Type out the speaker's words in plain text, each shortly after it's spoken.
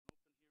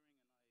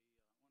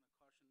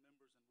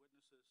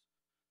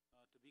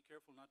to be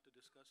careful not to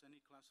discuss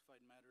any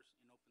classified matters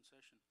in open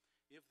session.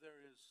 If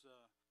there is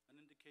an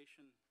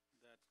indication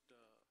that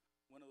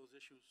one of those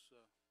issues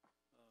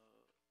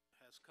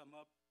has come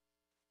up,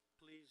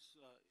 please,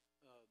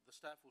 the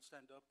staff will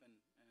stand up and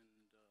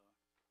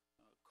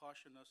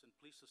caution us, and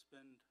please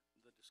suspend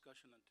the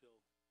discussion until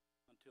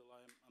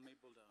I'm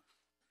able to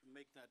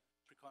make that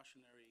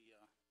precautionary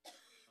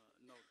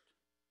note.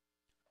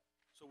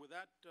 So with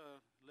that,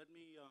 let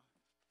me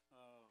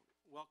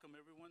welcome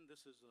everyone.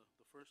 This is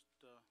the first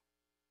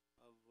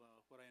of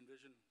what I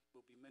envision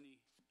will be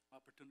many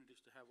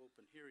opportunities to have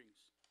open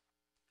hearings.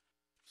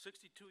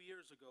 62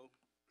 years ago,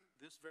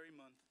 this very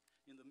month,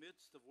 in the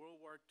midst of World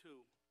War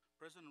II,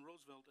 President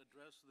Roosevelt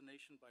addressed the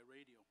nation by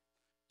radio,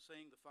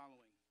 saying the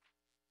following: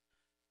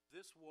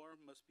 "This war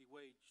must be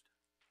waged.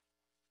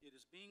 It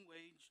is being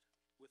waged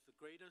with the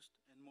greatest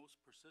and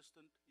most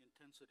persistent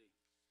intensity.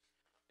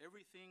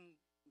 Everything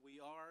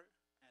we are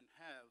and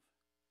have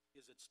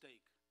is at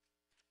stake.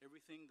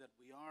 Everything that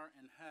we are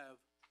and have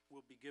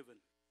will be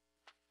given."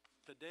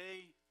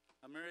 Today,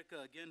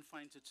 America again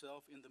finds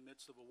itself in the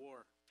midst of a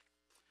war.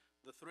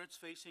 The threats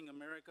facing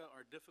America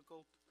are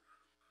difficult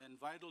and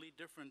vitally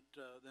different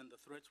than the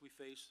threats we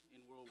face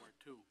in World War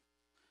II.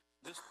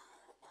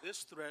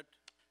 This threat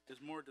is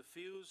more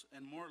diffuse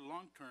and more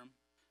long-term,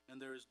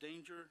 and there is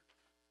danger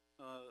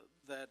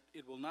that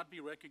it will not be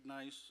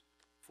recognized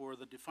for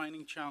the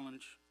defining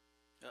challenge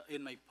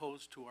it may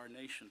pose to our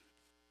nation.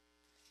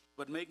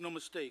 But make no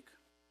mistake,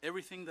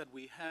 everything that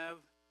we have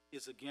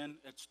is again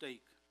at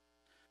stake,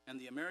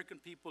 and the American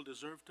people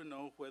deserve to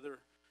know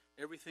whether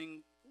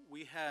everything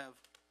we have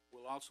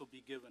will also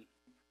be given.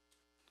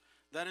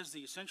 That is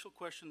the essential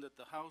question that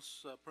the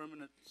House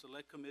Permanent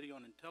Select Committee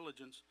on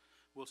Intelligence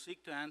will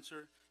seek to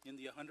answer in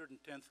the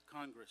 110th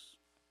Congress.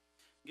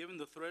 Given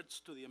the threats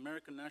to the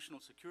American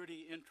national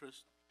security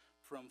interest,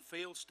 from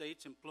failed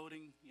states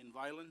imploding in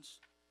violence,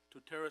 to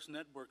terrorist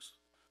networks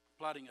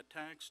plotting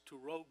attacks, to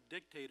rogue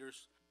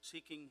dictators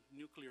seeking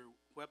nuclear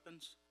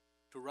weapons,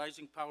 to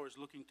rising powers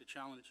looking to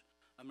challenge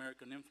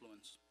American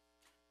influence,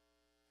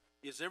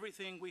 is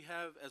everything we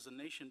have as a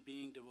nation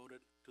being devoted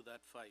to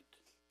that fight?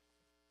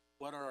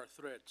 What are our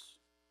threats?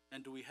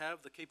 And do we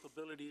have the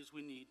capabilities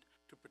we need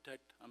to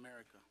protect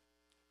America?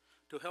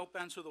 To help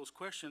answer those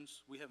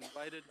questions, we have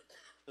invited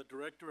the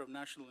Director of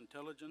National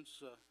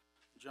Intelligence,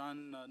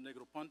 John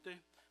Negroponte,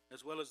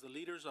 as well as the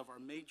leaders of our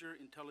major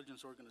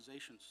intelligence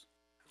organizations,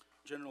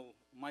 General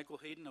Michael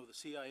Hayden of the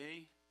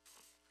CIA,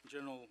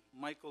 General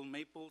Michael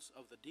Maples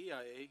of the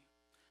DIA,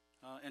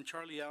 and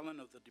Charlie Allen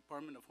of the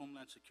Department of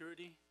Homeland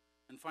Security,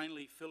 and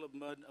finally Phillip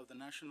of the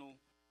National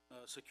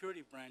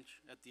Security Branch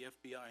at the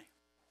FBI.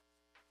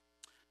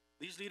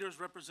 These leaders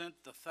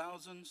represent the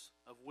thousands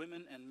of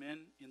women and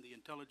men in the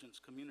intelligence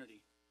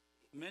community,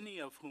 many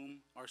of whom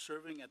are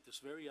serving at this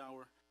very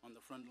hour on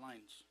the front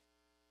lines.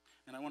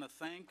 And I want to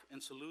thank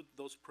and salute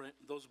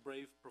those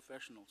brave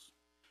professionals.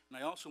 And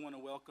I also want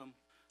to welcome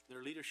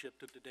their leadership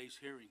to today's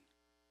hearing.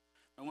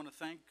 I want to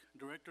thank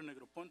Director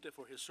Negroponte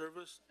for his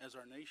service as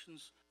our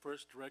nation's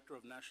first Director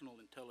of National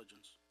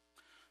Intelligence.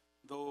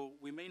 Though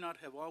we may not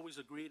have always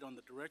agreed on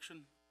the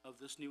direction of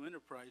this new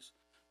enterprise,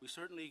 we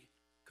certainly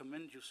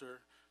commend you,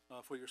 sir,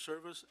 for your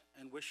service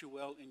and wish you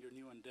well in your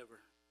new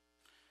endeavor.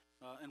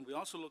 And we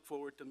also look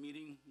forward to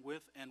meeting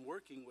with and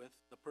working with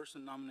the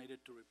person nominated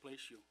to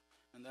replace you,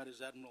 and that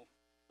is Admiral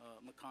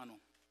McConnell.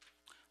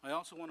 I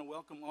also want to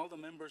welcome all the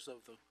members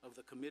of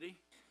the committee,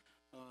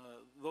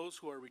 those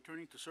who are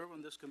returning to serve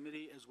on this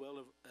committee, as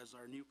well as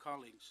our new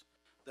colleagues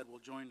that will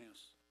join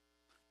us.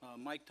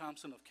 Mike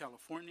Thompson of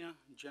California,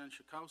 Jan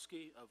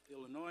Schakowsky of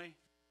Illinois,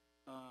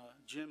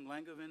 Jim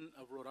Langevin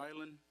of Rhode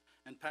Island,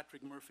 and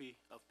Patrick Murphy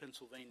of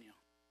Pennsylvania.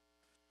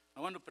 I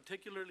want to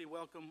particularly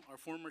welcome our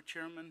former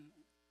chairman,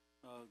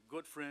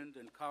 good friend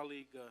and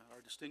colleague,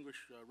 our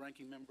distinguished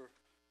ranking member,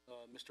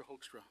 Mr.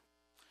 Hoekstra.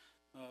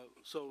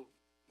 So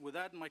with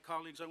that, my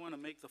colleagues, I want to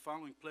make the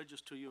following pledges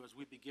to you as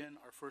we begin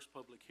our first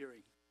public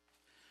hearing.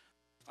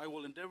 I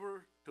will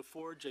endeavor to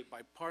forge a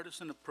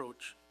bipartisan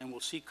approach and will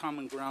seek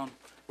common ground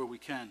where we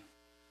can.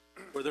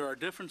 Where there are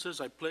differences,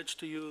 I pledge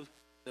to you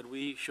that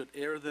we should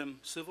air them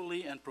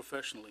civilly and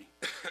professionally.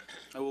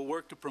 I will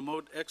work to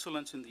promote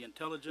excellence in the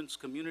intelligence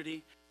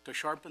community, to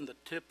sharpen the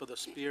tip of the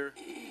spear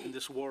in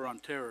this war on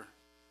terror,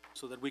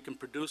 so that we can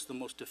produce the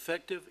most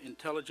effective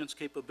intelligence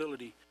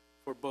capability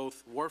for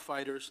both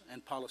warfighters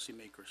and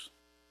policymakers.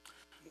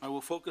 I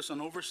will focus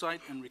on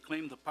oversight and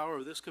reclaim the power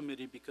of this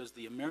committee because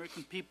the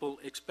American people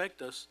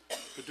expect us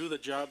to do the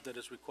job that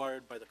is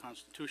required by the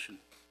Constitution.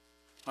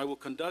 I will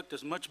conduct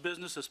as much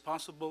business as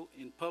possible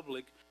in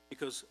public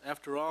because,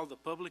 after all, the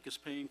public is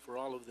paying for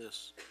all of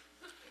this.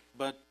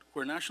 But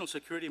where national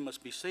security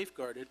must be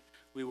safeguarded,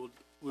 we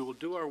will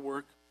do our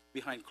work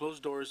behind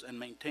closed doors and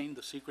maintain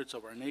the secrets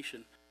of our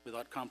nation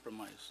without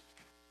compromise.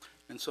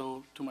 And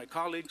so, to my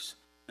colleagues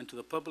and to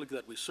the public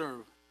that we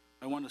serve,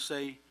 I want to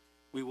say,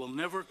 we will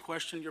never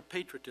question your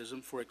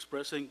patriotism for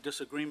expressing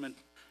disagreement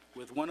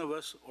with one of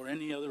us or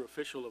any other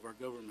official of our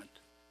government.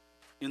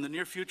 In the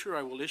near future,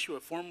 I will issue a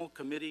formal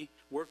committee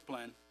work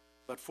plan,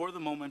 but for the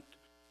moment,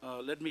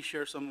 let me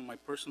share some of my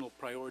personal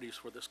priorities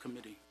for this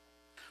committee.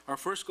 Our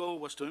first goal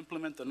was to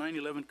implement the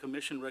 9/11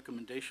 Commission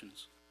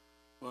recommendations.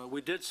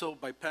 We did so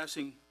by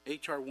passing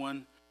H.R.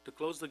 1 to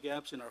close the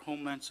gaps in our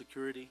Homeland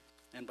Security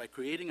and by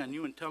creating a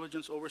new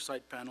intelligence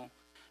oversight panel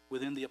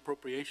within the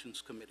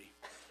Appropriations Committee.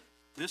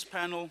 This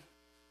panel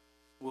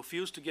will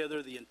fuse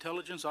together the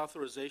intelligence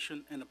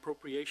authorization and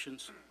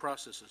appropriations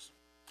processes.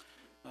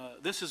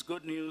 This is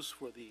good news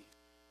for the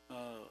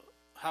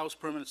House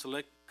Permanent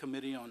Select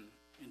Committee on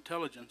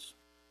Intelligence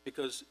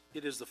because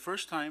it is the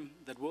first time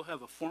that we'll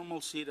have a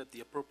formal seat at the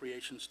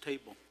appropriations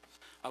table,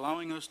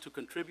 allowing us to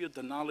contribute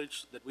the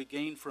knowledge that we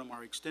gain from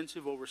our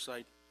extensive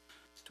oversight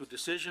to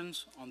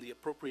decisions on the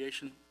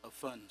appropriation of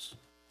funds.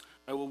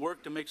 I will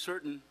work to make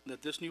certain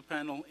that this new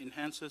panel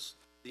enhances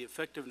the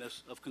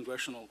effectiveness of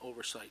congressional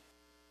oversight.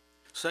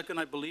 Second,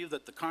 I believe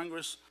that the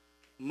Congress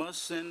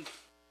must send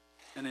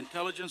an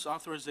Intelligence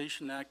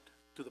Authorization Act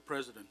to the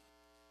President.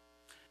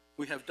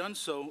 We have done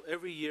so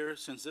every year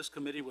since this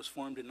committee was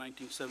formed in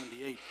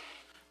 1978,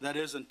 that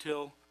is,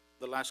 until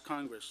the last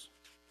Congress.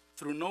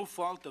 Through no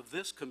fault of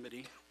this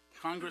committee,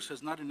 Congress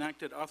has not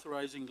enacted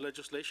authorizing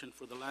legislation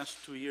for the last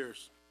 2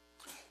 years.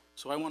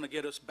 So I want to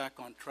get us back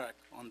on track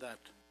on that.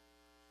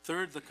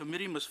 Third, the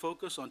committee must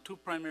focus on two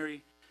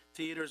primary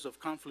theaters of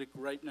conflict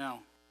right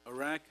now,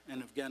 Iraq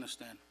and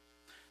Afghanistan.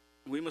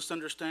 We must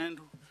understand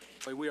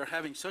why we are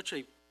having such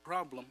a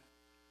problem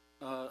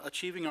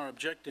achieving our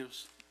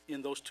objectives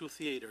in those two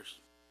theaters.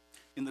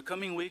 In the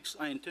coming weeks,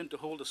 I intend to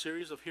hold a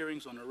series of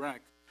hearings on Iraq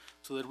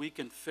so that we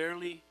can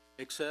fairly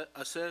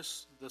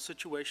assess the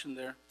situation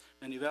there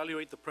and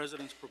evaluate the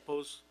President's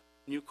proposed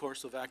new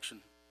course of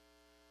action.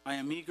 I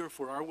am eager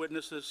for our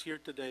witnesses here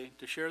today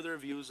to share their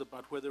views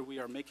about whether we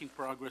are making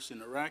progress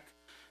in Iraq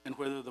and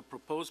whether the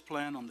proposed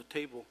plan on the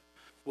table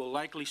will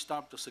likely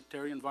stop the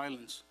sectarian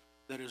violence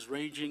that is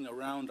raging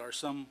around our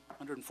some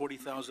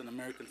 140,000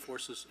 American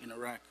forces in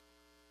Iraq.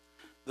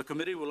 The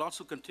committee will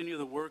also continue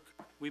the work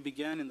we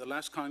began in the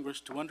last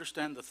Congress to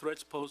understand the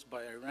threats posed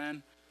by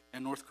Iran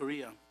and North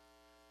Korea,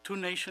 two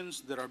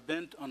nations that are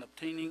bent on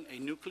obtaining a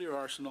nuclear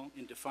arsenal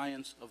in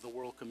defiance of the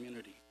world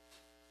community.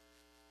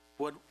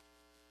 What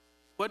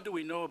do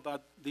we know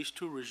about these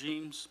two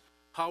regimes?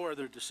 How are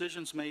their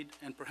decisions made?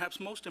 And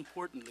perhaps most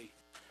importantly,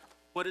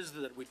 what is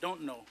it that we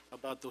don't know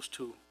about those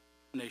two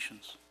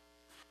nations?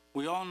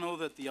 We all know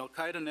that the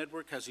Al-Qaeda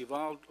network has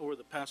evolved over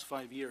the past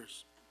 5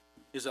 years.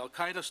 Is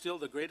Al-Qaeda still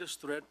the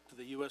greatest threat to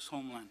the U.S.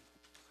 homeland?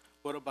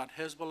 What about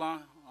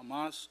Hezbollah,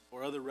 Hamas,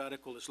 or other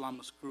radical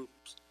Islamist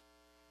groups?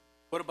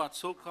 What about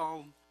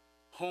so-called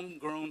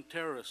homegrown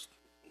terrorists?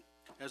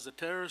 As the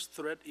terrorist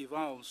threat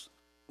evolves,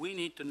 we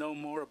need to know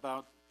more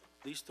about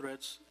these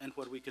threats and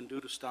what we can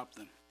do to stop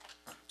them.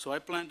 So I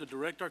plan to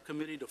direct our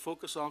committee to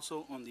focus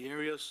also on the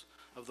areas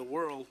of the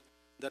world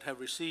that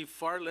have received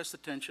far less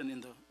attention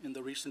in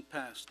the recent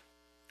past,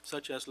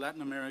 such as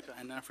Latin America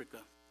and Africa.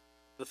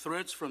 The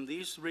threats from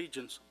these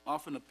regions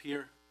often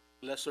appear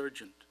less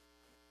urgent,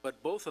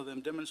 but both of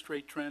them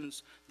demonstrate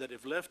trends that,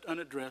 if left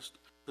unaddressed,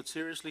 could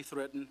seriously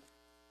threaten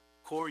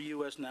core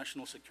U.S.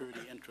 national security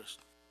interests.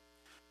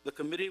 The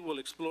committee will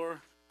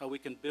explore how we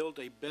can build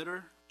a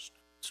better,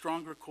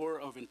 stronger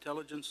core of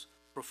intelligence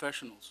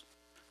professionals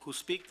who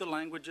speak the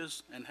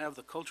languages and have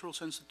the cultural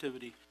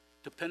sensitivity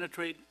to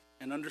penetrate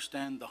and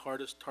understand the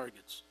hardest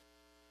targets.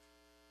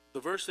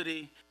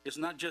 Diversity is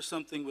not just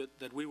something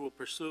that we will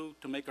pursue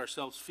to make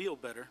ourselves feel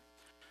better.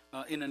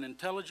 In an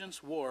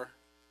intelligence war,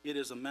 it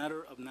is a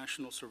matter of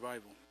national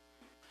survival.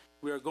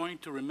 We are going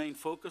to remain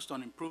focused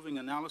on improving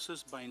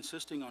analysis by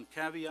insisting on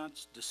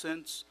caveats,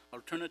 dissents,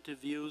 alternative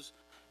views,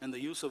 and the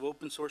use of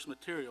open source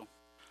material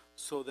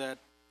so that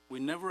we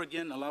never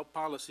again allow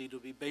policy to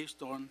be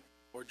based on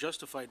or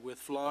justified with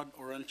flawed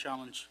or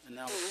unchallenged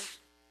analysis.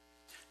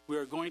 We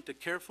are going to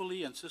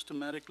carefully and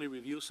systematically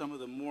review some of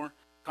the more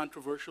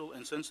controversial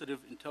and sensitive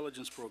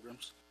intelligence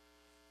programs,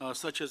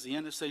 such as the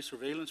NSA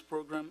surveillance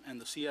program and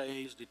the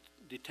CIA's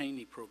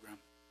detainee program.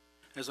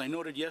 As I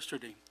noted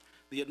yesterday,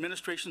 the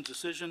administration's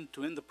decision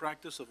to end the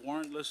practice of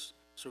warrantless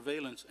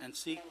surveillance and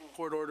seek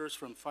court orders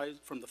from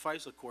the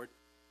FISA court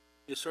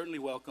is certainly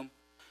welcome,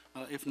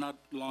 if not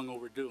long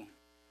overdue.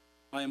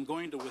 I am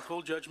going to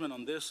withhold judgment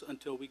on this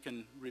until we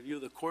can review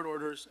the court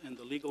orders and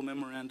the legal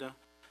memoranda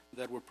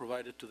that were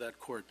provided to that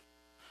court.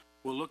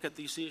 We'll look at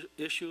these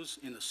issues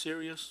in a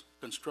serious,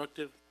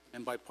 constructive,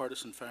 and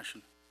bipartisan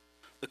fashion.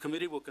 The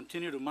committee will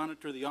continue to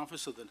monitor the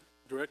Office of the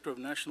Director of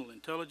National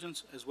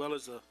Intelligence, as well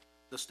as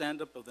the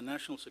stand-up of the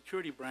National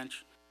Security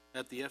Branch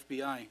at the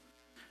FBI,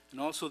 and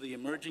also the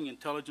emerging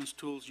intelligence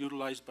tools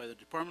utilized by the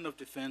Department of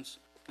Defense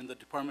and the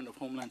Department of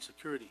Homeland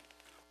Security.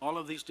 All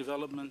of these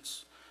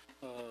developments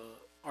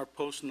are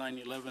post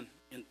 9/11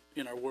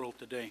 in our world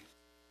today.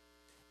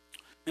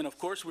 And of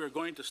course, we are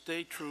going to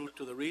stay true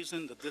to the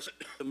reason that this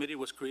committee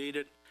was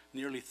created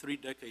nearly 3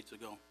 decades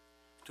ago,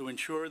 to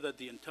ensure that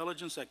the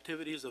intelligence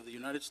activities of the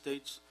United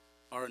States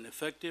are an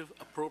effective,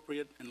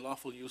 appropriate, and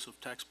lawful use of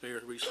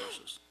taxpayer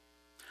resources.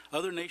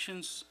 Other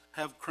nations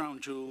have crown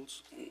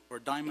jewels, or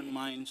diamond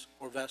mines,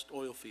 or vast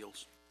oil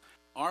fields.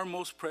 Our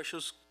most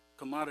precious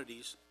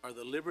commodities are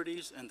the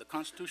liberties and the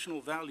constitutional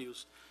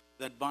values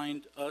that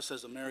bind us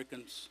as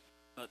Americans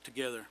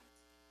together.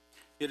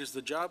 It is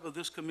the job of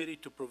this committee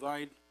to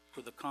provide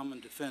for the common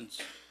defense,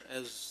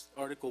 as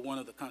Article 1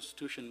 of the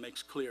Constitution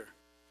makes clear,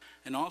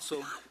 and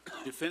also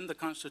defend the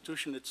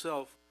Constitution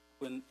itself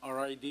when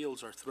our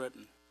ideals are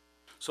threatened.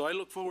 So I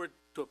look forward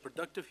to a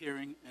productive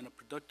hearing and a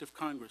productive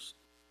Congress.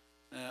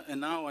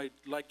 And now I'd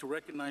like to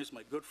recognize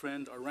my good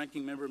friend, our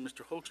ranking member,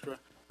 Mr. Hoekstra,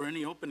 for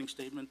any opening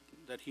statement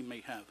that he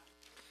may have.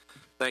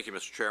 Thank you,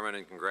 Mr. Chairman,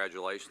 and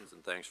congratulations,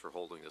 and thanks for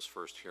holding this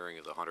first hearing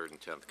of the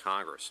 110th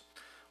Congress.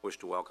 Wish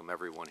to welcome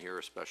everyone here,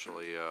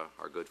 especially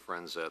our good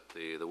friends at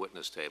the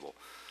witness table.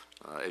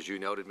 As you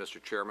noted,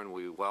 Mr. Chairman,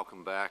 we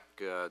welcome back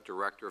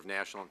Director of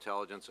National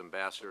Intelligence,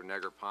 Ambassador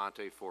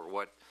Negroponte, for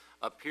what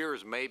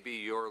appears may be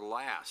your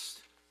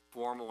last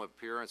formal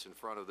appearance in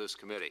front of this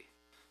committee.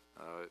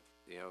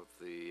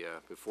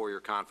 Before your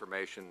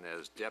confirmation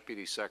as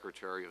Deputy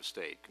Secretary of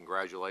State.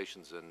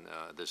 Congratulations in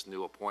this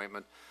new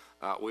appointment.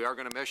 We are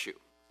going to miss you.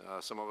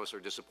 Some of us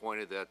are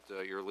disappointed that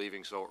you're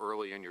leaving so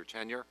early in your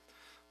tenure.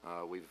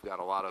 We've got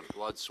a lot of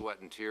blood, sweat,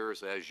 and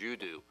tears, as you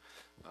do,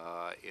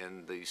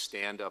 in the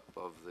stand-up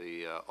of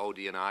the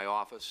ODNI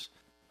office.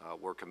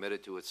 We're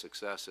committed to its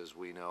success, as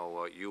we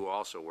know you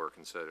also were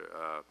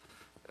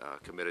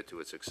committed to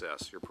its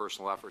success. Your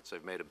personal efforts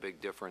have made a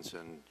big difference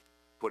in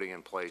putting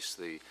in place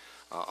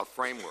a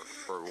framework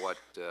for what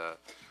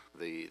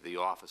the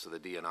office of the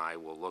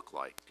DNI will look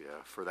like.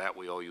 For that,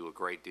 we owe you a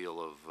great deal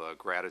of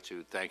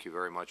gratitude. Thank you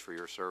very much for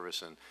your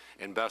service,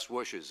 and best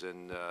wishes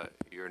in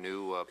your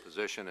new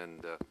position,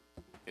 and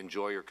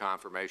enjoy your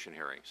confirmation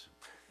hearings.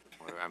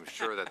 I'm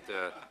sure that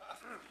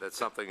that's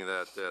something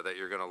that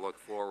you're going to look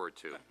forward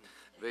to.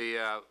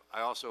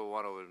 I also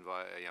want to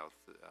invite,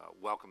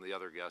 welcome the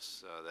other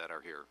guests that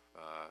are here.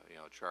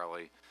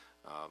 Charlie,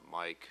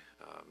 Mike,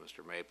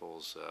 Mr.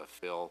 Maples,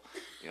 Phil.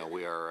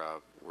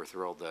 We're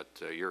thrilled that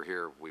you're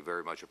here. We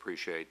very much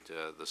appreciate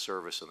the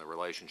service and the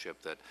relationship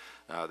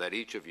that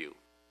each of you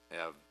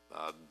have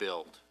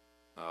built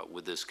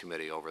with this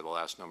committee over the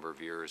last number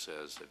of years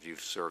as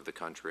you've served the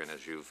country and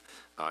as you've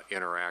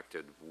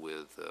interacted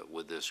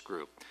with this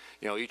group.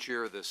 Each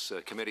year this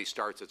committee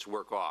starts its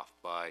work off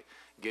by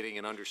getting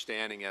an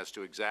understanding as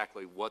to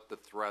exactly what the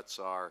threats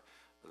are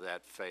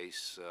that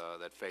face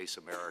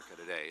America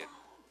today.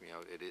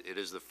 It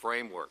is the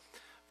framework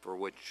for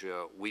which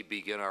we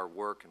begin our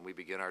work and we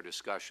begin our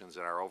discussions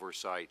and our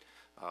oversight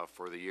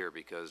for the year,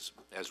 because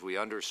as we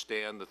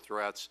understand the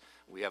threats,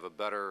 we'll have a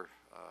better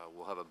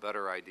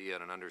idea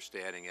and an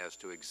understanding as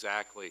to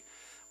exactly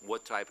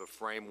what type of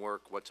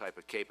framework, what type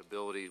of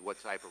capability,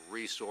 what type of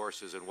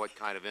resources, and what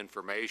kind of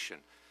information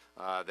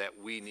that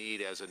we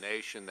need as a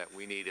nation, that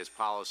we need as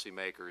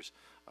policymakers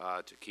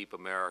to keep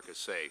America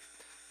safe.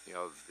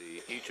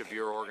 Each of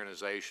your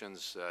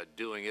organizations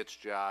doing its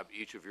job,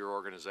 each of your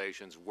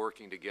organizations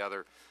working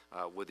together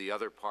with the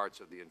other parts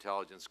of the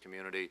intelligence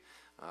community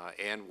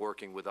and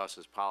working with us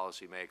as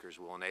policymakers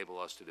will enable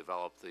us to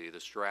develop the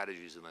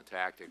strategies and the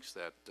tactics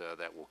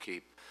that will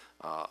keep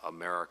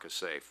America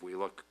safe. We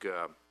look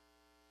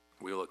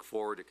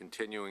forward to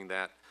continuing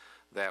that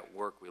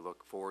work. We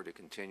look forward to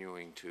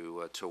continuing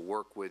to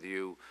work with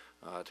you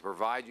to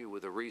provide you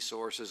with the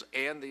resources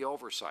and the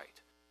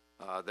oversight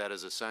that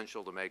is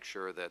essential to make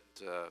sure that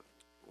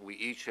we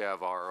each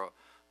have our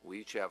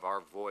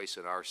voice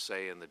and our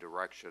say in the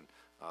direction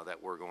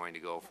that we're going to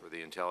go for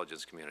the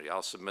intelligence community.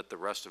 I'll submit the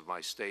rest of my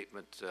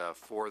statement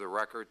for the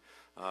record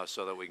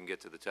so that we can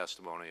get to the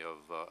testimony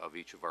of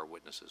each of our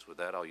witnesses. With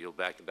that, I'll yield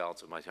back the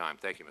balance of my time.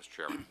 Thank you, Mr.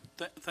 Chairman.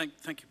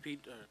 Thank you,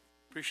 Pete.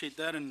 Appreciate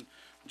that. And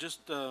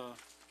just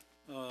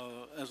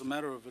as a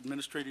matter of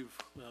administrative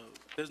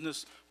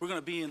business, we're going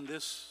to be in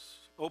this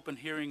open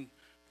hearing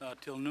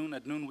till noon.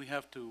 At noon, we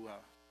have to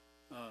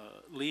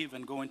leave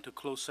and go into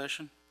closed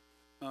session.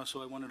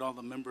 So I wanted all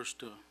the members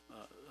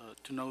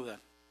to know that.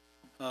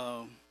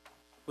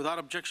 Without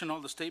objection, all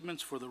the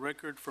statements for the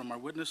record from our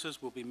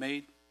witnesses will be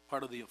made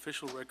part of the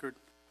official record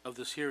of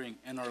this hearing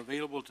and are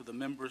available to the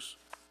members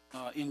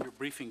in your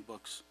briefing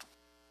books.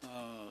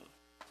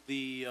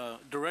 The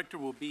director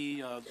will be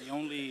the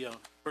only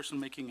person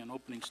making an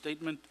opening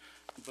statement,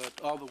 but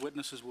all the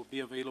witnesses will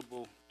be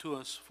available to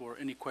us for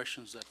any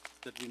questions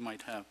that we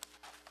might have.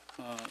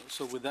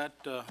 So with that,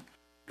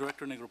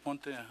 Director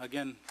Negroponte,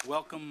 again,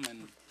 welcome,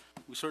 and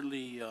we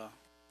certainly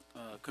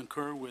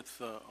concur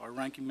with our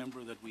ranking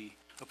member that we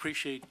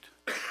appreciate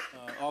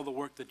all the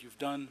work that you've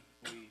done.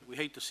 We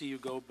hate to see you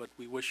go, but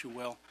we wish you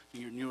well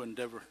in your new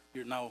endeavor.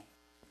 You're now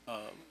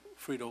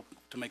free to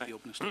make the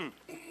opening statement.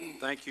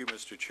 Thank you,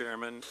 Mr.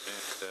 Chairman, and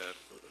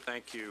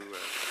thank you,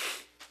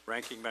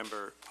 Ranking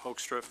Member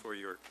Hoekstra, for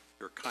your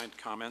kind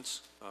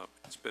comments.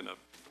 It's been a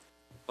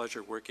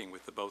pleasure working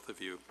with the both of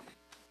you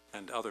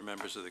and other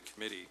members of the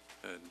committee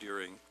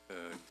during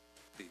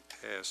the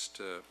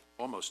past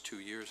almost 2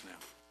 years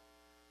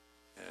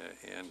now.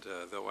 And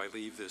though I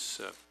leave this,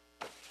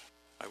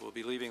 I will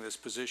be leaving this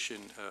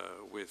position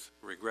with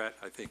regret.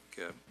 I think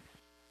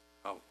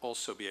I'll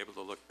also be able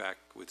to look back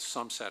with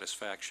some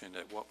satisfaction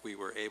at what we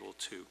were able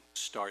to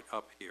start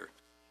up here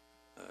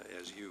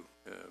as you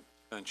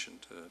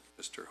mentioned,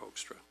 Mr.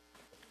 Hoekstra.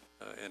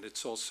 And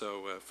it's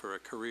also for a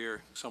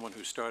career, someone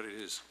who started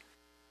his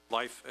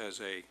life as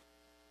a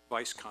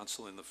vice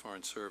consul in the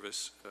Foreign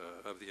Service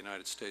of the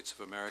United States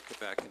of America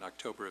back in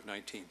October of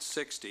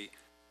 1960.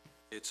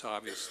 It's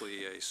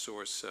obviously a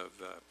source of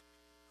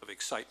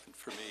excitement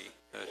for me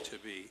to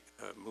be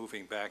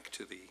moving back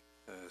to the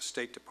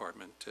State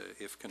Department,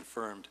 if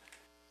confirmed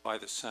by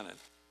the Senate,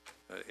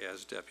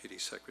 as Deputy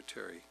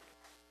Secretary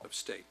of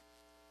State.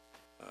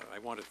 I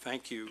want to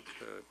thank you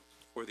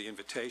for the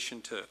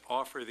invitation to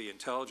offer the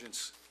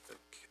intelligence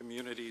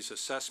community's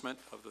assessment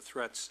of the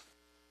threats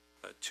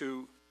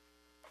to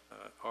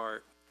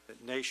our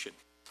nation.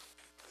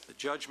 The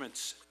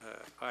judgments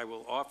I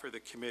will offer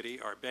the committee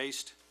are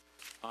based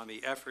on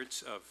the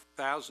efforts of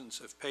thousands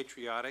of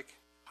patriotic,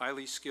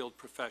 highly skilled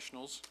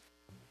professionals,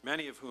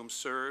 many of whom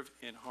serve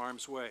in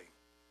harm's way.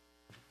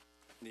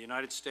 The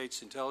United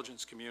States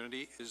intelligence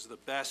community is the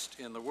best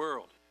in the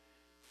world,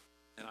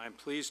 and I'm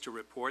pleased to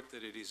report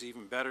that it is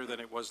even better than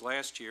it was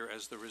last year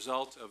as the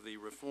result of the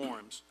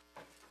reforms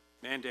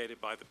mandated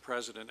by the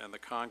President and the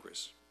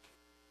Congress.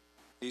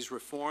 These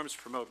reforms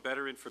promote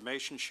better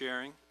information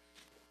sharing,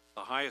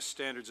 the highest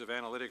standards of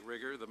analytic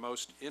rigor, the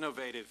most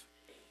innovative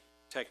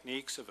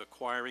techniques of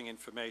acquiring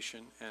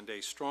information, and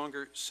a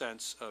stronger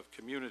sense of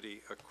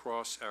community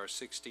across our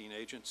 16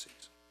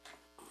 agencies.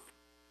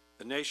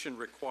 The nation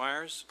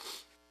requires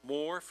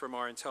more from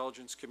our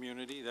intelligence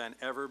community than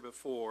ever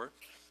before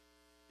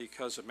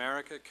because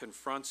America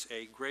confronts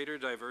a greater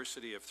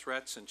diversity of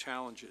threats and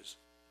challenges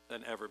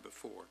than ever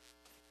before.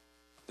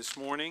 This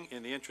morning,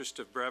 in the interest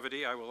of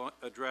brevity, I will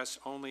address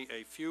only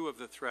a few of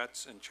the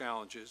threats and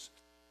challenges,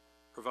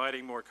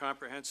 providing more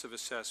comprehensive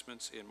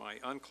assessments in my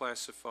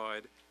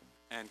unclassified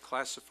and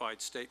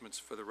classified statements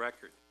for the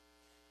record.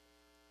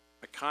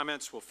 My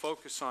comments will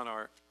focus on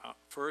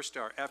first,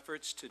 our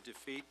efforts to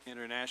defeat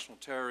international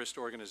terrorist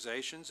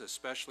organizations,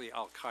 especially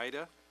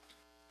Al-Qaeda,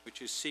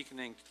 which is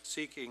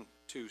seeking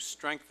to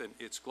strengthen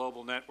its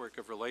global network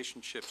of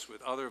relationships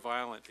with other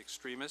violent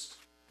extremists.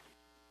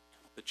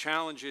 The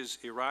challenges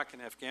Iraq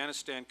and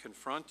Afghanistan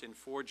confront in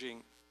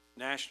forging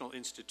national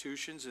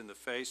institutions in the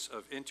face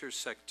of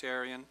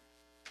intersectarian,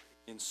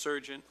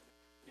 insurgent,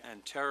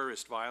 and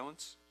terrorist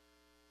violence.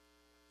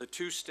 The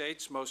two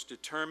states most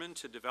determined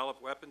to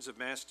develop weapons of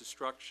mass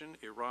destruction,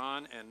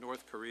 Iran and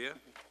North Korea.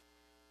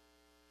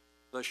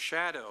 The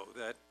shadow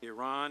that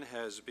Iran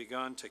has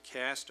begun to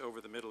cast over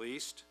the Middle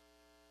East.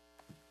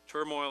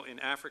 Turmoil in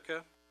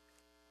Africa.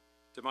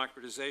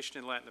 Democratization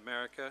in Latin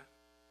America.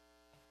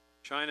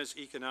 China's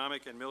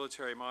economic and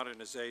military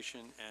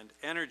modernization, and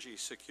energy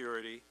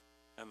security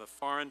and the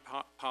foreign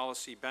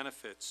policy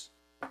benefits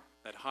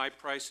that high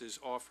prices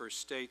offer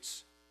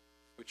states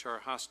which are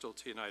hostile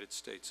to United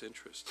States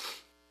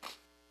interests.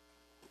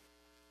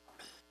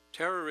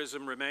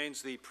 Terrorism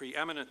remains the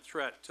preeminent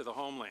threat to the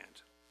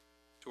homeland,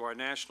 to our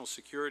national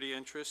security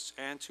interests,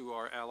 and to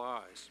our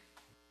allies.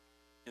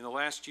 In the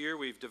last year,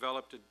 we've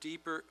developed a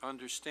deeper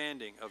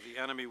understanding of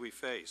the enemy we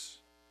face.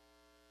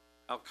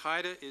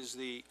 Al-Qaeda is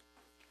the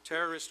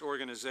terrorist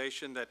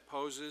organization that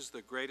poses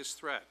the greatest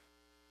threat.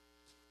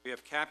 We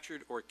have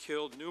captured or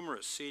killed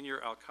numerous senior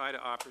Al-Qaeda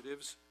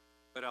operatives,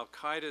 but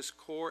Al-Qaeda's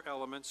core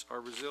elements are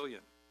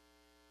resilient.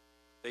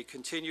 They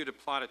continue to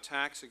plot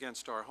attacks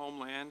against our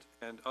homeland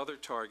and other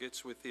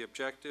targets with the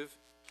objective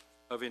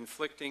of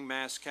inflicting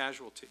mass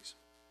casualties.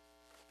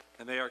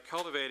 And they are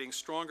cultivating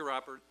stronger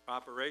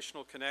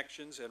operational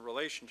connections and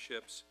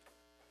relationships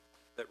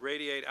that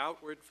radiate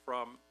outward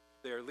from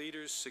their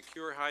leaders'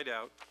 secure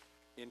hideout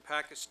in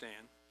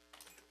Pakistan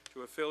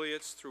to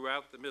affiliates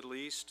throughout the Middle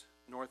East,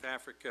 North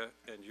Africa,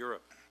 and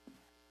Europe.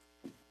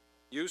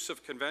 Use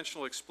of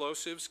conventional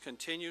explosives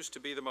continues to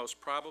be the most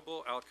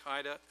probable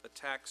Al-Qaeda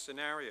attack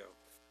scenario.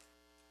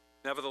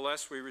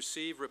 Nevertheless, we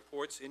receive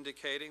reports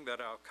indicating that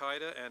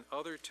Al-Qaeda and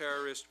other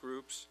terrorist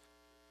groups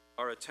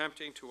are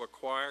attempting to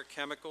acquire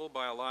chemical,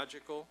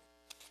 biological,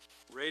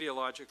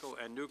 radiological,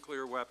 and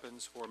nuclear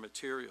weapons or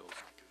materials.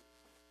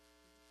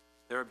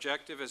 Their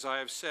objective, as I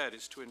have said,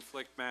 is to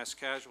inflict mass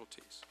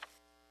casualties.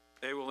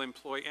 They will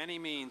employ any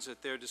means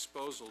at their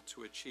disposal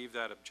to achieve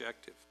that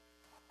objective.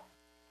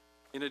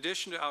 In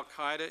addition to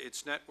Al-Qaeda,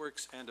 its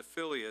networks and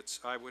affiliates,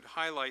 I would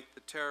highlight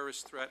the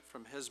terrorist threat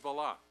from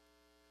Hezbollah,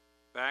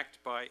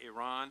 backed by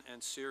Iran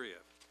and Syria.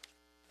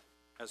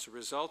 As a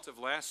result of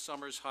last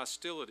summer's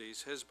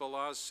hostilities,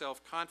 Hezbollah's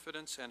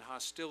self-confidence and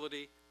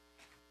hostility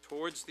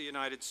towards the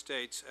United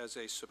States as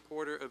a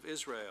supporter of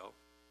Israel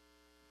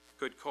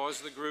could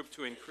cause the group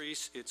to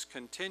increase its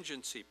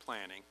contingency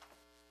planning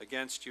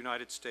against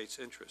United States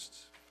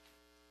interests.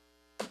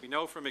 We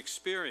know from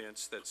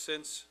experience that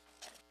since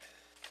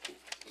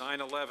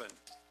 9/11,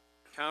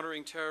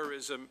 countering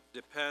terrorism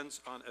depends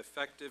on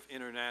effective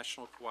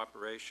international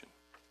cooperation.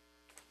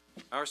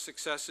 Our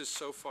successes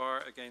so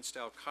far against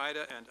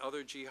Al-Qaeda and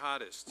other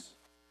jihadists,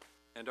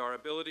 and our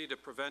ability to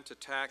prevent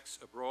attacks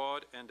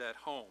abroad and at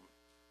home,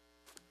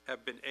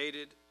 have been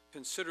aided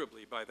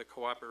considerably by the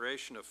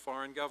cooperation of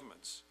foreign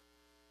governments,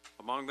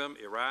 among them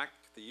Iraq,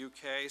 the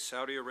UK,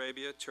 Saudi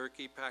Arabia,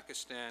 Turkey,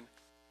 Pakistan,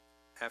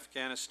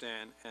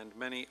 Afghanistan, and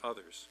many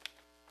others.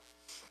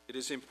 It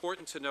is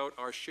important to note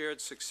our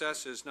shared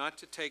successes, not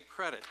to take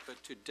credit,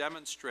 but to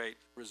demonstrate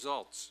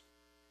results.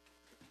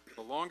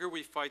 The longer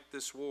we fight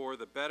this war,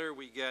 the better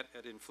we get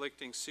at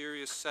inflicting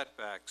serious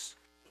setbacks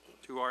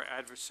to our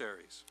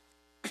adversaries.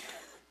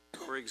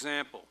 For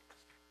example,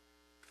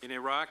 in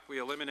Iraq, we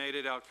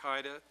eliminated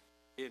al-Qaeda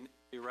in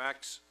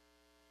Iraq's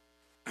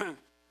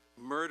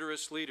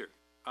murderous leader,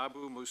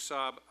 Abu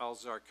Musab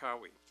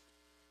al-Zarqawi.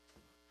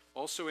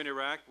 Also in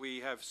Iraq,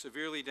 we have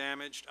severely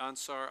damaged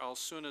Ansar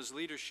al-Sunnah's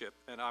leadership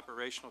and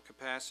operational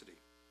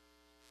capacity.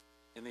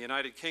 In the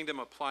United Kingdom,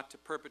 a plot to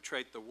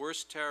perpetrate the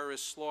worst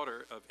terrorist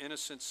slaughter of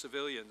innocent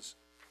civilians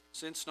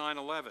since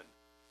 9/11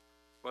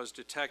 was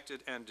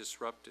detected and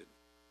disrupted.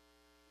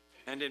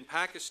 And in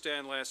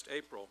Pakistan last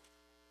April,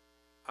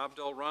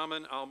 Abdul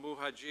Rahman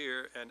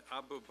al-Muhajir and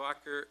Abu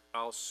Bakr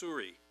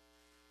al-Suri,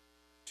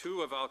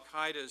 two of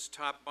al-Qaeda's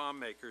top bomb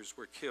makers,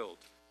 were killed.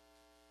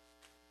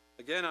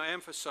 Again, I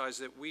emphasize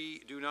that we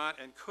do not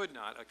and could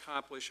not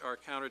accomplish our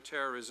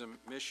counterterrorism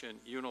mission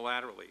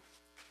unilaterally.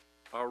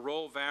 Our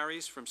role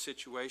varies from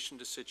situation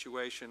to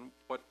situation.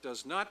 What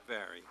does not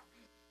vary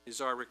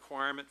is our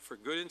requirement for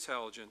good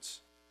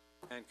intelligence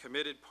and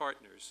committed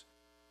partners,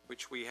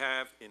 which we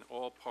have in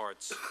all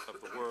parts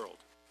of the world.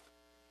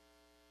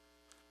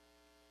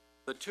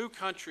 The two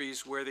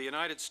countries where the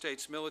United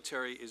States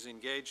military is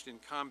engaged in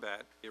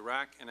combat,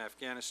 Iraq and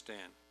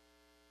Afghanistan,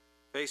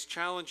 face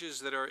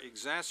challenges that are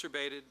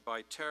exacerbated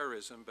by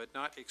terrorism but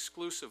not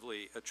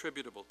exclusively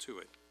attributable to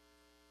it.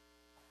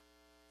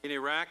 In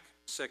Iraq,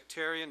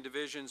 sectarian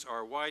divisions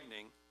are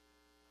widening,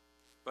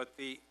 but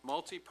the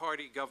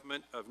multi-party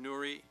government of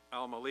Nouri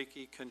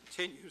al-Maliki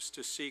continues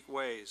to seek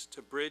ways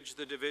to bridge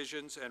the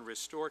divisions and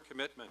restore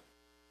commitment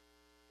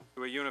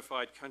to a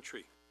unified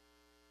country.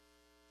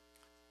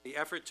 The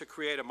effort to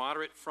create a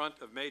moderate front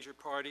of major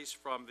parties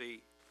from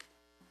the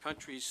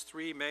country's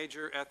three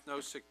major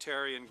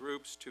ethno-sectarian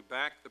groups to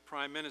back the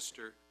Prime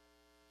Minister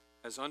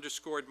has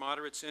underscored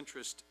moderates'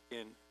 interest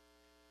in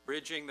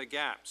bridging the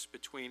gaps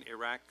between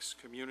Iraq's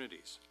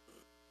communities.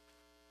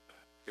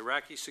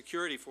 Iraqi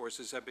security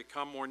forces have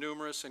become more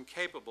numerous and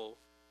capable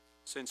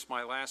since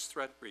my last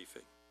threat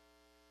briefing.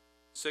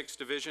 6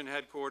 division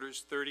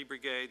headquarters, 30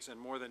 brigades, and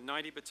more than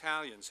 90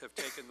 battalions have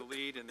taken the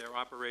lead in their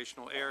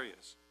operational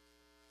areas,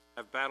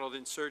 have battled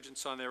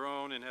insurgents on their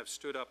own, and have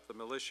stood up to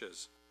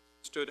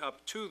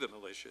the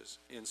militias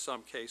in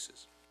some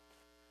cases.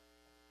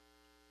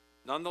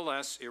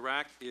 Nonetheless,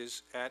 Iraq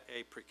is at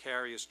a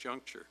precarious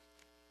juncture.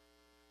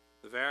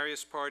 The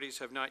various parties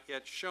have not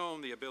yet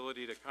shown the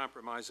ability to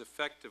compromise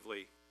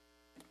effectively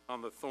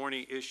on the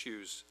thorny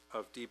issues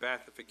of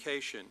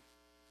de-Baathification,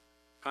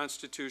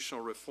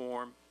 constitutional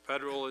reform,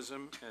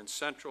 federalism, and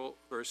central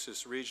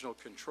versus regional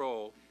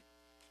control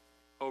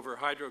over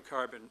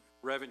hydrocarbon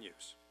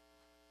revenues.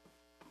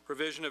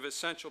 Provision of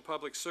essential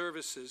public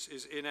services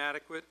is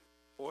inadequate.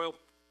 Oil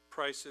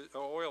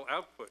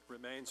output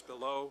remains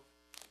below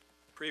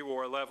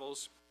pre-war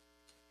levels.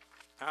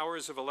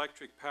 Hours of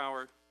electric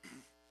power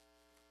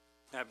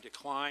have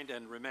declined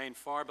and remain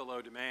far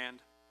below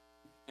demand,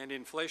 and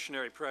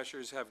inflationary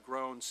pressures have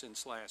grown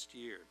since last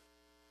year.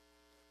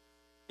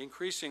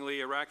 Increasingly,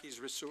 Iraqis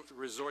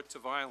resort to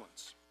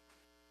violence.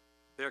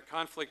 Their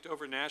conflict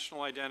over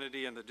national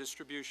identity and the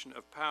distribution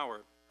of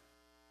power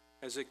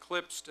has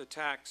eclipsed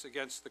attacks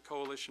against the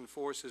coalition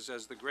forces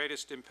as the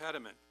greatest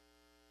impediment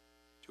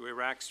to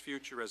Iraq's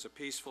future as a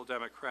peaceful,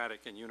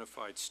 democratic, and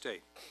unified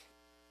state.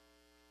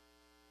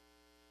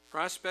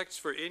 Prospects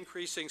for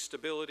increasing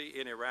stability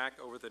in Iraq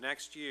over the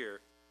next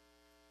year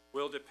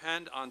will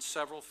depend on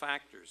several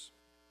factors.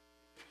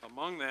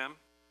 Among them,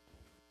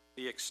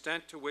 the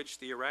extent to which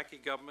the Iraqi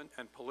government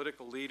and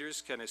political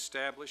leaders can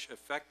establish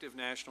effective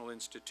national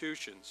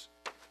institutions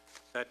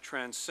that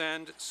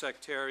transcend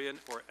sectarian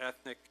or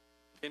ethnic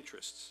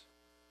interests.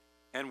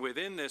 And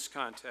within this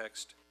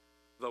context,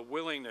 the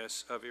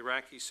willingness of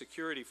Iraqi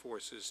security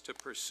forces to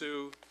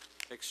pursue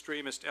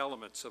extremist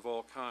elements of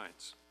all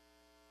kinds.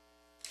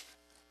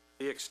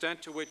 The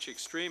extent to which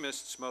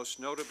extremists, most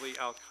notably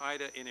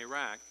al-Qaeda in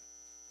Iraq,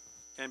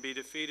 can be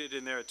defeated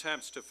in their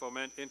attempts to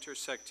foment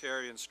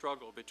intersectarian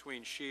struggle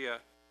between Shia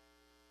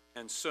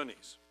and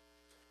Sunnis.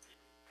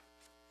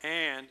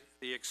 And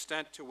the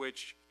extent to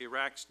which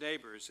Iraq's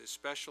neighbors,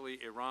 especially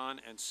Iran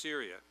and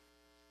Syria,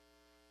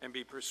 can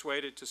be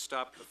persuaded to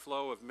stop the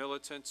flow of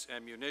militants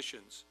and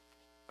munitions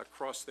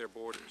across their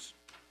borders.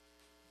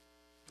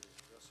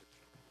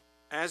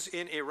 As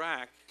in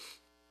Iraq,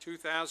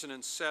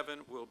 2007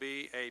 will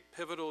be a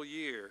pivotal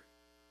year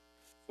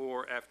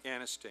for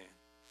Afghanistan.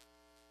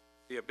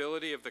 The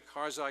ability of the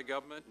Karzai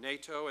government,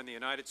 NATO, and the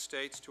United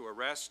States to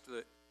arrest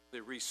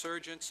the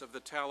resurgence of the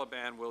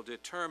Taliban will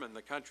determine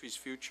the country's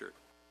future.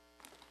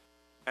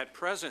 At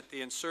present,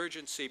 the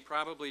insurgency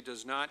probably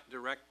does not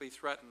directly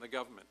threaten the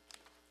government,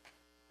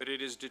 but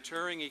it is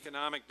deterring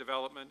economic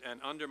development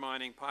and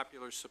undermining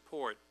popular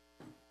support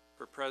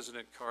for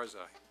President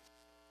Karzai.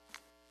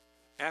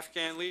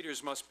 Afghan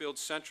leaders must build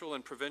central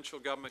and provincial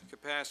government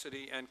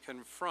capacity and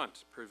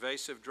confront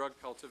pervasive drug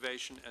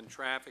cultivation and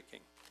trafficking.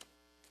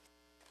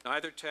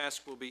 Neither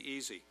task will be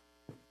easy.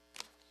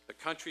 The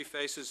country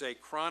faces a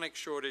chronic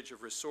shortage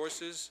of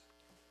resources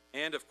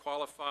and of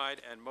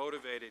qualified and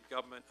motivated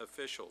government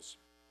officials.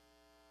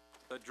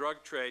 The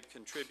drug trade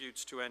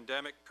contributes to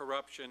endemic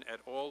corruption at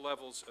all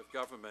levels of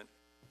government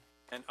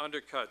and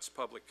undercuts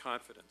public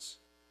confidence.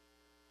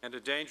 And a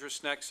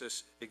dangerous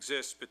nexus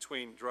exists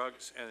between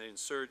drugs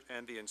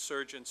and the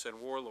insurgents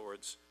and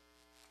warlords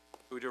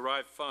who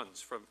derive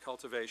funds from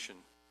cultivation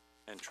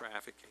and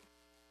trafficking.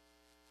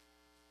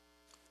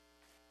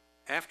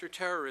 After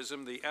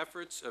terrorism, the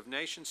efforts of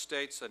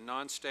nation-states and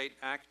non-state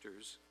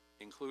actors,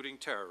 including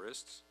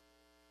terrorists,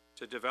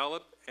 to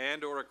develop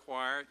and/or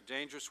acquire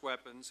dangerous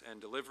weapons and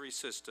delivery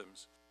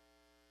systems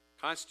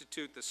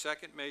constitute the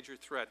second major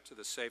threat to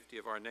the safety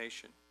of our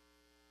nation,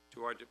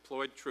 to our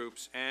deployed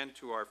troops, and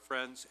to our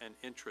friends and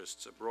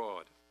interests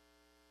abroad.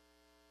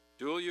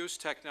 Dual-use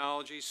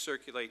technologies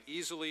circulate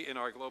easily in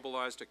our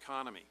globalized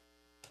economy.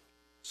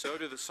 So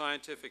do the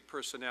scientific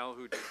personnel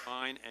who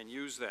define and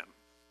use them.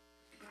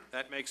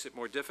 That makes it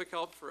more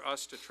difficult for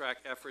us to track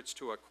efforts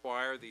to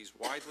acquire these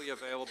widely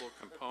available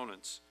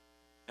components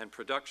and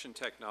production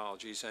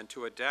technologies and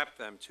to adapt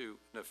them to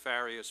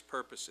nefarious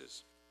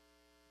purposes.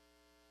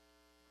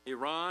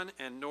 Iran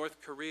and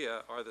North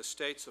Korea are the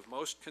states of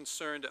most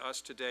concern to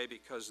us today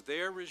because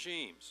their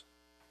regimes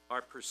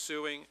are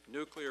pursuing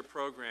nuclear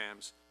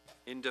programs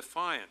in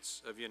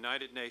defiance of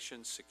United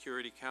Nations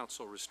Security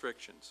Council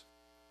restrictions.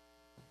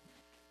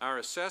 Our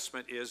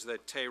assessment is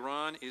that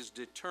Tehran is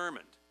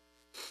determined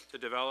to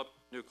develop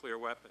nuclear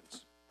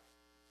weapons.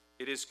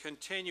 It is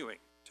continuing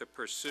to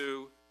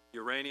pursue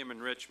uranium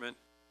enrichment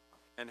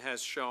and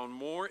has shown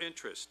more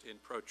interest in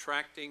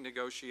protracting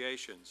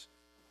negotiations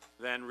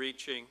than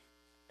reaching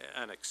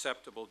an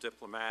acceptable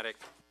diplomatic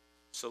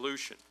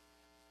solution.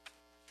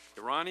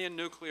 Iranian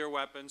nuclear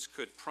weapons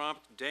could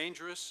prompt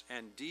dangerous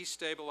and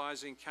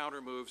destabilizing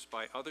countermoves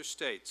by other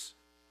states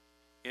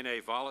in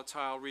a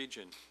volatile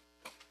region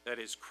that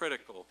is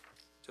critical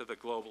to the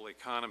global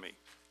economy.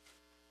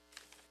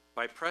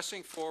 By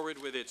pressing forward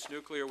with its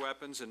nuclear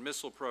weapons and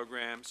missile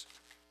programs,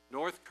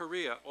 North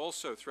Korea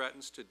also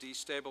threatens to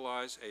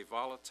destabilize a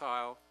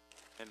volatile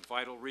and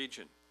vital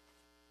region,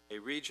 a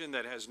region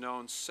that has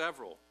known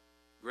several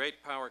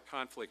great power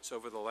conflicts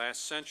over the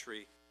last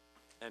century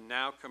and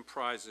now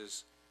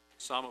comprises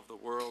some of the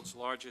world's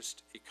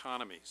largest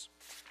economies.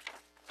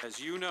 As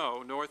you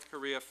know, North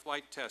Korea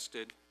flight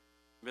tested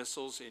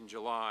missiles in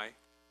July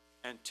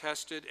and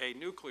tested a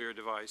nuclear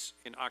device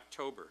in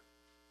October.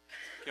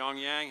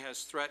 Pyongyang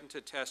has threatened to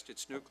test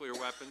its nuclear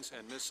weapons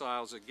and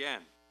missiles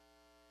again.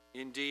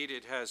 Indeed,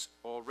 it has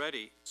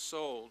already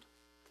sold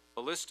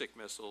ballistic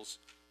missiles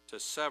to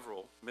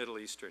several Middle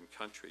Eastern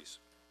countries.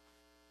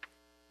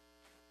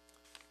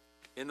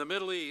 In the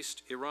Middle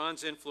East,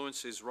 Iran's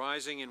influence is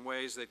rising in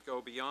ways that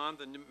go beyond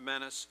the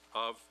menace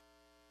of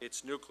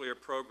its nuclear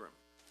program.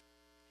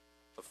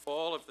 The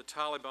fall of the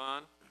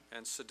Taliban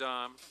and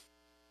Saddam,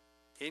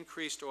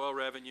 increased oil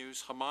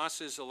revenues,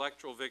 Hamas's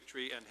electoral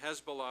victory, and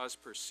Hezbollah's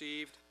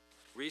perceived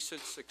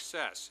recent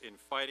success in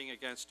fighting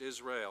against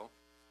Israel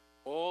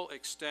all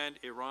extend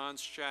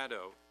Iran's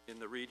shadow in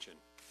the region.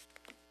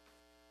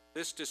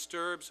 This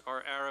disturbs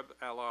our Arab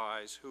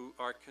allies who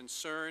are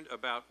concerned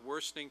about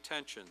worsening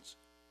tensions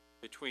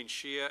between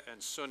Shia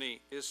and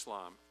Sunni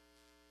Islam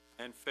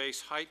and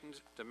face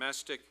heightened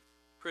domestic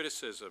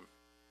criticism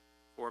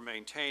for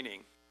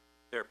maintaining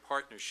their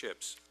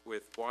partnerships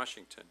with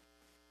Washington.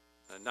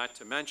 Not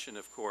to mention,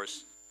 of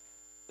course,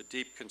 the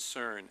deep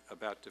concern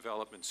about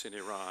developments in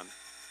Iran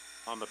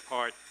on the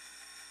part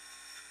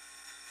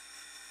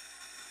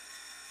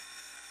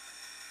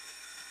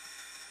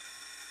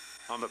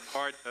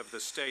of the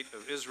State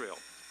of Israel.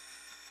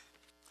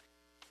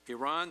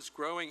 Iran's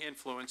growing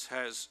influence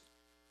has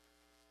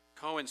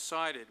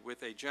coincided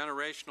with a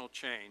generational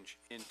change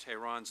in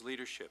Tehran's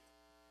leadership.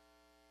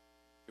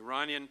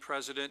 Iranian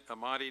President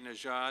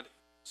Ahmadinejad's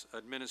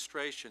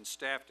administration,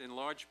 staffed in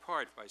large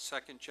part by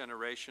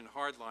second-generation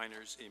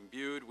hardliners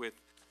imbued with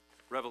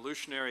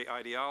revolutionary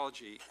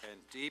ideology and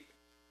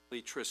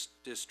deeply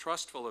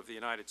distrustful of the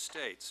United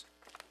States,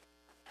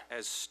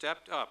 has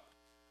stepped up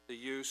the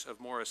use of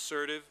more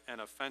assertive and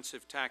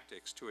offensive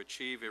tactics to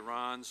achieve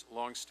Iran's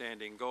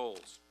long-standing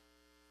goals.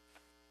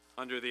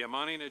 Under the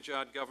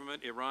Ahmadinejad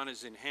government, Iran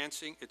is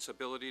enhancing its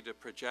ability to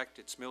project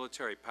its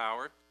military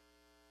power,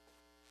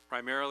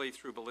 primarily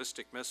through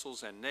ballistic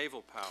missiles and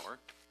naval power,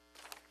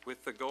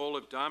 with the goal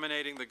of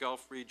dominating the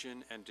Gulf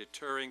region and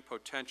deterring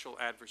potential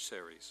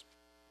adversaries.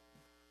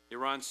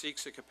 Iran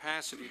seeks a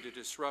capacity to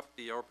disrupt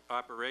the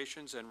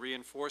operations and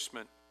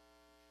reinforcement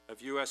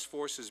of U.S.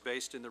 forces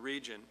based in the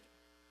region,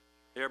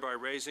 thereby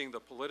raising the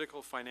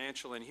political,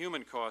 financial, and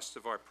human costs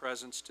of our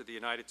presence to the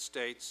United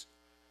States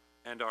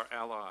and our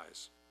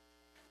allies.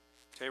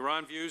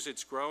 Tehran views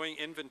its growing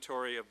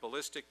inventory of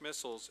ballistic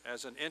missiles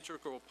as an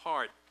integral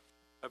part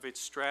of its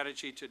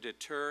strategy to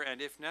deter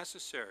and, if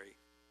necessary,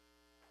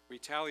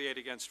 retaliate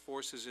against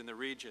forces in the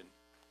region,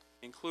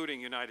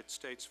 including United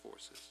States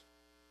forces.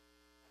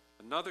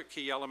 Another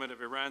key element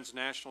of Iran's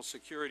national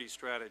security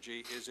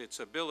strategy is its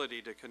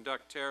ability to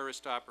conduct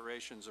terrorist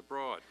operations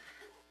abroad.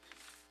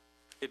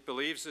 It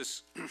believes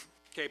this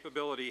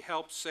capability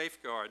helps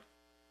safeguard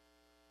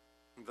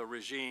the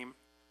regime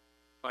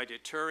by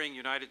deterring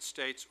United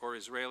States or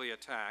Israeli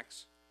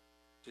attacks,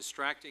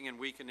 distracting and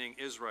weakening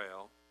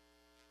Israel,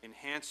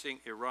 enhancing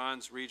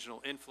Iran's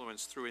regional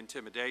influence through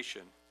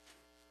intimidation,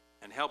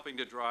 and helping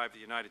to drive the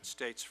United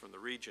States from the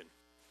region.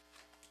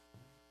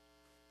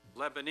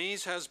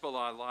 Lebanese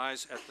Hezbollah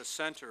lies at the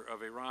center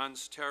of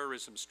Iran's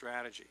terrorism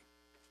strategy.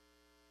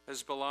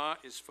 Hezbollah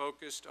is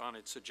focused on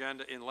its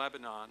agenda in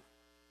Lebanon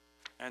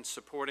and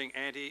supporting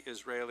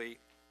anti-Israeli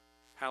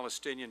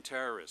Palestinian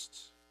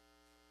terrorists.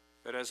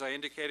 But as I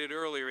indicated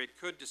earlier, it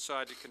could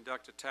decide to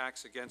conduct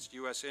attacks against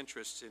U.S.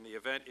 interests in the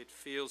event it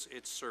feels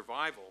its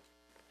survival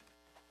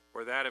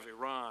or that of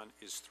Iran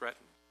is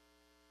threatened.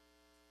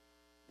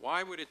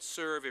 Why would it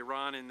serve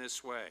Iran in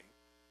this way?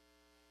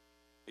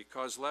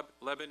 Because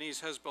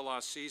Lebanese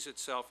Hezbollah sees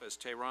itself as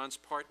Tehran's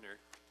partner,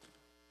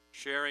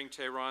 sharing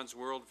Tehran's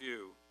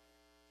worldview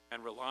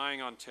and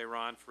relying on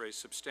Tehran for a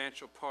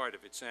substantial part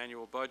of its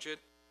annual budget,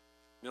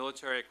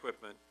 military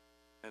equipment,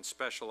 and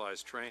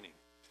specialized training.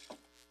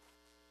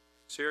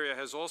 Syria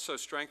has also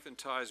strengthened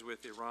ties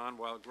with Iran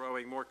while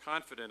growing more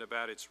confident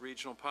about its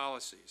regional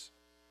policies.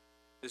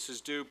 This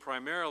is due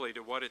primarily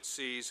to what it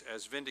sees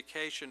as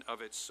vindication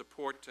of its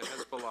support to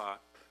Hezbollah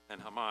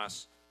and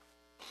Hamas,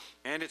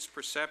 and its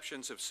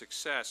perceptions of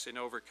success in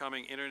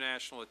overcoming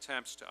international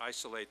attempts to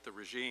isolate the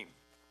regime.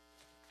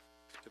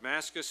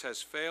 Damascus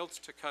has failed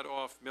to cut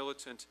off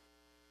militant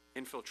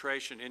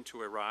infiltration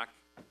into Iraq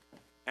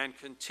and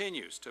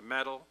continues to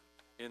meddle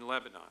in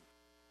Lebanon.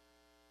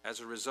 As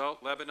a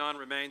result, Lebanon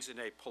remains in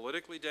a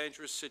politically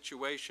dangerous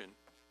situation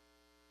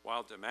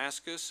while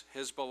Damascus,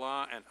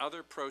 Hezbollah, and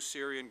other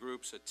pro-Syrian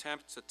groups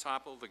attempt to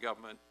topple the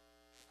government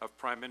of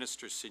Prime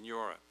Minister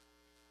Signora.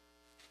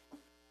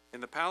 In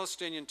the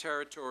Palestinian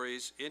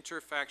territories,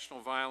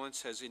 interfactional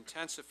violence has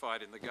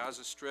intensified in the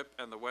Gaza Strip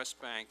and the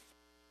West Bank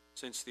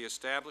since the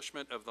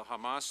establishment of the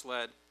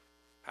Hamas-led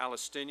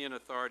Palestinian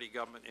Authority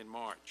government in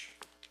March.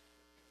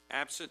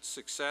 Absent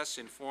success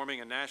in forming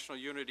a national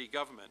unity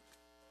government,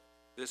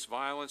 this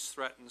violence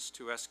threatens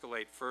to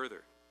escalate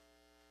further.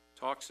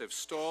 Talks have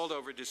stalled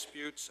over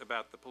disputes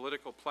about the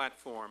political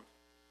platform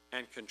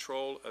and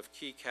control of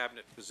key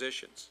cabinet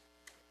positions.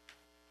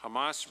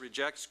 Hamas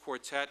rejects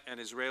quartet and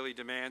Israeli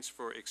demands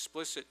for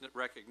explicit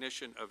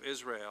recognition of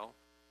Israel,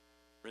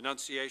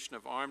 renunciation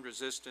of armed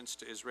resistance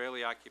to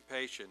Israeli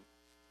occupation,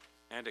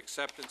 and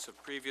acceptance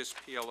of previous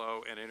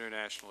PLO and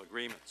international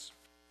agreements.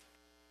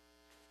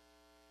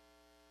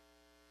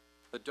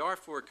 The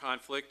Darfur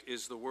conflict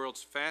is the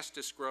world's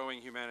fastest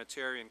growing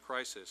humanitarian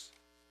crisis,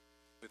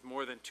 with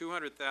more than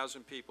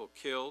 200,000 people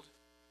killed,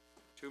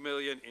 2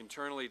 million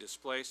internally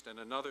displaced, and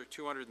another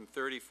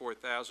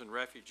 234,000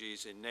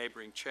 refugees in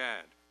neighboring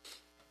Chad.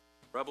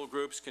 Rebel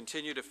groups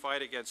continue to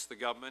fight against the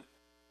government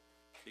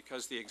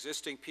because the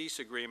existing peace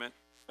agreement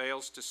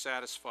fails to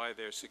satisfy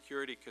their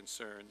security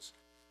concerns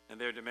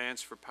and their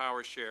demands for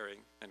power sharing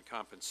and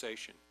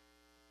compensation.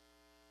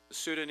 The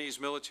Sudanese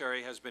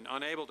military has been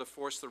unable to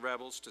force the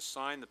rebels to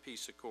sign the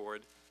peace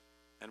accord,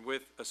 and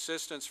with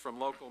assistance from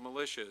local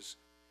militias,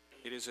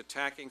 it is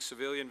attacking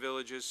civilian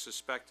villages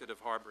suspected of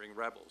harboring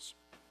rebels.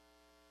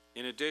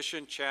 In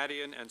addition,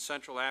 Chadian and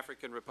Central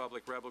African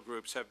Republic rebel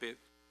groups have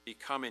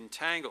become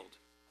entangled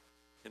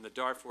in the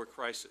Darfur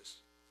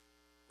crisis.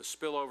 The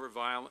spillover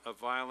of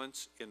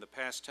violence in the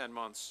past 10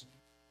 months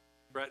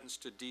threatens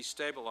to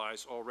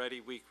destabilize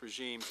already weak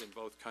regimes in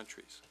both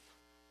countries.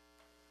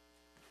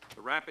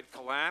 The rapid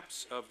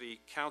collapse of the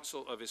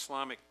Council of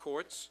Islamic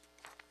Courts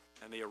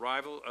and the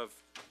arrival of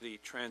the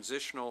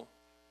Transitional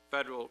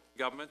Federal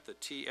Government, the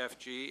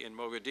TFG, in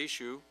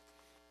Mogadishu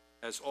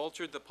has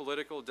altered the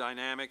political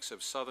dynamics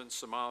of southern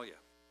Somalia.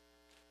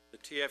 The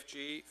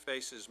TFG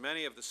faces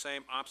many of the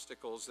same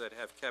obstacles that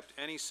have kept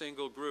any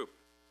single group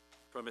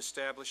from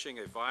establishing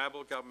a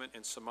viable government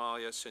in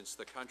Somalia since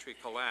the country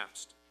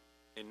collapsed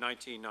in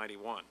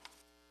 1991.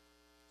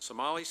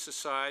 Somali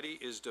society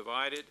is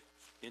divided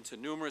into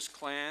numerous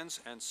clans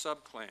and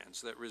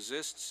sub-clans that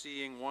resist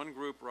seeing one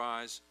group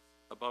rise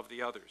above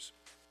the others.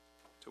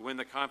 To win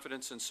the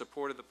confidence and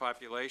support of the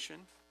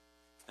population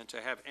and to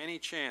have any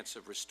chance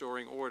of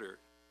restoring order,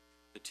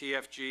 the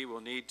TFG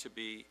will need to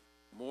be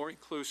more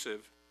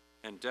inclusive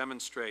and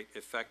demonstrate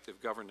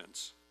effective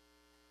governance.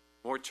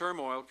 More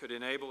turmoil could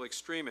enable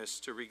extremists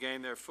to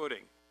regain their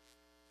footing,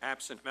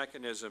 absent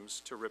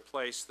mechanisms to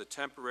replace the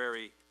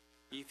temporary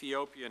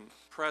Ethiopian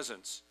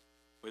presence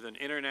with an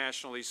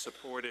internationally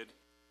supported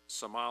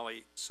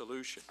Somali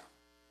solution.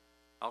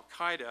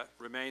 Al-Qaeda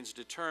remains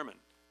determined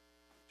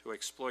to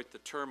exploit the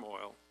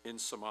turmoil in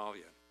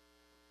Somalia.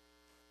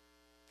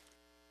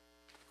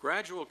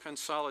 Gradual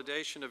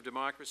consolidation of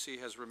democracy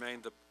has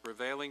remained the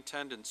prevailing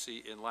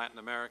tendency in Latin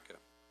America.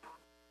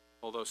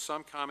 Although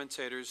some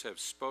commentators have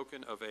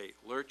spoken of a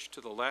lurch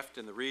to the left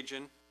in the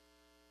region,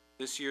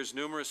 this year's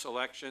numerous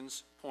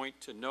elections point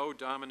to no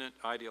dominant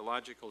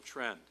ideological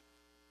trend.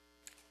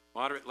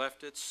 Moderate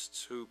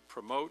leftists who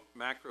promote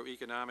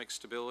macroeconomic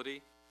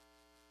stability,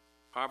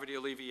 poverty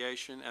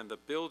alleviation, and the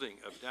building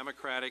of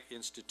democratic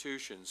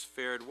institutions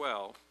fared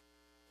well,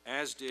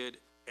 as did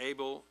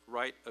able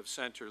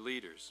right-of-center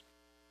leaders.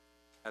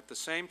 At the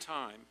same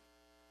time,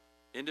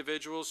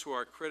 individuals who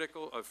are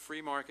critical of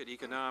free market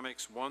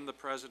economics won the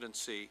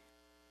presidency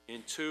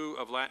in two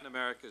of Latin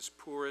America's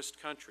poorest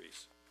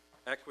countries,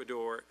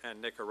 Ecuador and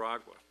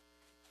Nicaragua.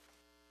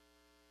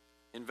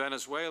 In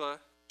Venezuela,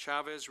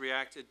 Chavez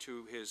reacted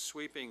to his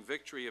sweeping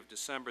victory of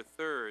December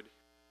 3rd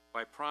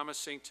by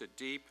promising to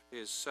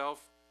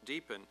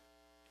deepen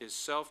his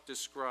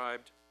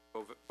self-described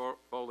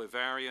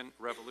Bolivarian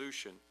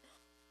revolution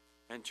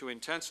and to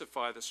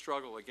intensify the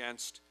struggle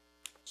against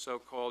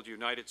so-called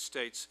United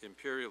States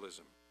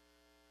imperialism.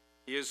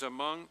 He is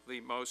among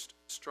the most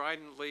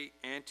stridently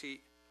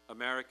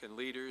anti-American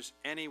leaders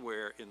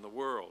anywhere in the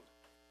world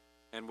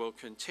and will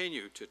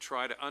continue to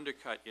try to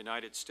undercut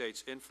United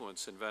States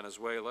influence in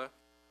Venezuela,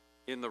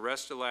 in the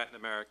rest of Latin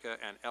America,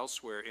 and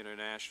elsewhere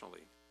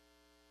internationally.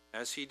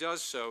 As he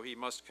does so, he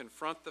must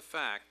confront the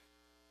fact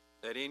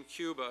that in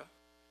Cuba,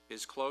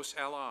 his close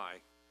ally,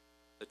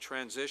 the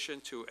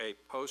transition to a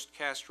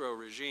post-Castro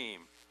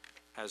regime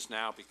has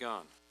now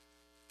begun.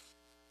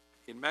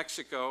 In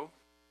Mexico,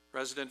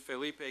 President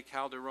Felipe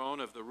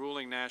Calderón of the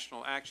ruling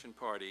National Action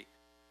Party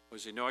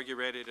was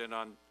inaugurated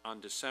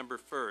on December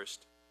 1st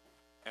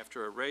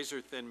after a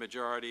razor-thin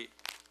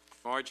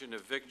margin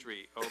of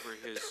victory over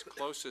his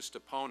closest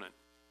opponent,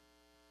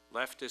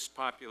 leftist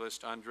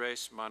populist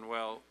Andrés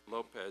Manuel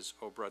López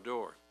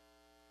Obrador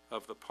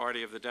of the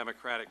Party of the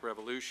Democratic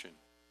Revolution.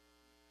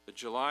 The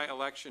July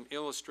election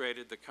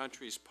illustrated the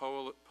country's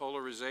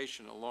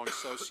polarization along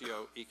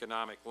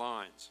socio-economic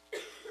lines.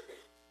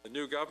 The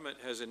new government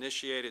has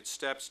initiated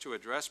steps to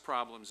address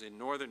problems in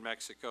northern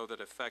Mexico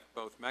that affect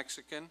both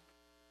Mexican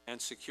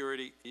and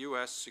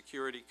U.S.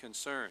 security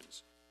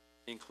concerns,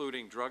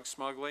 including drug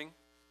smuggling,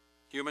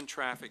 human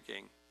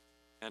trafficking,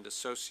 and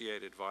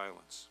associated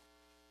violence.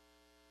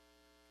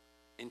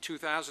 In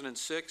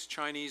 2006,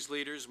 Chinese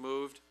leaders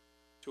moved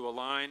to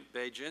align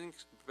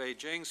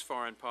Beijing's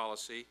foreign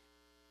policy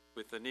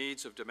with the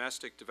needs of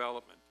domestic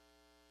development,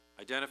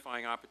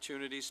 identifying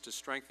opportunities to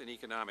strengthen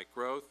economic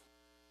growth,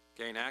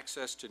 gain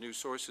access to new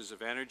sources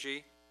of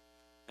energy,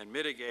 and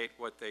mitigate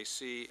what they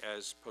see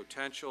as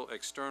potential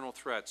external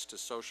threats to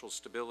social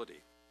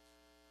stability.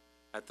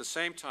 At the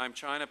same time,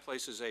 China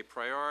places a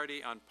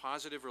priority on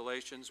positive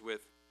relations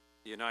with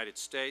the United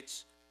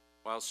States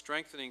while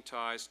strengthening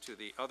ties to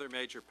the other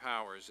major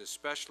powers,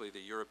 especially the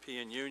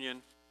European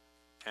Union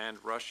and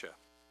Russia.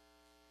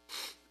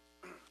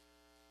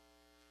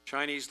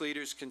 Chinese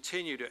leaders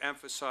continue to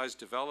emphasize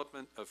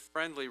development of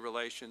friendly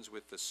relations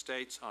with the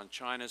states on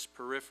China's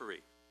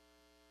periphery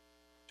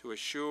to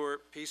assure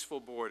peaceful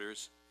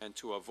borders and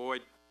to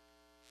avoid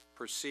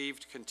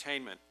perceived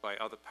containment by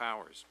other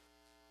powers.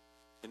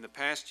 In the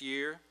past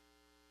year,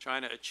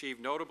 China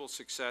achieved notable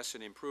success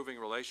in improving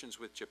relations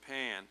with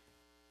Japan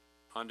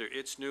under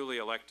its newly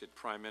elected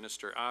Prime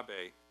Minister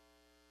Abe,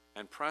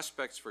 and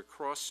prospects for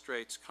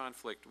cross-straits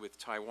conflict with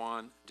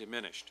Taiwan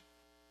diminished.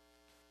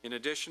 In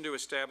addition to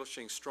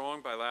establishing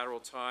strong bilateral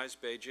ties,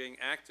 Beijing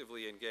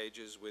actively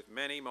engages with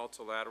many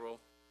multilateral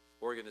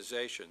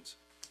organizations,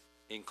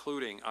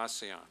 including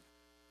ASEAN.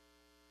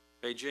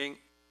 Beijing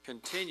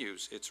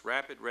continues its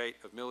rapid rate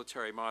of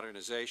military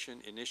modernization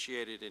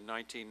initiated in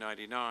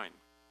 1999.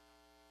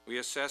 We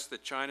assess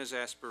that China's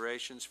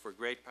aspirations for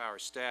great power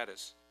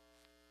status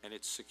and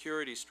its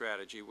security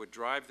strategy would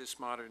drive this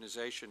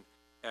modernization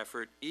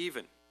effort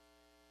even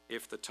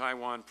if the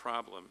Taiwan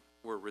problem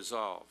were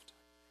resolved.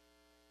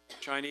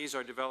 Chinese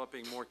are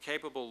developing more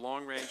capable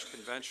long-range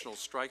conventional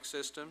strike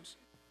systems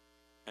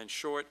and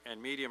short and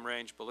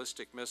medium-range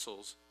ballistic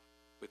missiles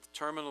with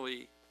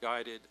terminally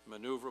guided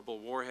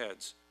maneuverable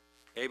warheads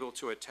able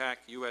to attack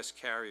U.S.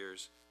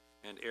 carriers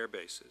and air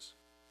bases.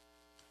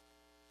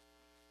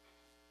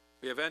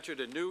 We have entered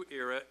a new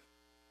era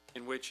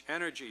in which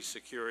energy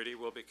security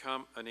will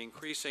become an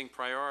increasing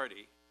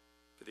priority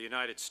for the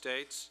United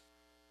States,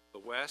 the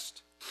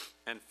West,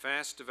 and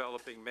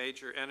fast-developing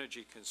major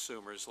energy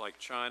consumers like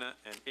China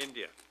and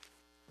India.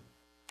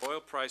 Oil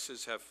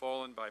prices have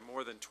fallen by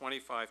more than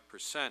 25%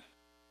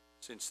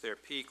 since their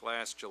peak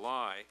last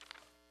July,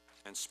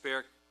 and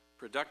spare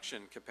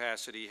production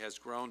capacity has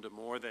grown to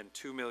more than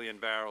 2 million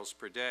barrels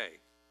per day.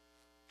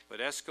 But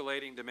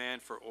escalating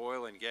demand for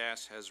oil and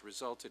gas has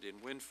resulted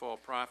in windfall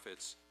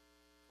profits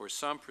for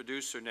some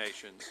producer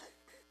nations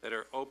that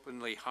are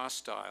openly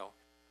hostile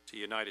to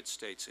United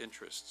States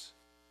interests.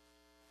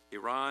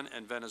 Iran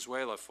and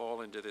Venezuela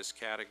fall into this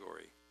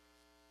category.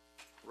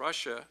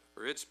 Russia,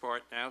 for its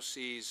part, now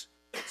sees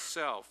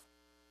itself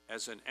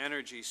as an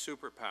energy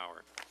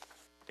superpower,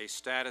 a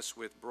status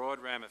with broad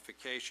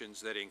ramifications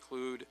that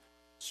include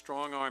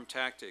strong-arm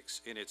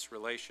tactics in its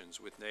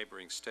relations with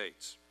neighboring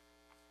states.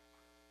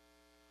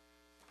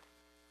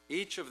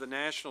 Each of the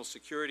national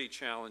security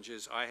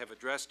challenges I have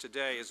addressed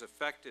today is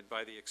affected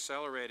by the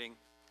accelerating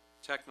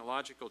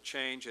technological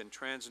change and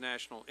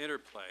transnational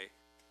interplay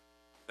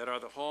that are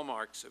the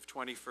hallmarks of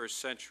 21st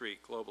century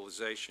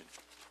globalization.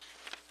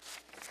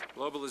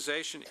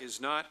 Globalization is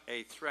not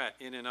a threat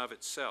in and of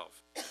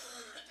itself.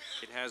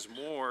 It has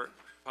more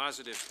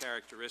positive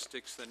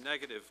characteristics than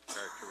negative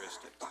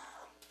characteristics.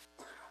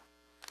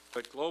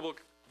 But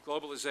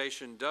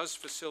globalization does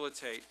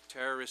facilitate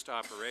terrorist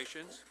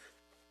operations.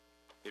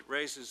 It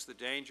raises the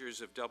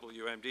dangers of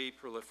WMD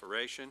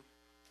proliferation.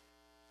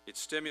 It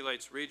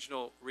stimulates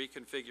regional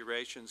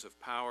reconfigurations of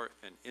power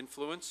and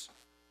influence,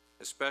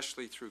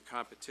 especially through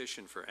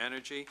competition for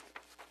energy.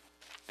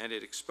 And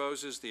it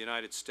exposes the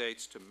United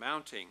States to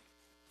mounting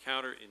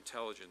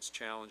counterintelligence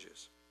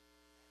challenges.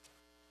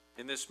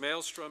 In this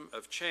maelstrom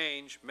of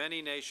change,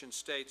 many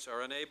nation-states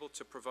are unable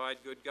to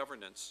provide good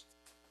governance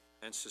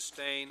and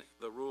sustain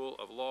the rule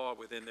of law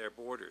within their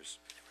borders.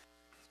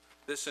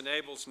 This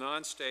enables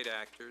non-state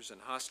actors and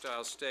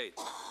hostile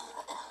states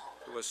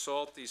to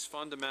assault these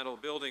fundamental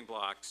building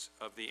blocks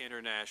of the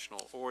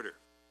international order,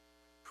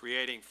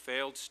 creating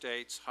failed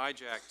states,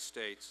 hijacked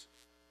states,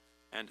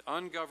 and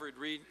ungoverned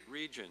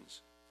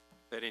regions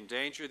that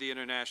endanger the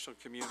international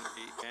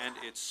community and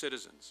its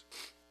citizens.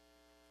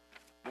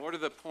 More to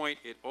the point,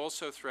 it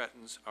also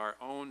threatens our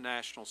own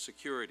national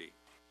security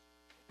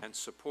and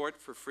support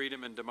for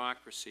freedom and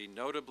democracy,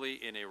 notably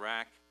in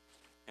Iraq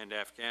and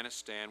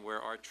Afghanistan, where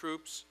our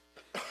troops,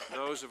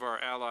 those of our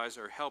allies,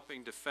 are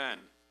helping defend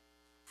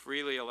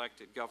freely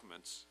elected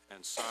governments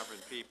and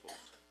sovereign peoples.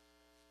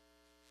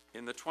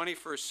 In the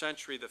 21st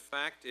century, the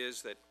fact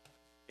is that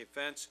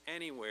events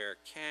anywhere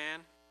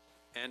can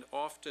and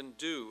often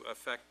do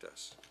affect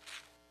us.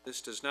 This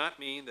does not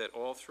mean that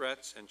all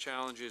threats and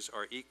challenges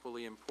are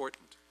equally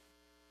important.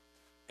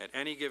 At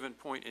any given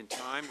point in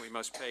time, we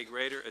must pay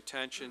greater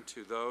attention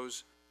to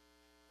those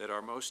that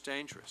are most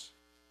dangerous.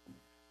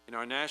 In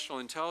our national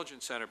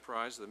intelligence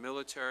enterprise, the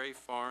military,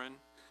 foreign,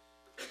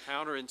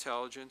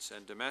 counterintelligence,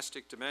 and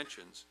domestic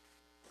dimensions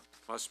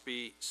must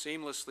be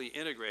seamlessly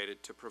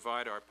integrated to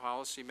provide our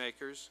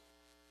policymakers,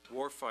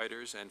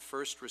 warfighters, and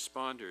first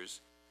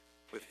responders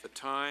with the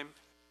time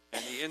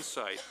and the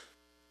insight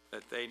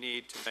that they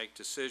need to make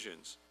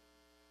decisions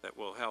that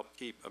will help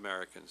keep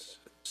Americans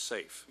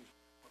safe.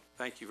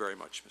 Thank you very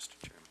much, Mr.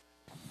 Chairman.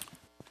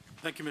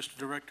 Thank you, Mr.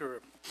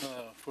 Director,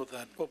 for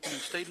that opening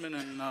statement,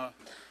 and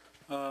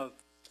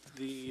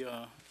the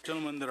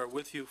gentlemen that are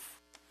with you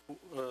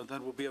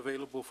that will be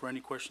available for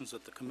any questions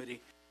that the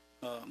committee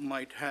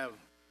might have.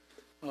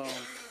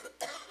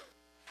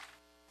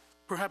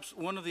 Perhaps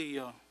one of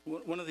the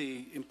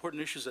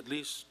important issues, at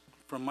least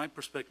from my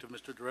perspective,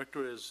 Mr.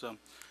 Director, is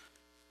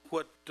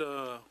what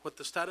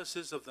the status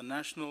is of the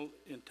National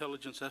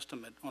Intelligence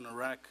Estimate on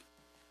Iraq,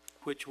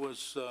 which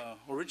was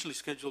originally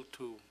scheduled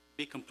to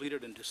be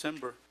completed in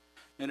December,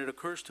 and it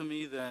occurs to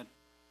me that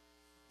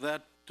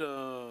that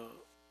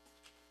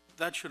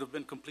should have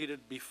been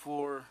completed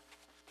before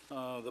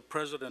the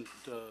President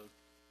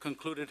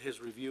concluded his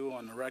review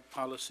on Iraq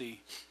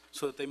policy,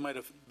 so that they might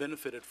have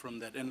benefited from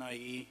that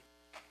NIE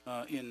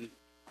in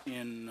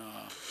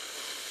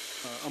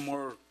a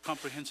more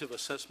comprehensive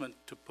assessment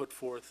to put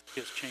forth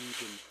his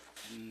change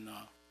in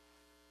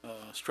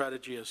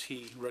strategy as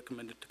he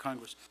recommended to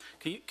Congress.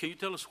 Can you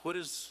tell us what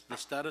is the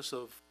status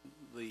of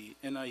the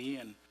NIE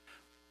and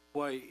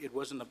why it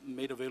wasn't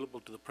made available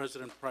to the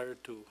President prior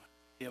to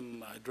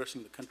him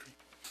addressing the country?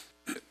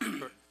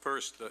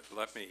 First,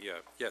 let me,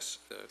 yes,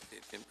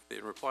 in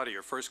reply to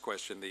your first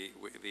question, the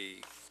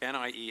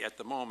NIE at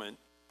the moment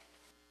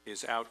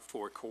is out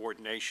for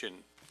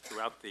coordination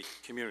throughout the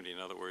community. In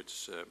other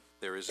words,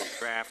 there is a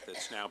draft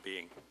that's now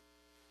being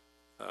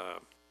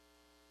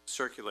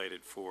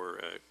circulated for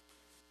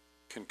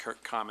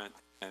comment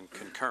and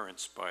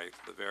concurrence by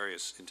the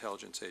various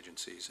intelligence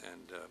agencies,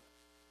 and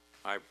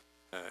I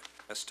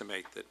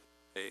estimate that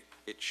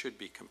it should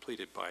be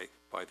completed by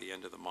the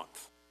end of the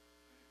month.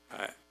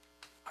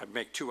 I'd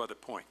make two other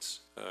points.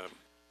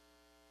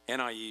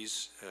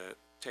 NIEs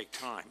take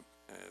time.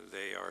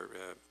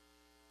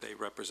 They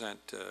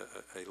represent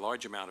a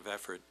large amount of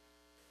effort,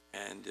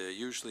 and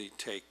usually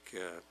take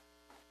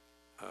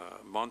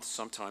months,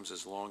 sometimes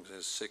as long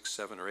as 6,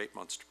 7, or 8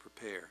 months to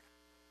prepare,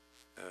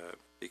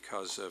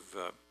 because of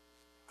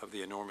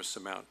the enormous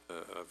amount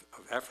of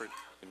effort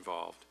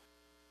involved.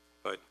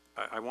 But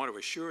I want to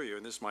assure you,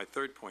 and this is my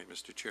third point,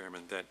 Mr.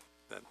 Chairman, that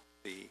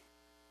the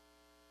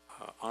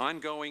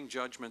ongoing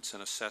judgments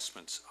and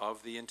assessments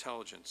of the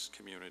intelligence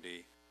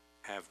community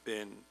have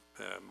been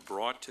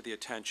brought to the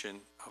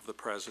attention of the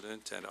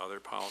President and other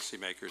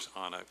policymakers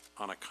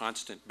on a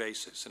constant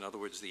basis. In other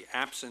words, the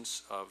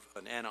absence of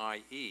an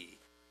NIE,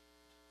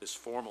 this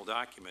formal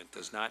document,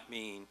 does not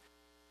mean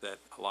that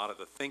a lot of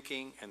the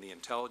thinking and the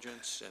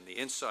intelligence and the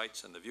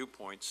insights and the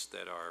viewpoints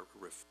that are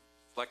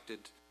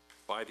reflected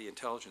by the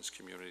intelligence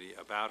community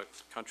about a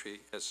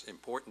country as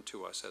important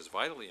to us, as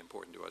vitally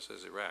important to us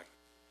as Iraq,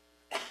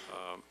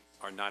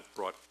 are not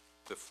brought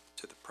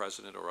to the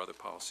President or other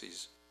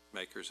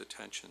policymakers'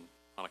 attention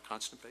on a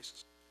constant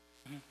basis.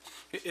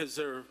 Mm-hmm. Is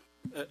there,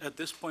 at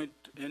this point,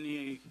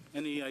 any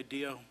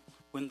idea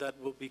when that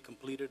will be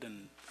completed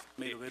and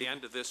made available? The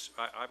end of this,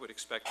 I would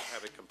expect to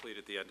have it completed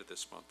at the end of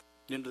this month.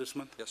 The end of this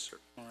month? Yes, sir.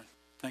 All right,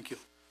 thank you.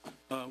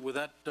 With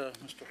that,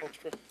 Mr.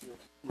 Hoekstra, you're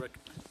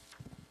recognized.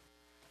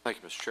 Thank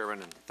you, Mr.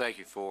 Chairman, and thank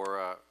you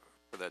for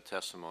that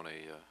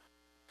testimony,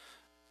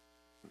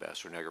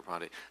 Ambassador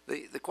Negroponte.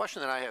 The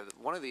question that I have,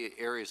 one of the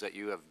areas that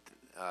you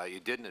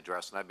didn't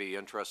address, and I'd be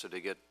interested to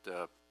get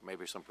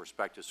maybe some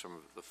perspectives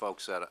from the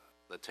folks at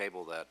the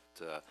table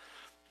that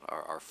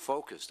are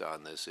focused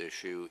on this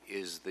issue,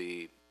 is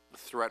the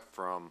threat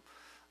from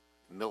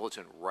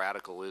militant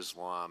radical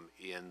Islam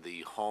in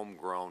the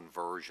homegrown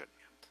version.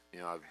 You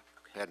know, I've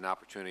had an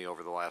opportunity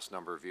over the last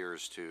number of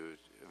years to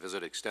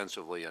visit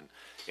extensively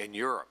in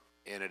Europe,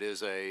 and it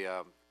is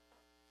a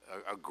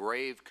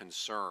grave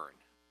concern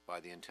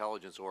by the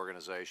intelligence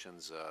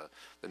organizations,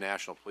 the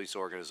national police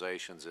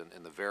organizations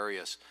in the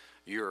various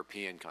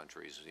European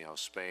countries, you know,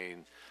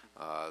 Spain,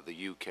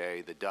 the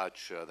UK, the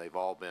Dutch, they've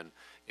all been,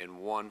 in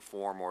one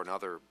form or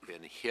another,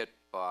 been hit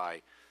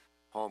by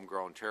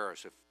homegrown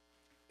terrorists.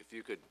 If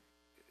you could,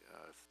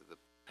 if the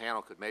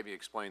panel could maybe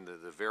explain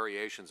the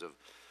variations of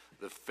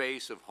the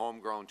face of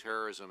homegrown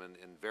terrorism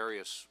in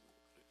various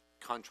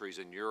countries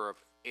in Europe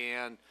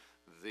and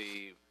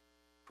the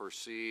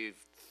perceived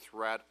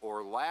threat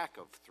or lack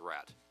of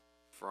threat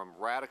from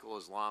radical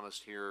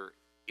Islamists here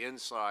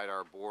inside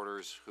our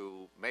borders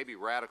who may be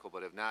radical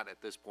but have not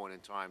at this point in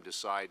time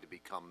decided to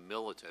become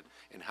militant,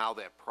 and how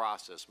that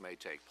process may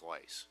take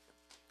place.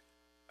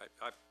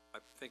 I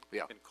think we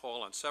can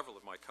call on several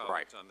of my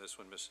colleagues on this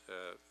one,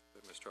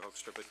 Mr.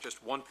 Hoekstra, but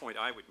just one point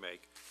I would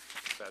make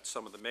about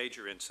some of the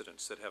major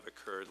incidents that have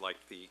occurred, like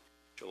the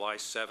July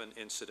 7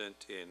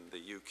 incident in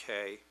the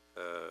UK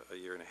a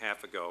year and a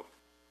half ago,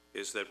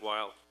 is that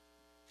while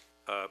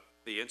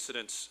the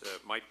incidents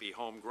might be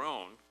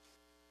homegrown,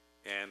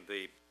 and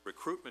the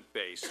recruitment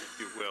base, if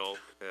you will,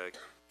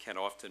 can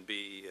often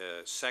be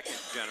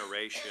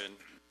second-generation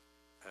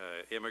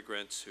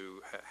immigrants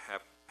who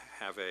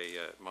have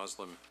a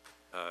Muslim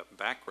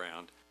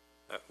background,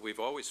 we've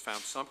always found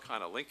some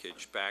kind of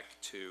linkage back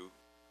to,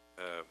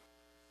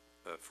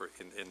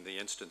 in the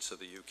instance of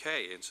the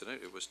UK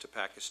incident, it was to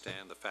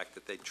Pakistan, the fact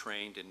that they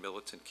trained in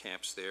militant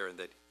camps there, and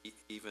that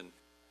even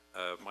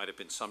might have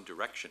been some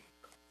direction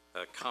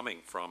coming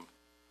from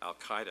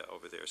Al-Qaeda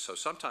over there. So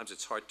sometimes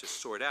it's hard to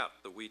sort out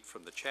the wheat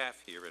from the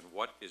chaff here, and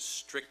what is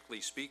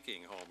strictly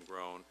speaking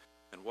homegrown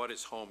and what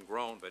is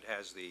homegrown but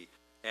has the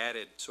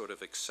added sort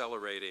of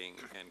accelerating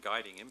and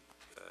guiding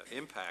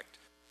impact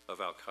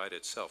of Al-Qaeda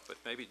itself. But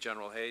maybe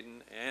General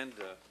Hayden and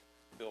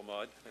Bill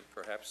Mudd and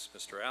perhaps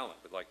Mr. Allen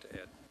would like to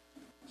add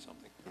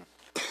something.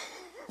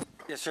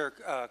 Yes, sir.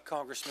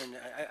 Congressman,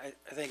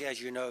 I think,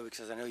 as you know,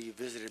 because I know you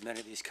visited many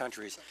of these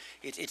countries,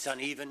 it's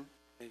uneven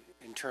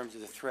in terms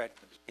of the threat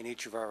in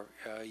each of our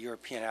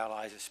European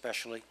allies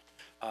especially.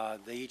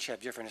 They each have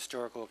different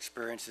historical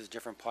experiences,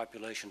 different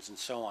populations, and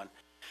so on.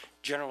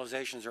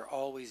 Generalizations are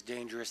always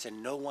dangerous,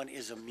 and no one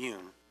is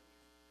immune.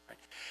 Right?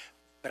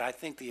 But I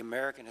think the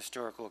American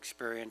historical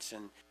experience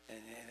and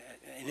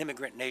an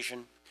immigrant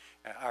nation,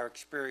 our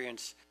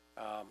experience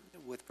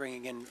with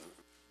bringing in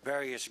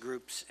various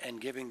groups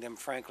and giving them,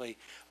 frankly,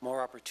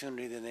 more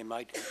opportunity than they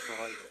might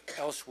enjoy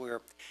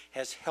elsewhere,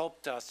 has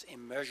helped us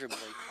immeasurably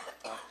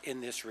in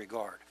this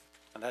regard.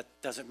 And that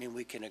doesn't mean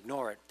we can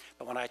ignore it.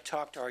 But when I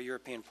talk to our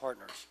European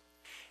partners,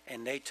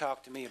 and they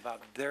talk to me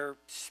about their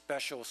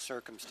special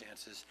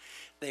circumstances,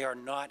 they are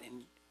not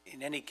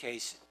in any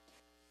case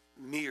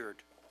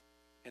mirrored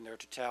in their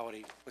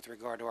totality with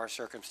regard to our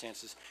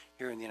circumstances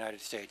here in the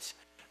United States.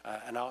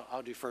 And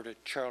I'll defer to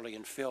Charlie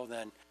and Phil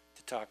then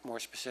to talk more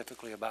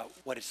specifically about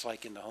what it's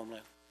like in the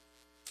homeland.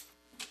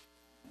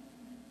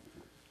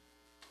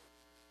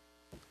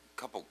 A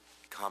couple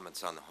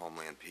comments on the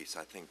homeland piece.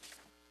 I think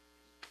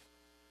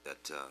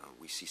that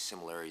we see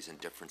similarities and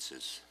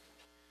differences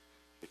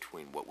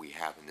between what we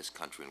have in this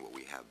country and what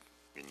we have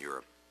in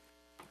Europe.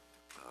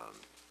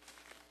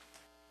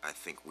 I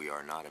think we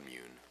are not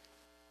immune,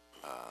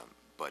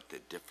 but the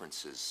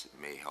differences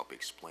may help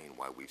explain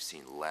why we've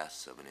seen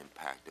less of an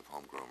impact of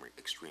homegrown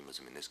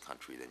extremism in this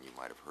country than you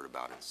might have heard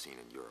about and seen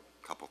in Europe.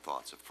 A couple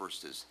thoughts. The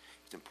first is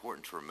it's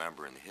important to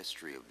remember in the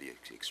history of the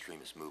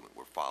extremist movement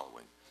we're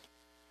following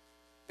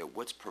that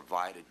what's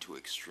provided to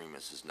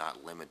extremists is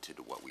not limited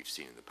to what we've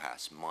seen in the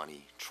past: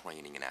 money,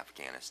 training in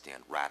Afghanistan,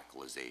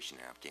 radicalization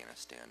in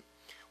Afghanistan.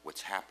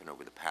 What's happened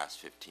over the past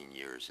 15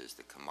 years is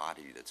the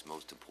commodity that's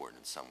most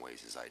important in some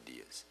ways is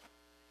ideas.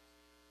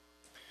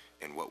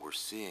 And what we're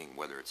seeing,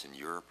 whether it's in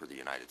Europe or the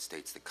United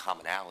States, the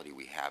commonality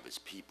we have is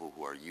people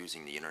who are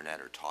using the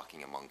internet or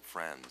talking among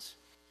friends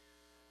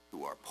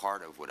who are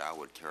part of what I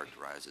would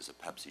characterize as a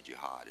Pepsi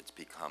jihad. It's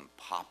become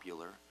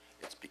popular.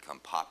 It's become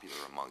popular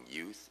among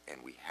youth,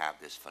 and we have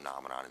this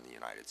phenomenon in the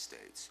United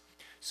States.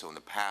 So in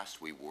the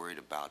past, we worried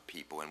about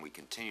people, and we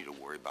continue to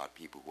worry about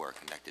people who are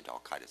connected to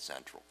Al-Qaeda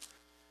Central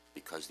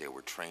because they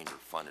were trained or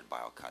funded by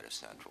Al-Qaeda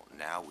Central.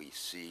 Now we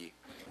see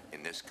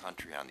in this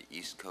country, on the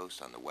East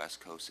Coast, on the West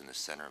Coast, in the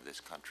center of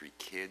this country,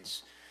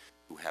 kids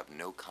who have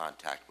no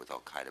contact with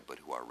Al-Qaeda but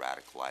who are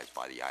radicalized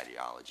by the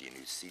ideology and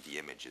who see the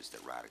images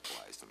that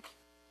radicalize them.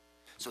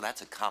 So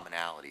that's a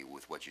commonality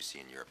with what you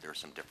see in Europe. There are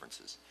some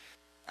differences.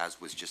 as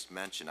was just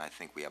mentioned, I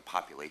think we have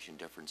population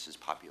differences,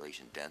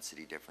 population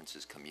density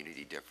differences,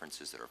 community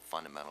differences that are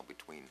fundamental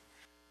between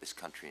this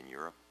country and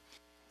Europe.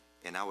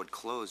 And I would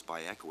close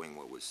by echoing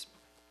what was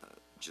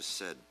just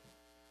said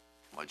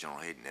by General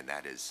Hayden, and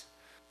that is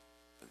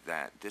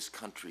that this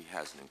country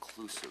has an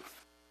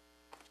inclusive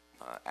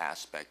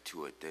aspect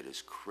to it that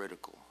is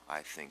critical,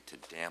 I think, to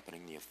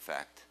dampening the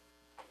effect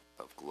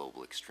of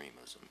global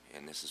extremism.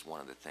 And this is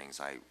one of the things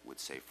I would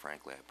say,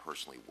 frankly, I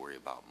personally worry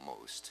about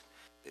most,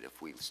 that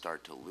if we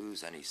start to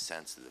lose any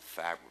sense of the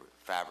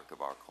fabric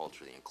of our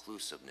culture, the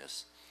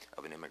inclusiveness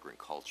of an immigrant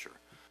culture,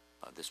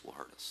 this will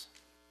hurt us.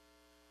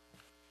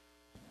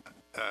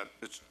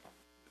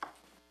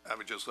 I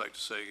would just like to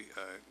say,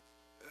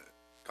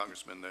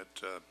 Congressman,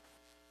 that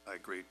I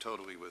agree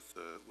totally with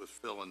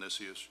Phil on this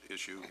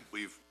issue.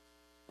 We've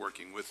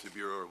working with the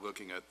Bureau,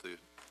 looking at the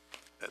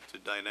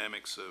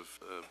dynamics of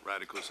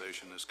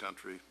radicalization in this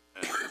country,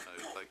 and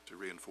I'd like to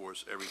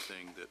reinforce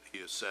everything that he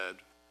has said.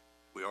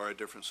 We are a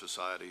different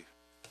society.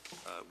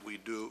 We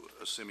do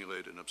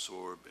assimilate and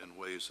absorb in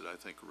ways that I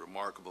think are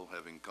remarkable,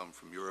 having come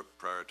from Europe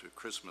prior to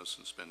Christmas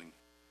and spending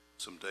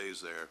some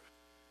days there.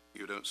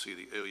 You don't see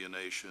the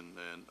alienation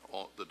and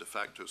all the de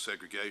facto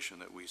segregation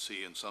that we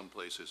see in some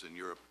places in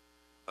Europe.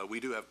 We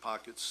do have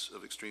pockets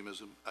of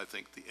extremism. I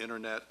think the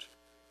internet,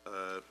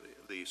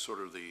 the sort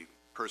of the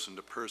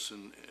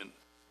person-to-person and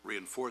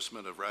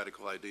reinforcement of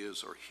radical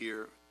ideas are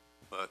here,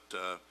 but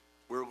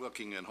we're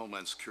looking in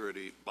Homeland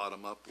Security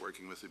bottom-up,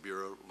 working with the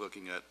Bureau,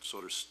 looking at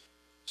sort of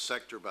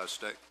sector by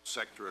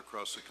sector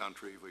across the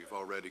country. We've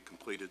already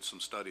completed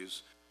some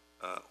studies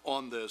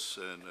on this,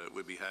 and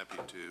we'd be happy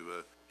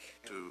to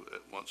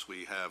once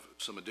we have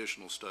some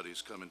additional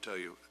studies, come and tell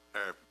you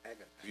our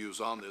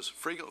views on this.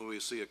 Frequently we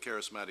see a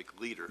charismatic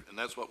leader, and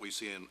that's what we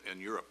see in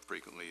Europe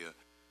frequently,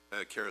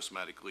 a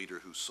charismatic leader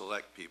who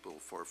select people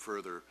for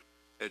further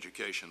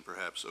education,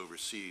 perhaps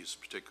overseas,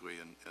 particularly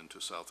into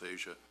South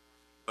Asia.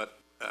 But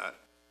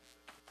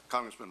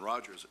Congressman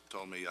Rogers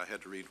told me I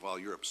had to read While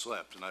Europe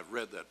Slept, and I've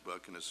read that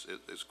book, and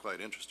it's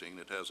quite interesting.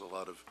 It has a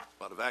lot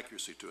of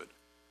accuracy to it.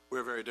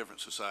 We're a very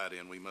different society,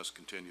 and we must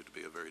continue to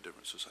be a very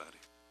different society.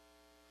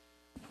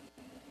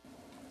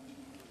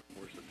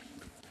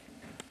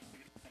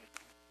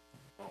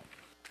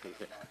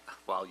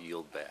 I'll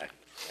yield back.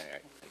 All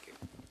right, thank you.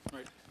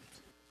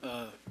 All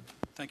right.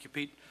 Thank you,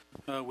 Pete.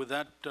 With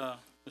that,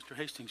 Mr.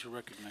 Hastings, you're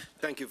recognized.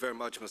 Thank you very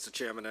much, Mr.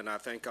 Chairman, and I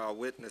thank our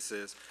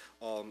witnesses.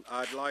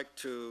 I'd like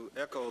to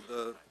echo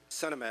the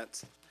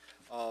sentiments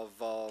of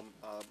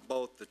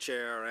both the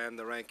chair and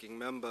the ranking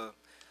member,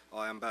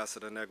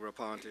 Ambassador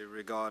Negroponte,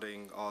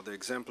 regarding the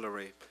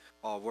exemplary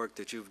work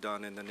that you've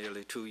done in the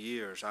nearly 2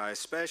 years. I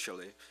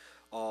especially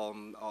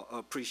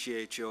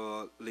appreciate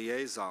your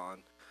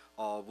liaison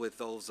with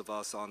those of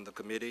us on the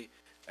committee,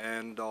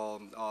 and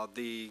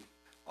the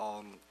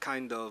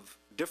kind of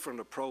different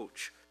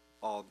approach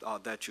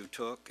that you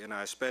took, and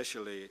I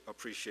especially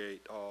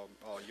appreciate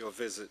your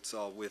visits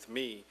with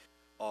me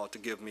to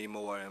give me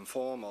more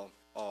informal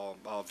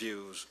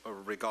views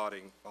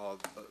regarding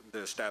the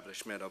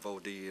establishment of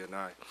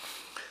OD&I.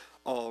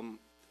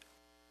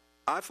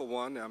 I, for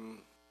one, am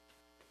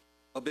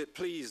a bit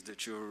pleased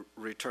that you're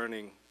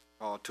returning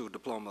to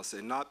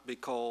diplomacy, not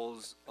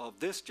because of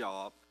this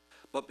job,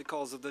 but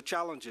because of the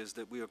challenges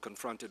that we are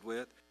confronted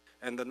with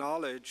and the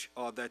knowledge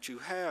that you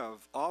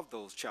have of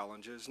those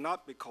challenges,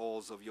 not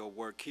because of your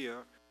work here,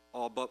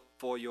 but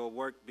for your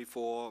work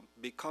before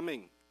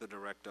becoming the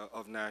Director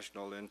of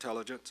National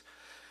Intelligence,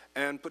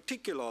 and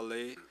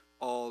particularly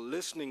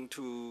listening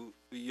to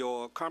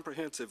your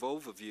comprehensive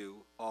overview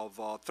of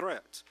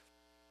threats.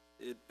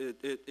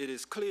 It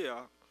is clear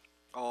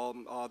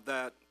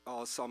that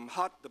some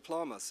hot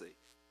diplomacy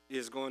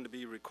is going to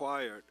be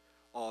required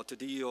to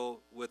deal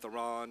with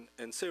Iran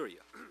and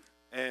Syria.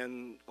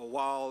 And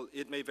while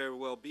it may very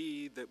well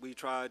be that we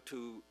try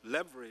to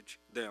leverage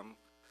them,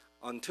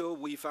 until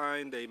we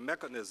find a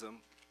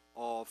mechanism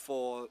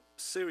for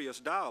serious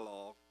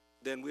dialogue,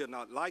 then we are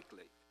not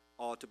likely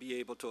to be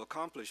able to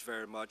accomplish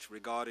very much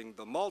regarding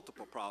the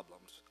multiple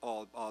problems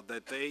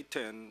that they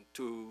tend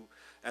to,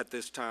 at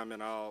this time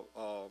in our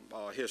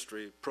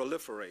history,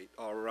 proliferate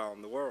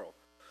around the world.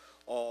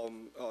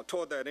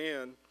 Toward that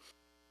end,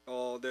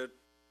 there are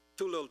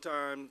too little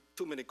time,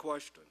 too many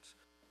questions.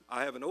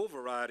 I have an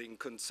overriding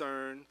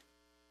concern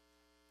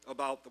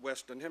about the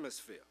Western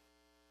Hemisphere.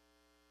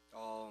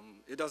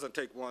 It doesn't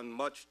take one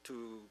much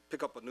to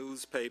pick up a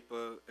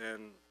newspaper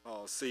and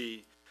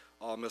see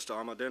Mr.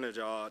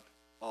 Ahmadinejad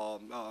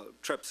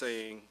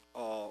trepsaying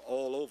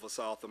all over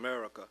South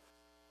America.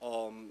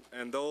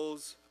 And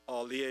those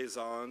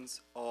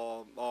liaisons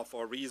are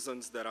for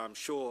reasons that I'm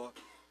sure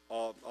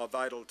are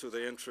vital to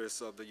the interests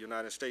of the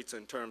United States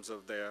in terms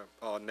of their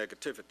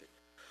negativity.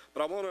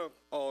 But I want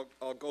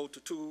to go to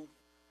two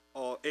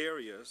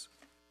areas,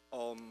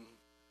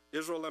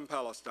 Israel and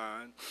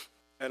Palestine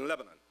and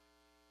Lebanon.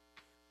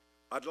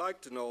 I'd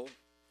like to know,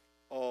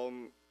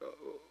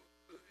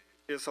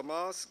 is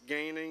Hamas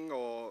gaining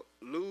or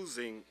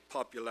losing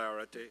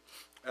popularity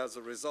as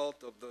a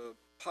result of the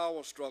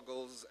power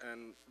struggles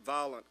and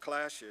violent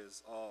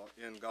clashes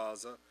in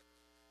Gaza,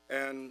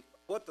 and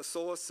what the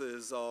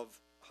sources of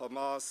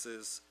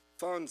Hamas's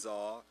funds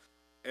are,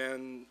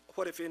 and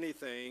what, if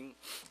anything,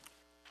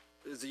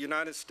 is the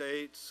United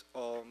States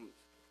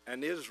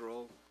and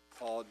Israel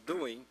are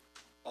doing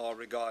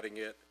regarding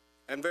it?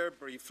 And very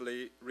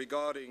briefly,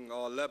 regarding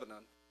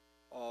Lebanon,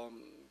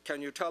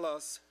 can you tell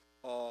us,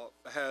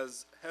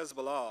 has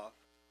Hezbollah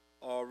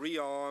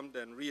rearmed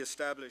and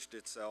reestablished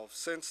itself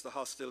since the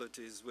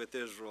hostilities with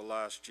Israel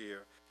last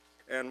year?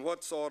 And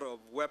what sort of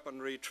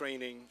weaponry,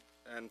 training,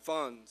 and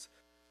funds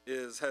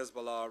is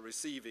Hezbollah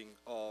receiving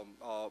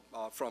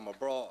from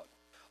abroad?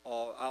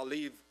 I'll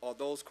leave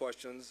those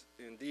questions.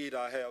 Indeed,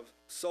 I have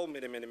so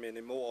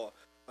many more,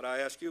 but I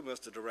ask you,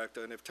 Mr.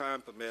 Director, and if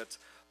time permits,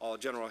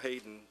 General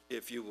Hayden,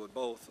 if you would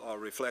both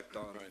reflect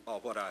on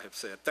what I have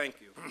said. Thank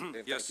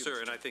you. Yes,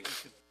 sir, and I think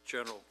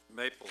General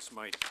Maples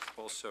might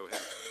also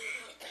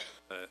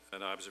have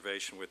an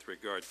observation with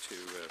regard to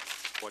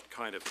what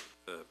kind of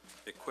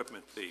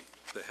equipment the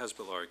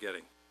Hezbollah are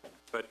getting.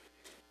 But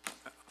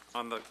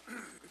on the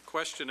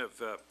question of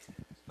the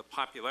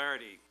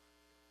popularity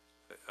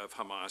of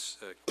Hamas,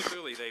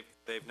 clearly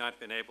they've not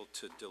been able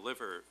to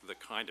deliver the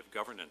kind of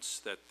governance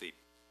that the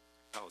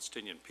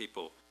Palestinian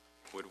people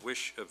would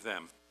wish of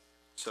them,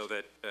 so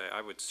that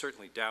I would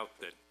certainly doubt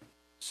that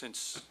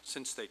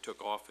since they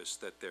took office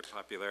that their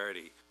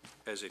popularity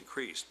has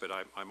increased. But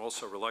I'm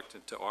also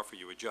reluctant to offer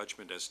you a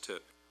judgment as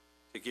to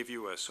give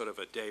you a sort of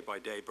a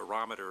day-by-day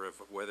barometer of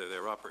whether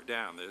they're up or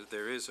down.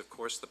 There is, of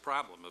course, the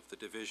problem of the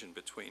division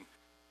between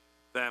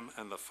them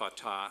and the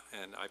Fatah,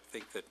 and I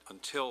think that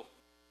until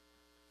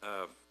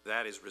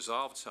that is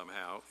resolved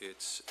somehow,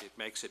 it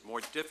makes it more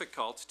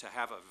difficult to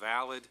have a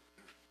valid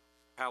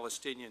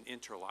Palestinian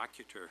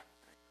interlocutor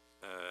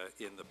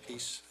in the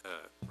peace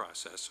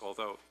process,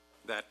 although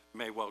that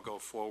may well go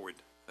forward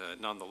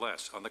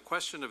nonetheless. On the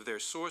question of their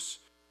sources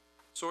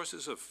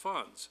of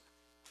funds,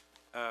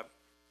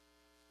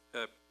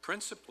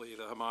 principally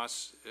the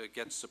Hamas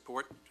gets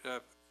support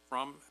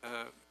from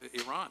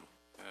Iran.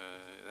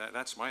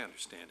 That's my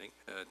understanding,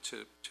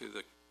 to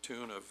the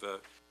tune of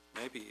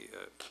maybe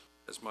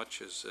as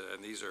much as,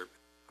 and these are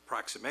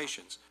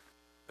approximations,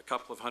 a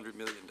couple of $100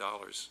 million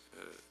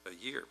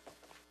a year.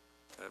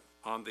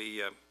 On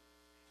the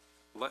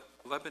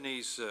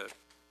Lebanese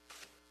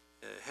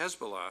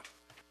Hezbollah,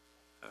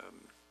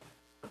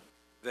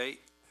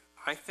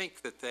 I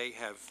think that they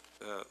have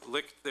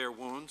licked their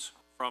wounds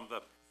from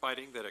the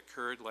fighting that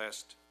occurred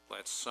last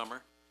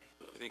summer.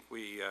 I think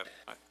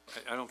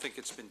I don't think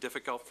it's been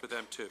difficult for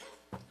them to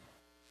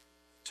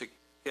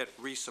get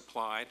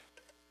resupplied,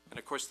 and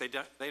of course they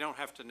don't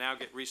have to now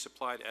get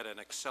resupplied at an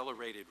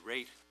accelerated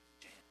rate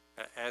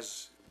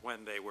as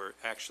when they were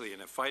actually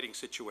in a fighting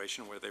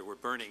situation where they were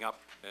burning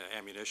up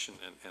ammunition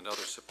and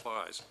other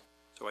supplies.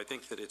 So I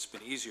think that it's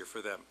been easier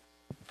for them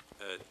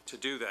to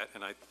do that,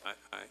 and I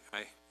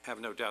have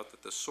no doubt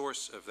that the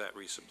source of that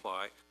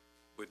resupply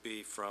would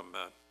be from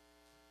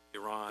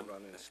Iran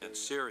and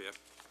Syria,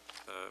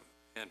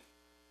 and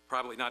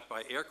probably not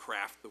by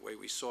aircraft the way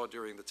we saw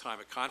during the time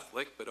of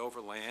conflict, but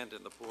over land,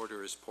 and the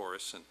border is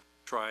porous, and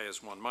try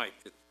as one might,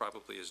 it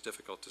probably is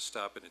difficult to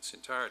stop in its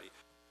entirety.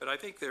 But I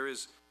think there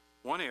is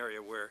one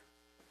area where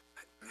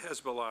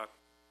Hezbollah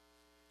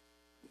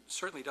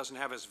certainly doesn't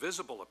have as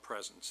visible a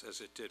presence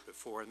as it did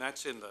before, and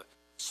that's in the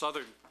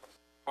southern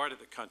part of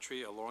the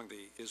country along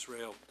the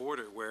Israel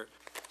border where,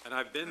 and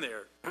I've been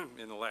there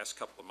in the last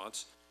couple of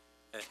months,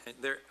 and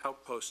their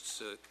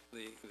outposts,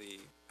 the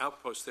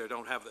outposts there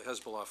don't have the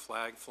Hezbollah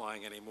flag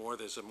flying anymore.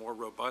 There's a more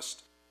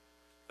robust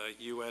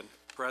UN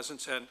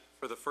presence, and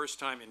for the first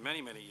time in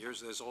many, many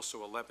years, there's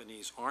also a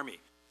Lebanese army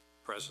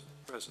presence.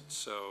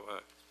 So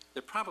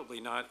they're probably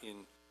not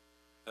in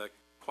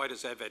quite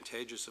as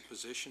advantageous a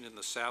position in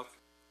the south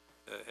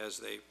as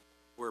they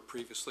were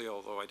previously,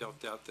 although I don't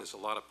doubt there's a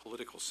lot of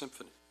political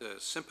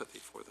sympathy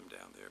for them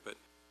down there. But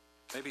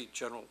maybe,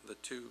 General, my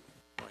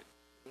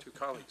two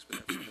colleagues would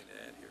have something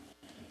to add here.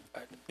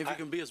 If you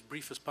can be as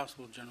brief as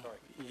possible, General.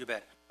 You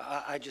bet.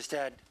 I just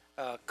add,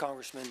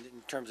 Congressman,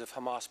 in terms of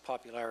Hamas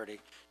popularity,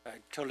 I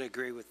totally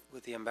agree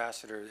with the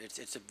ambassador.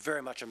 It's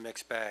very much a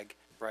mixed bag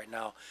right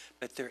now,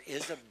 but there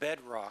is a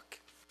bedrock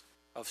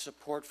of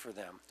support for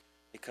them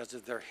because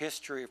of their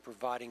history of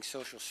providing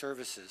social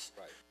services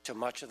to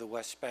much of the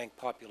West Bank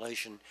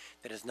population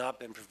that has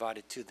not been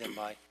provided to them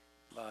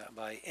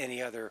by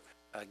any other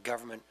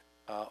government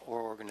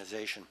or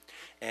organization.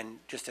 And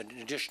just an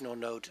additional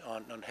note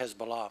on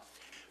Hezbollah.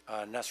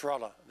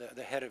 Nasrallah,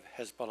 the head of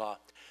Hezbollah,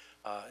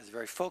 is a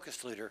very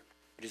focused leader,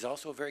 but he's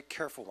also a very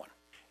careful one.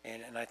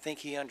 And I think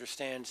he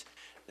understands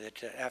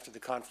that after the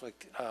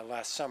conflict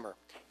last summer,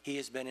 he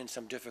has been in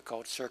some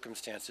difficult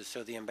circumstances.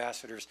 So the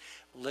ambassador's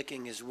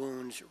licking his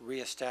wounds,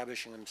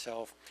 reestablishing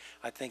himself,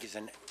 I think is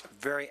a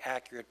very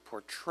accurate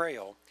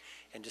portrayal.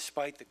 And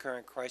despite the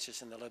current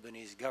crisis in the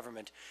Lebanese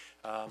government,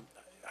 I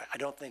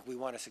don't think we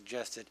want to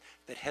suggest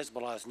that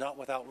Hezbollah is not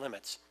without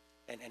limits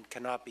and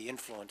cannot be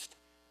influenced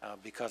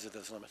because of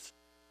those limits.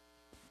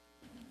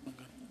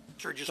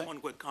 Sure, just one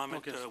quick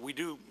comment. Okay. We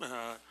do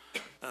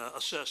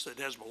assess that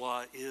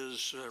Hezbollah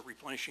is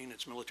replenishing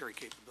its military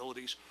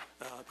capabilities,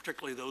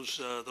 particularly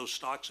those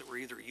stocks that were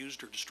either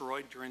used or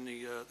destroyed during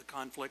the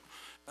conflict.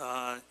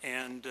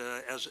 And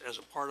as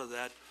a part of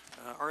that,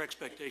 our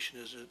expectation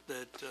is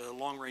that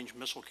long-range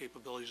missile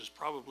capabilities is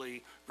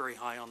probably very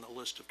high on the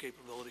list of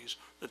capabilities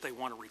that they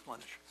want to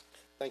replenish.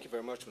 Thank you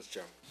very much, Mr.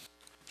 Chairman.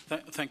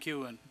 Thank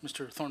you, and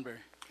Mr. Thornberry.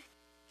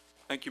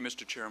 Thank you,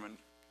 Mr. Chairman.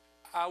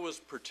 I was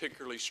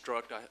particularly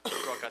struck,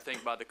 I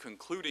think, by the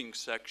concluding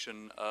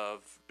section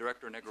of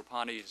Director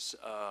Negroponte's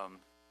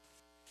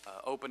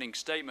opening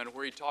statement,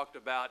 where he talked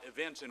about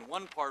events in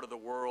one part of the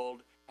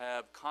world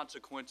have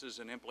consequences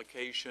and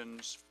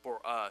implications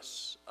for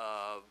us,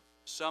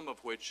 some of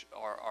which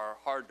are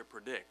hard to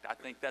predict. I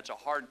think that's a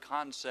hard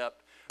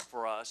concept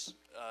for us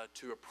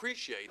to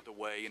appreciate the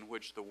way in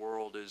which the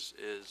world is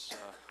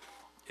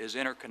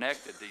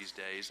interconnected these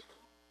days.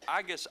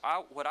 I guess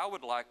what I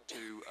would like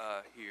to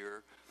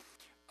hear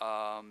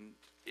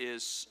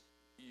is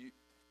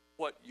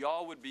what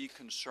y'all would be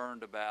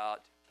concerned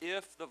about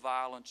if the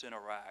violence in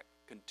Iraq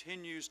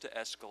continues to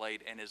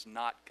escalate and is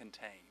not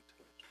contained.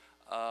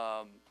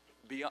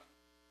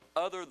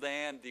 Other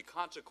than the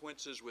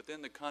consequences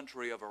within the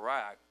country of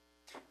Iraq,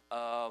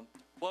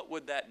 what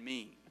would that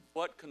mean?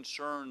 What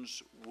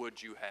concerns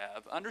would you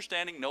have?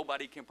 Understanding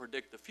nobody can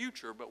predict the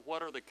future, but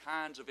what are the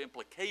kinds of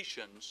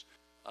implications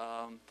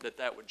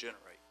that would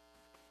generate?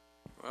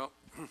 Well,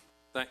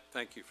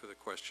 thank you for the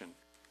question,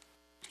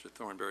 Mr.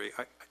 Thornberry.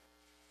 I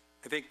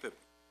think that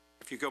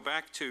if you go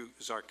back to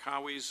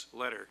Zarqawi's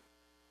letter,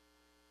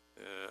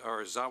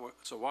 or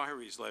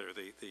Zawahiri's letter,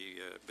 the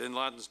bin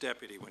Laden's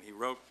deputy, when he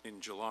wrote in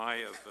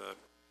July of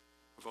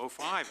 05,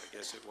 I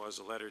guess it was,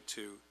 a letter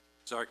to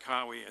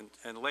Zarqawi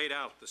and laid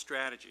out the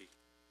strategy.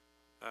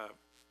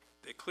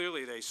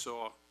 They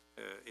saw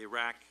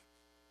Iraq,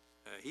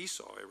 he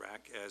saw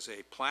Iraq as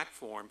a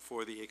platform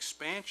for the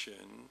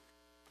expansion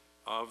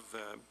of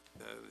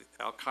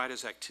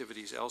al-Qaeda's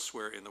activities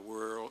elsewhere in the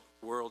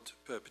world,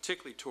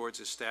 particularly towards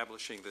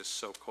establishing this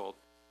so-called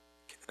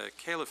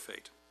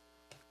caliphate.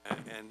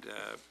 And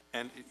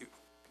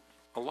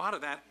a lot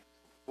of that,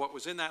 what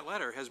was in that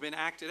letter, has been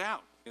acted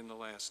out in the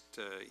last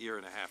year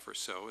and a half or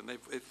so, and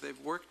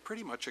they've worked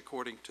pretty much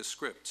according to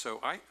script.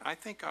 So I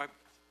think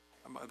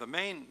the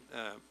main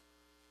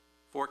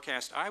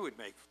forecast I would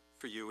make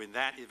for you in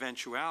that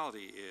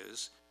eventuality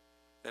is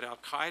that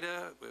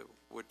al-Qaeda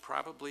would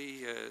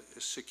probably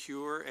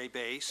secure a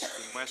base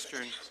in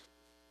western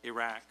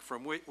Iraq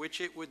from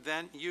which it would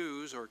then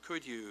use, or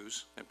could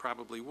use, and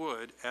probably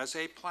would, as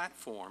a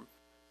platform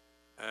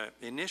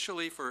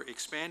initially for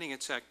expanding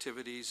its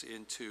activities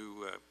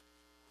into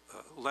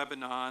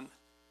Lebanon,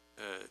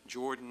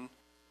 Jordan,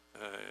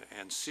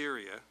 and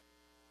Syria,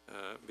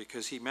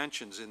 because he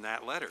mentions in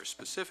that letter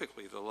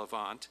specifically the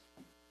Levant.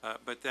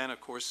 But then, of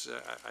course,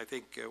 I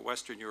think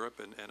Western Europe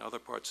and other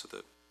parts of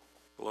the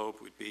globe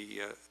would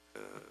be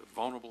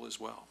vulnerable as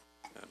well.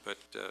 But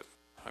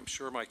I'm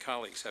sure my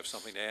colleagues have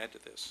something to add to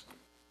this.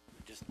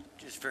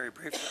 Just very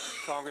briefly,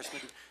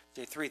 Congressman,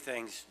 say three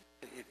things.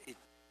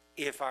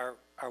 If our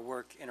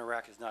work in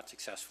Iraq is not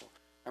successful,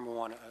 number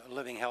one, a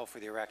living hell for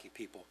the Iraqi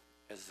people,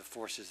 as the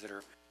forces that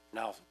are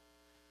now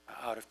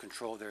out of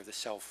control there, the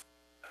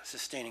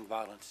self-sustaining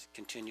violence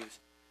continues.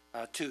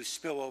 Two,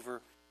 spill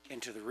over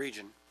into the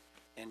region,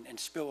 and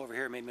spill over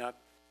here may not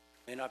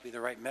be the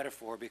right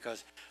metaphor,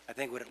 because I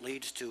think what it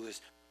leads to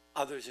is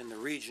others in the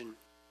region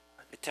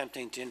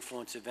attempting to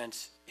influence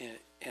events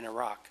in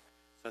Iraq.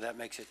 So that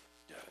makes it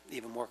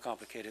even more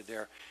complicated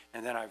there.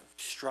 And then I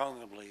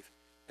strongly believe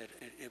that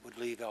it would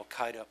leave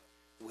al-Qaeda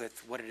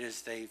with what it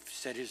is they've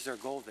said is their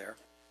goal there,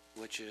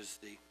 which is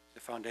the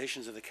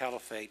foundations of the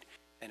caliphate,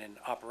 and in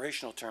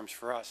operational terms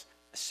for us,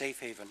 a safe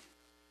haven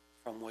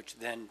from which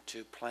then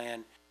to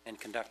plan and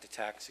conduct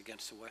attacks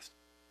against the West.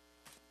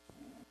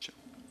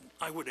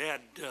 I would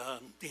add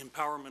the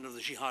empowerment of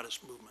the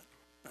jihadist movement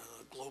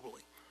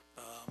globally.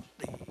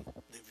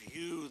 The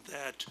view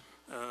that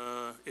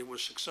it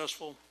was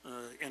successful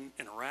in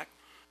Iraq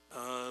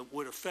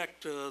would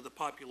affect the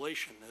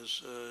population,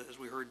 as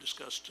we heard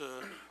discussed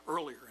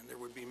earlier, and there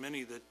would be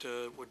many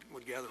that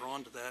would gather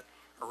onto that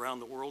around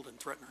the world and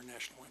threaten our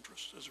national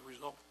interests as a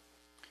result.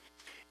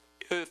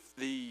 If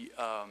the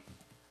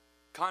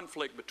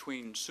conflict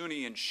between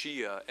Sunni and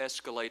Shia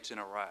escalates in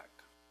Iraq,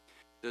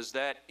 does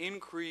that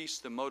increase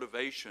the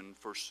motivation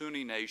for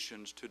Sunni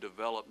nations to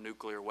develop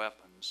nuclear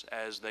weapons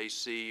as they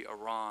see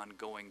Iran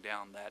going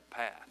down that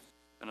path?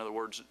 In other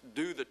words,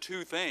 do the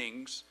two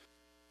things,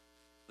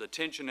 the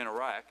tension in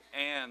Iraq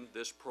and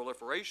this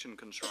proliferation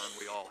concern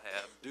we all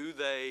have, do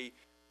they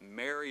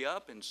marry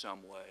up in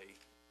some way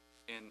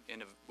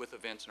with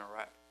events in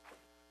Iraq?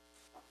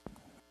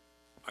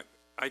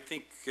 I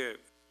think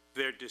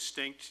they're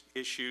distinct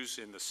issues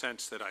in the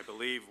sense that I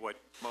believe what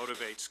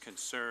motivates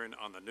concern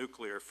on the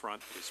nuclear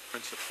front is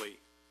principally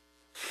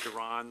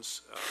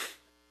Iran's,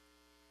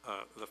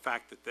 the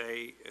fact that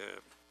they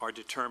are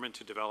determined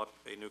to develop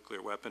a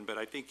nuclear weapon. But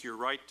I think you're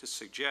right to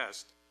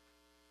suggest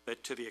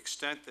that to the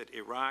extent that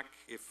Iraq,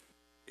 if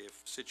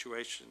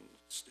situation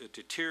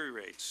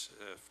deteriorates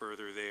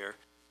further there,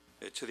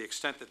 to the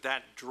extent that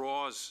that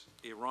draws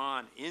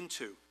Iran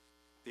into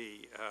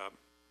the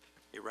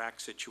Iraq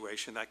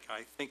situation,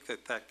 I think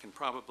that can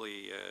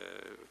probably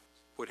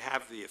would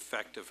have the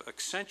effect of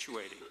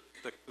accentuating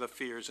the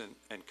fears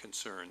and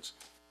concerns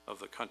of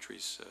the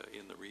countries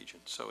in the region.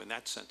 So in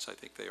that sense, I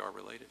think they are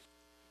related.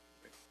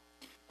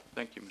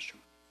 Thank you, Mr.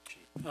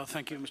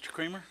 Thank you, Mr.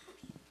 Kramer.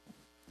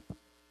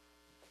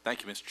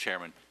 Thank you, Mr.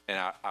 Chairman, and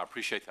I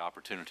appreciate the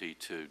opportunity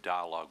to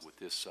dialogue with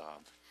this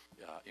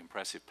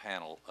impressive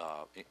panel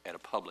at a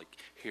public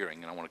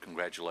hearing, and I want to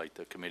congratulate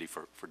the committee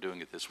for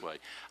doing it this way.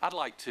 I'd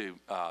like to,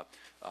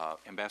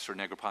 Ambassador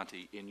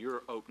Negroponte, in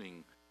your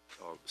opening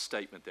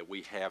statement that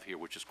we have here,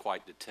 which is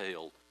quite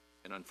detailed,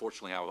 and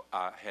unfortunately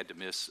I had to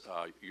miss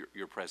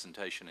your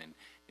presentation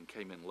and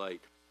came in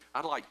late,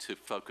 I'd like to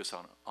focus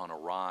on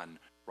Iran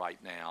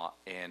right now,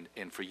 and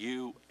for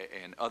you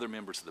and other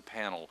members of the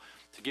panel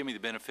to give me the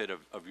benefit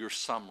of your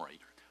summary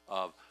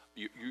of,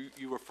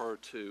 you refer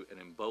to an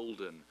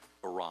emboldened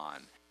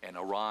Iran and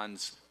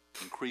Iran's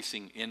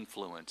increasing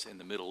influence in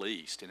the Middle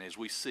East, and as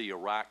we see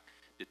Iraq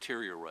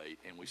deteriorate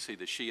and we see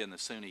the Shia and the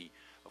Sunni,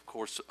 of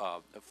course,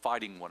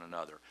 fighting one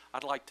another,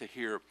 I'd like to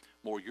hear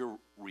more your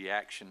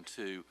reaction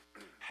to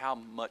how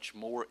much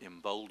more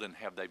emboldened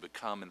have they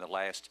become in the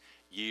last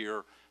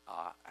year,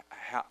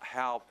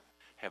 how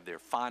have their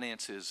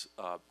finances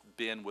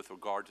been with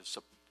regard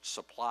to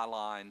supply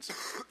lines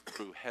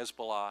through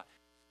Hezbollah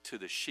to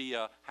the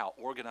Shia? How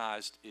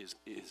organized is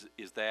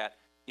that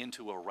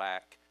into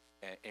Iraq,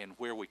 and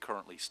where we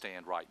currently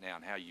stand right now,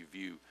 and how you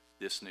view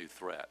this new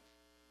threat?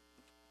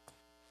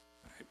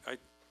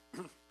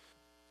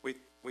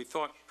 We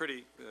thought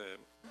pretty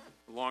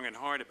long and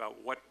hard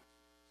about what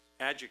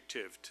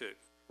adjective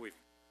we've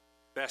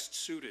best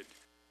suited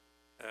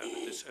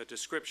a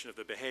description of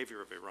the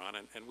behavior of Iran,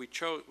 and we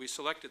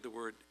selected the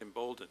word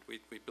emboldened.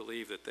 We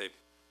believe that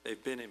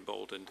they've been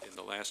emboldened in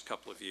the last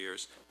couple of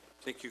years.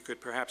 I think you could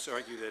perhaps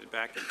argue that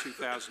back in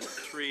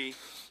 2003,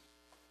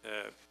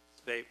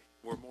 they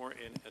were more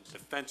in a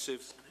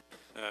defensive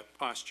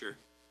posture,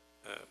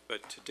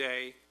 but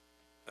today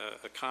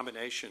a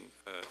combination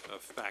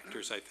of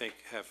factors, I think,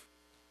 have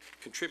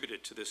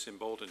contributed to this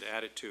emboldened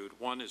attitude.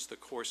 One is the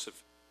course of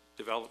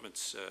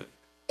developments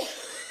in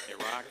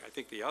Iraq. I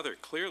think the other,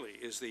 clearly,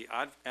 is the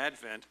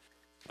advent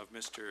of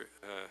Mr.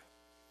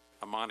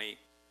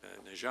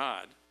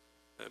 Ahmadinejad.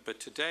 But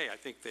today, I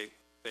think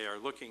they are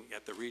looking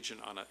at the region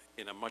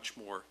in a much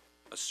more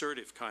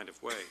assertive kind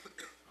of way.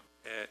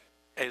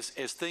 As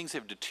things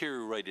have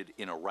deteriorated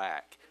in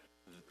Iraq,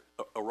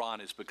 Iran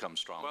has become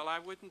stronger. Well, I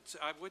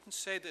wouldn't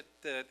say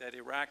that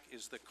Iraq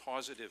is the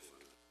causative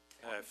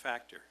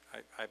factor.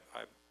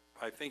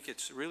 I think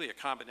it's really a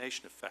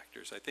combination of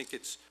factors. I think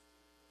it's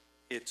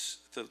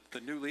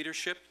the new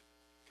leadership,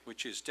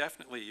 which is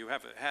definitely, you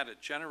have had a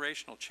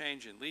generational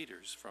change in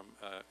leaders from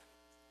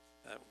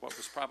what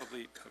was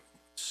probably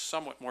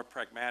somewhat more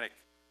pragmatic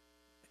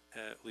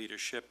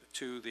leadership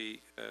to the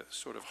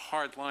sort of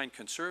hardline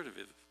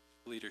conservative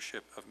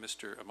leadership of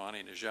Mr.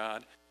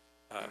 Ahmadinejad.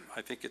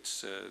 I think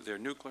it's their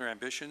nuclear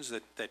ambitions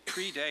that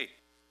predate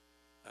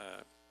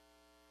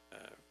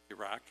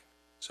Iraq.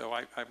 So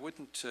I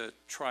wouldn't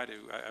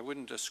I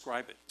wouldn't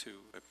ascribe it to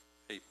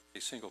a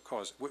single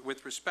cause.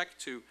 With respect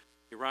to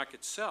Iraq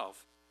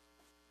itself,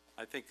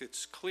 I think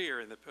it's clear,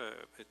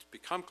 it's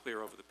become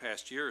clear over the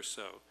past year or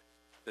so,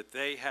 that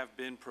they have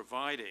been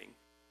providing,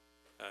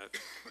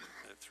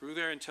 through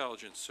their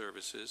intelligence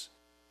services,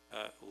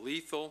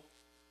 lethal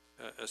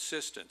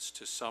assistance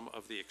to some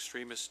of the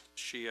extremist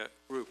Shia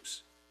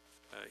groups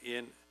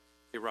in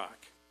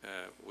Iraq,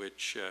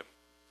 which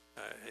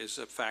is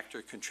a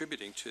factor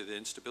contributing to the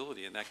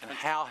instability in that country. And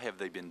how have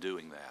they been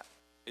doing that?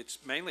 It's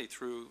mainly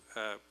through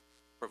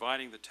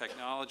providing the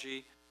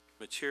technology,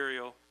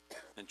 material,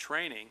 and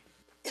training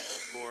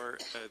for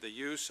the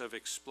use of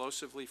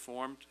explosively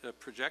formed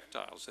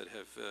projectiles that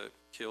have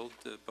killed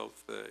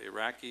both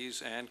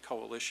Iraqis and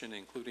coalition,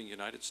 including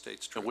United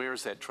States troops. And where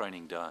is that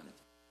training done?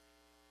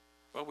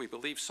 Well, we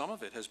believe some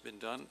of it has been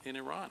done in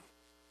Iran.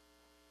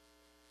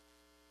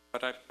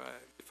 But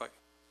if I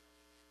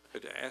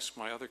could ask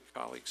my other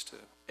colleagues to...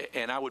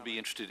 And I would be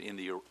interested in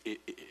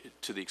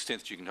to the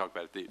extent that you can talk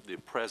about it, the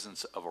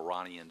presence of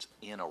Iranians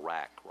in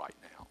Iraq right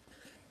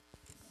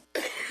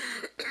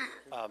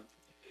now.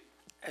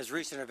 As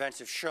recent events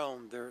have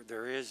shown,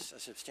 there is a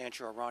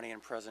substantial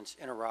Iranian presence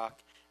in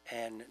Iraq,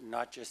 and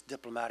not just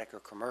diplomatic or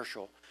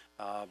commercial,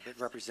 but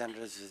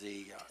representatives of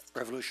the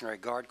Revolutionary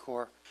Guard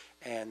Corps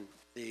and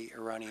the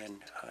Iranian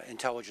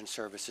intelligence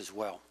service as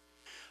well.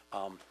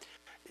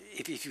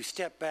 If you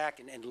step back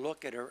and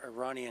look at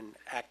Iranian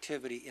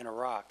activity in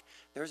Iraq,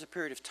 there's a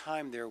period of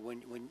time there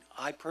when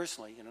I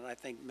personally, and I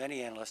think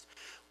many analysts,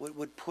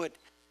 would put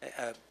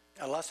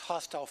a less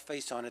hostile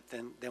face on it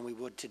than we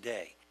would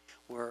today,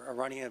 where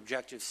Iranian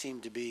objectives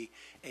seem to be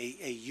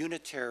a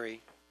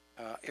unitary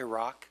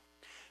Iraq,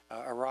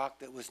 Iraq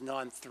that was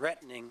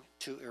non-threatening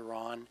to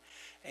Iran,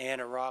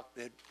 and Iraq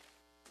that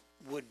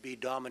would be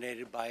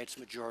dominated by its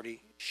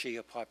majority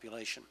Shia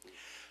population.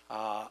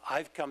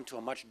 I've come to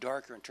a much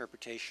darker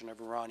interpretation of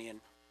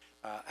Iranian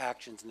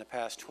actions in the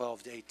past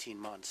 12 to 18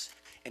 months.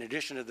 In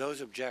addition to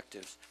those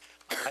objectives,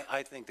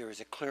 I think there is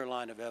a clear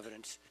line of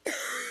evidence that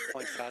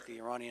points out the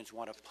Iranians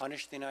want to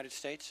punish the United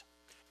States,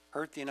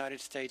 hurt the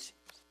United States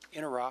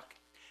in Iraq,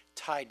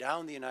 tie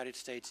down the United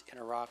States in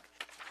Iraq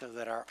so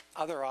that our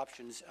other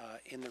options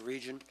in the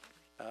region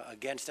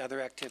against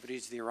other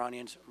activities the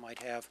Iranians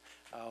might have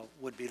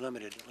would be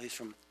limited, at least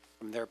from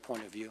their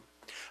point of view.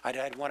 I'd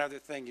add one other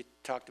thing. You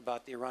talked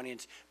about the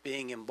Iranians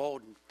being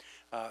emboldened.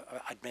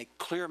 I'd make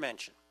clear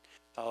mention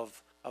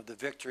of the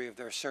victory of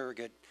their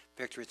surrogate.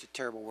 Victory is a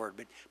terrible word,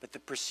 but the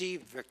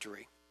perceived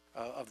victory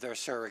of their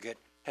surrogate,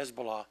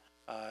 Hezbollah,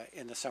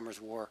 in the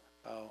summer's war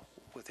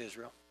with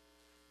Israel.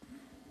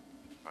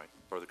 All right,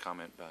 further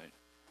comment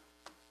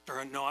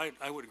by? No,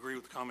 I would agree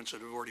with the comments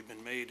that have already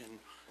been made, and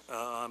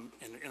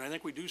I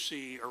think we do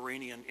see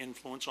Iranian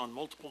influence on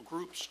multiple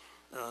groups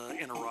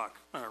in Iraq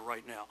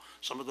right now.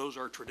 Some of those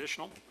are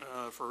traditional,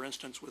 for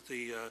instance, with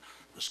the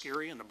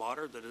Askari and the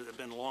Badr that have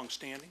been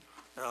long-standing.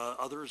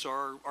 Others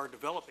are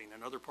developing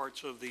in other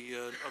parts of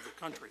the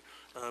country.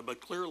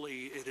 But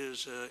clearly it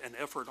is an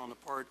effort on the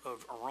part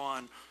of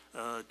Iran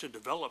to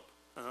develop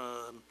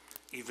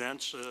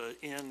events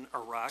in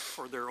Iraq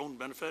for their own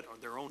benefit or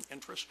their own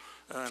interest.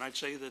 And I'd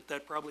say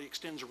that probably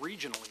extends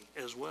regionally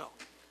as well.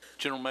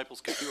 General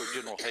Maples, could you or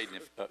General Hayden,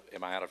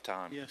 am I out of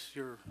time? Yes,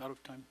 you're out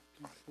of time.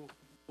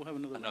 We'll have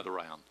another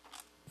round.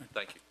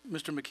 Thank you.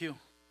 Mr. McHugh.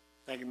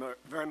 Thank you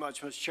very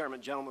much, Mr.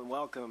 Chairman. Gentlemen,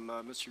 welcome.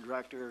 Mr.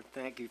 Director,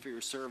 thank you for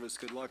your service.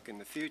 Good luck in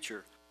the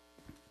future.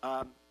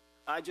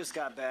 I just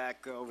got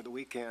back over the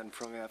weekend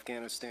from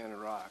Afghanistan and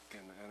Iraq,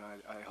 and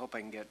I hope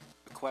I can get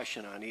a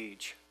question on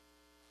each.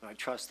 I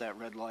trust that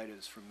red light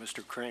is from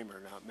Mr.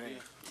 Kramer, not me.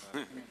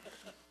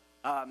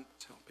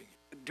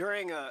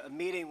 During a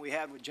meeting we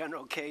had with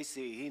General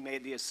Casey, he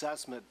made the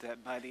assessment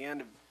that by the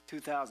end of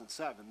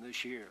 2007,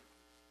 this year,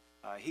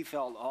 he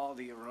felt all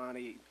the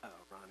Iraqi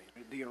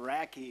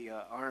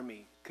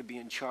army could be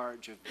in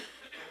charge of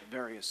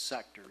various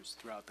sectors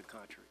throughout the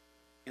country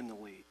in the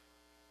lead.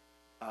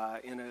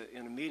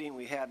 In a meeting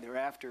we had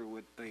thereafter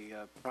with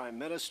the Prime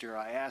Minister,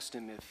 I asked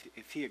him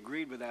if he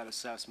agreed with that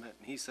assessment,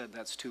 and he said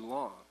that's too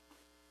long.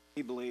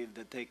 He believed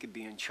that they could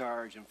be in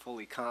charge and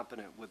fully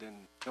competent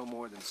within no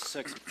more than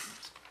 6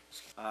 months.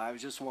 I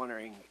was just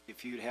wondering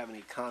if you'd have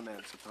any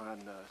comments upon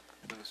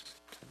those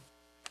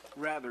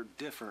rather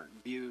different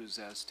views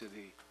as to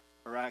the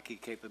Iraqi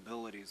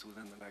capabilities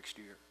within the next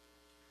year.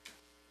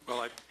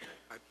 Well,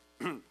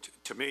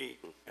 to me,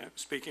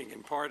 speaking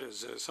in part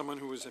as someone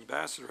who was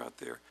ambassador out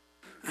there,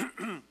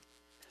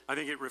 I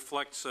think it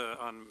reflects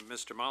on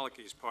Mr.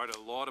 Maliki's part a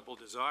laudable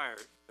desire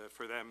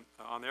for them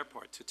on their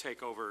part to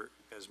take over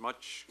as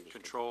much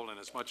control and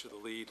as much of the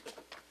lead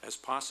as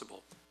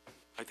possible.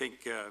 I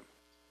think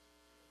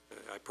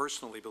I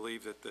personally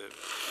believe that the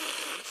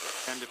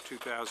end of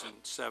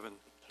 2007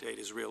 date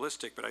is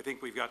realistic, but I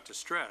think we've got to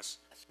stress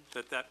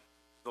that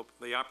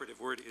the operative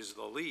word is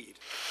the lead.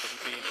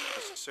 Doesn't mean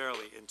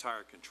necessarily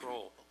entire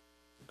control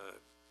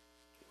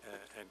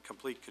and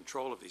complete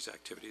control of these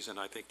activities, and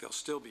I think there'll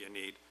still be a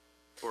need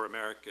for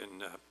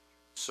American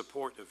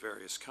support of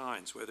various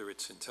kinds, whether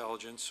it's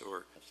intelligence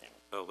or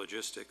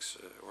logistics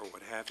or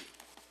what have you.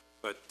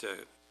 But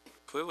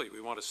clearly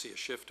we want to see a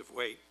shift of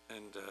weight,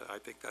 and I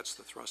think that's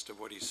the thrust of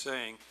what he's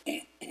saying.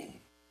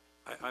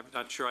 I'm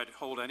not sure I'd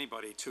hold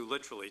anybody too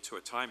literally to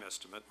a time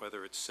estimate,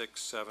 whether it's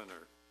 6, 7,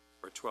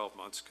 or 12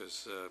 months,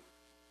 because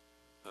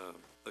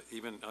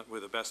even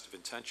with the best of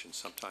intentions,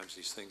 sometimes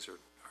these things are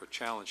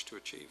challenged to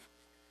achieve.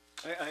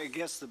 I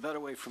guess the better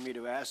way for me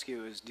to ask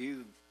you is,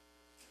 do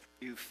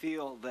you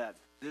feel that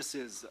this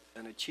is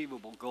an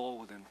achievable goal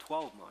within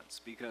 12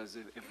 months? Because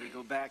if we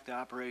go back to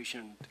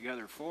Operation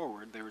Together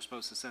Forward, they were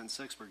supposed to send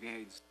 6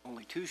 brigades,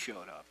 only 2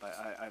 showed up.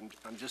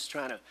 I'm just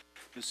trying to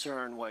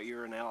discern what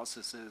your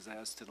analysis is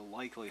as to the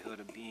likelihood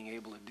of being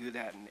able to do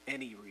that in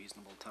any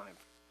reasonable time.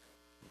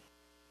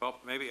 Well,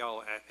 maybe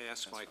I'll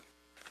ask my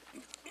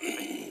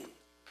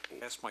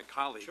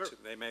colleagues. Sure.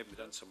 They may have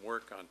done some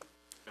work on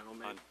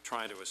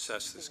trying to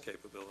assess this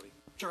capability.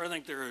 Sure, I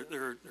think there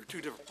are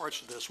 2 different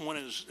parts of this. One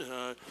is,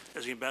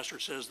 as the ambassador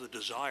says, the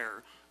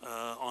desire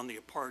on the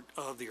part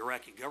of the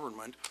Iraqi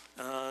government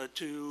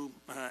to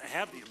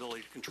have the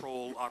ability to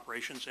control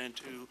operations and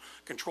to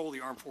control the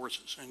armed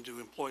forces and to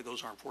employ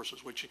those armed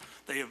forces, which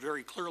they have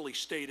very clearly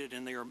stated,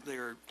 and they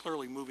are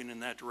clearly moving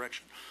in that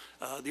direction.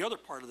 The other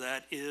part of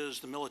that is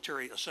the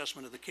military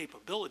assessment of the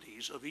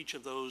capabilities of each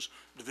of those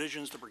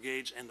divisions, the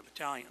brigades, and the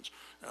battalions.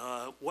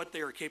 What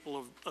they are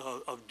capable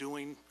of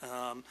doing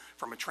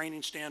from a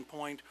training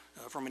standpoint,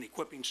 from an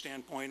equipping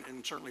standpoint,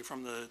 and certainly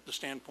from the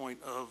standpoint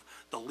of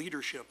the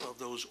leadership of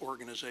those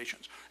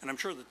organizations. And I'm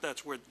sure that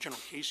that's where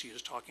General Casey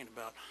is talking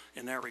about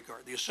in that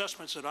regard. The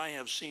assessments that I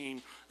have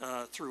seen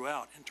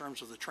throughout in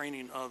terms of the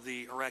training of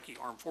the Iraqi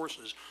armed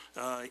forces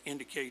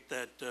indicate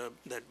that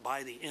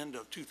by the end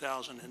of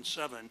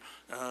 2007,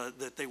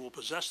 that they will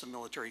possess the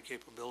military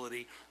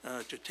capability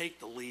to take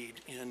the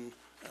lead in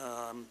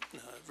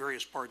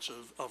various parts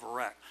of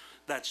Iraq.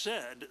 That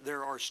said,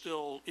 there are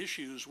still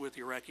issues with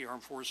the Iraqi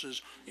armed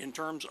forces in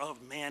terms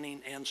of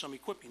manning and some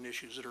equipping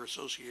issues that are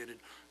associated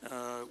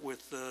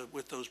with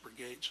those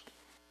brigades.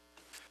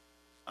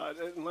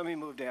 Let me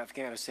move to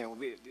Afghanistan.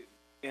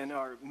 In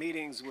our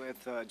meetings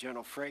with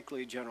General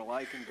Franklin, General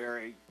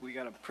Eikenberry, we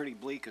got a pretty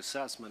bleak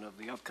assessment of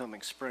the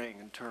upcoming spring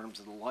in terms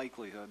of the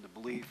likelihood, the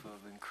belief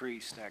of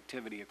increased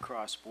activity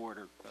across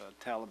border,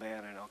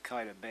 Taliban and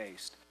Al-Qaeda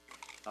based.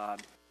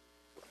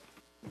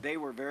 They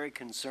were very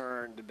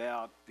concerned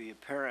about the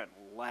apparent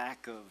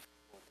lack of,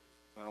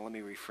 well, let me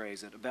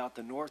rephrase it, about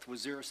the North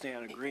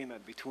Waziristan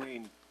agreement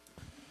between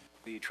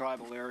the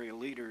tribal area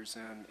leaders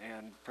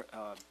and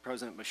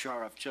President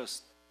Musharraf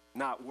just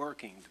not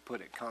working, to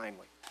put it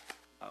kindly.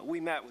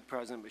 We met with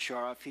President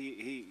Musharraf.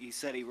 He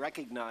said he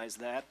recognized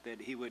that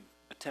he would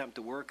attempt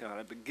to work on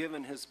it, but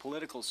given his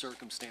political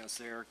circumstance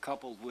there,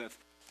 coupled with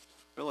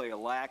really a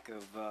lack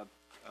of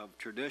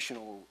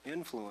traditional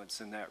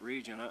influence in that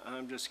region,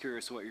 I'm just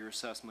curious what your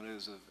assessment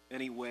is of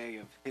any way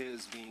of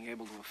his being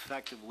able to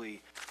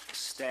effectively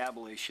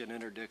establish an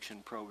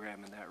interdiction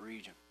program in that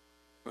region.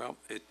 Well,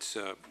 it's,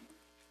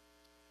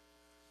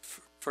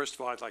 first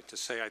of all, I'd like to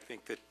say I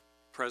think that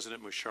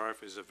President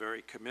Musharraf is a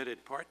very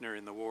committed partner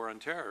in the war on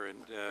terror, and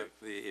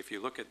if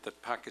you look at the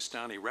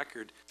Pakistani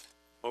record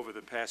over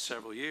the past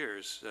several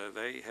years,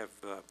 they have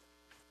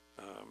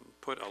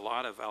put a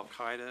lot of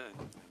al-Qaeda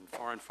and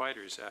foreign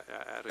fighters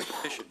out of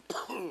commission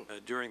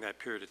during that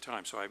period of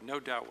time. So I have no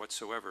doubt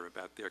whatsoever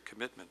about their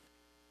commitment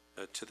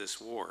to this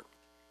war.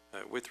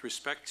 With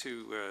respect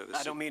to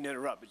I don't mean to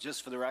interrupt, but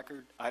just for the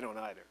record, I don't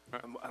either.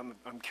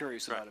 I'm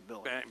curious about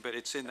ability. But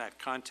it's in that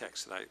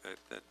context that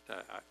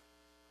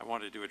I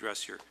wanted to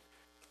address your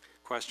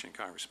question,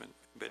 Congressman.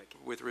 But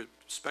with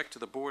respect to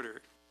the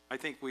border, I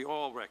think we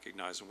all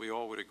recognize and we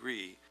all would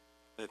agree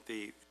that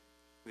the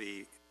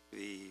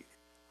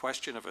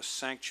question of a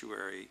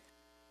sanctuary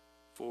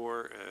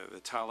for the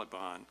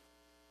Taliban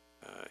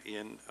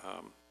in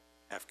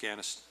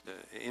Afghanistan,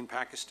 in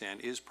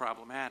Pakistan, is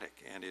problematic,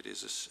 and it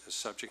is a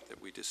subject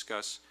that we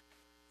discuss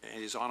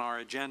and is on our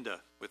agenda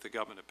with the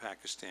government of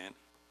Pakistan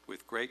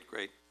with great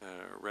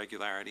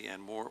regularity,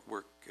 and more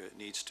work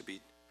needs to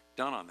be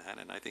done on that.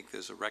 And I think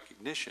there's a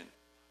recognition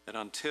that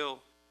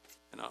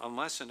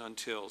unless and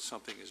until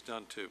something is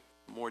done to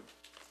more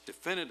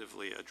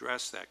definitively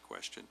address that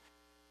question,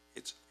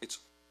 it's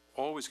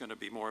always going to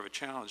be more of a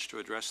challenge to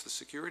address the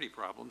security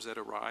problems that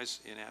arise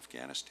in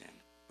Afghanistan.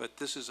 But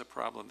this is a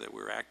problem that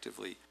we're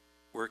actively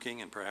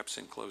working, and perhaps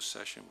in closed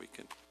session we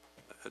can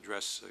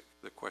address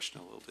the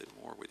question a little bit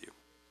more with you,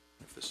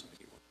 if there's something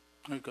you want.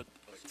 Very good.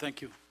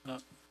 Thank you.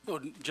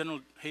 General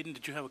Hayden,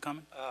 did you have a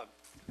comment?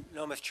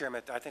 No, Mr.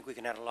 Chairman, I think we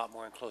can add a lot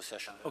more in closed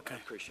session. Okay. I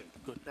appreciate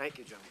it. Good. Thank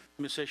you, gentlemen.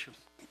 Ms. Eshu.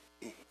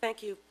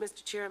 Thank you,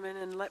 Mr. Chairman,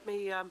 and let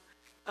me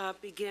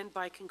begin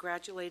by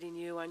congratulating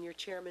you on your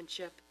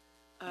chairmanship.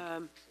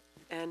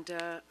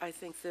 I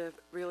think the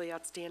really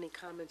outstanding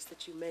comments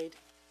that you made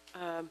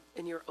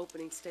in your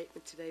opening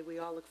statement today. We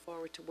all look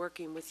forward to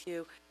working with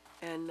you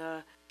and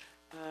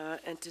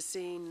to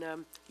seeing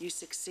you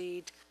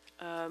succeed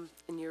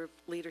in your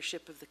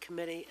leadership of the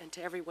committee. And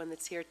to everyone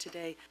that's here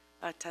today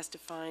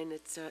testifying,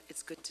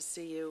 it's good to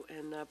see you,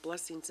 and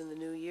blessings in the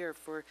new year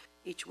for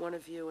each one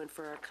of you and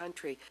for our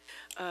country.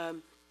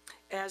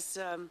 As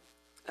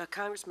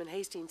Congressman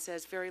Hastings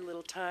says, very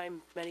little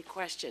time, many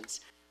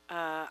questions.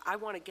 I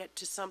want to get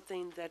to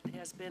something that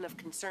has been of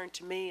concern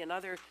to me and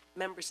other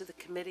members of the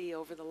committee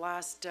over the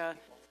last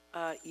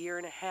year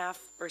and a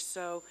half or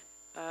so,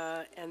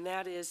 and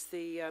that is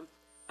the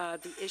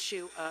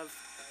issue of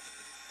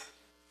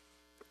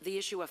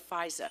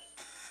FISA.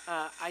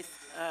 I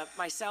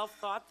myself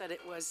thought that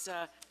it was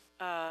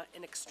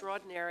an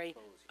extraordinary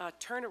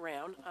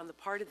turnaround on the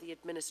part of the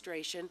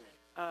administration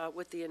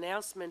with the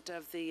announcement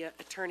of the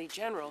Attorney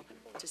General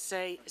to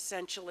say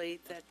essentially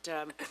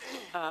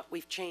that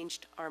we've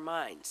changed our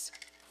minds.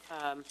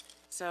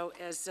 So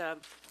as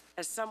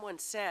someone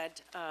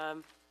said,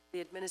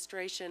 the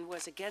administration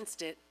was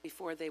against it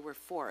before they were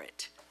for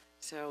it.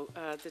 So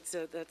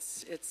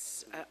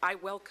I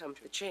welcome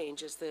the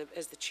change, as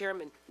the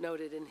chairman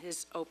noted in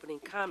his opening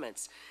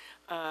comments.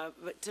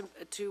 But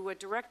to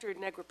Director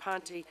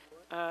Negroponte,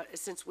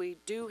 since we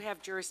do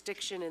have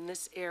jurisdiction in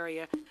this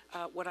area,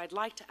 what I'd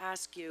like to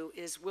ask you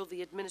is, will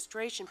the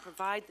administration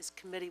provide this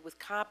committee with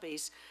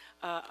copies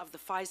of the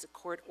FISA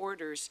court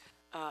orders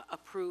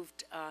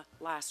approved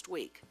last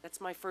week? That's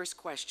my first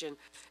question.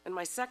 And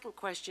my second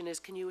question is,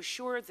 can you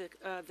assure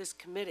this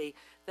committee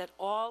that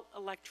all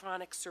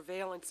electronic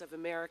surveillance of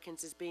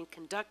Americans is being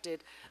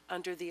conducted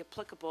under the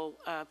applicable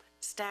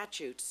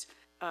statutes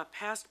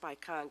passed by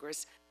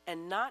Congress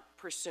and not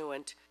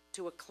pursuant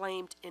to a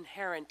claimed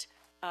inherent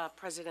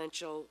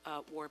presidential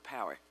war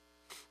power?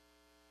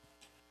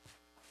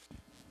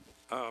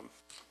 I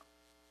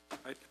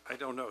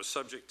don't know.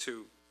 Subject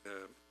to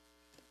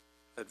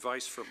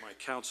advice from my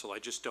counsel, I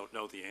just don't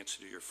know the answer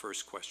to your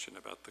first question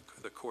about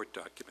the court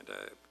document.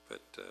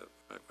 But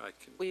I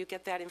can. Will you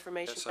get that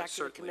information back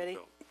to the committee?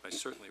 I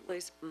certainly will.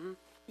 Please.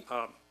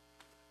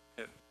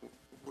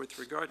 with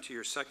regard to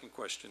your second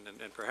question,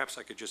 and perhaps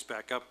I could just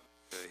back up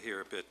here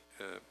a bit,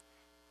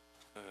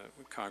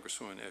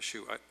 Congresswoman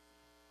Eshoo,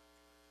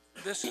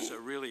 this is a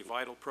really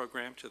vital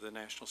program to the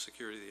national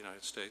security of the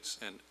United States,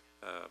 and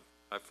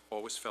I've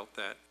always felt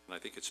that, and I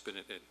think it's been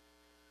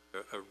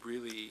a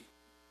really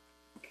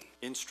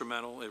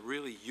instrumental, a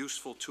really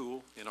useful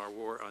tool in our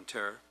war on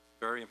terror,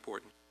 very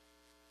important.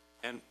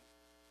 And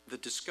the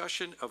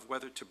discussion of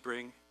whether to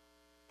bring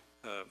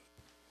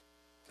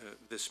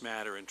this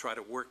matter and try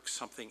to work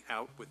something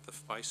out with the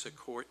FISA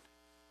court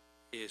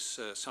is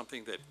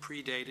something that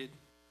predated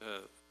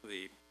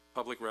the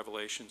public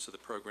revelations of the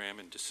program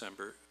in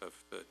December of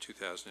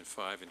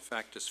 2005. In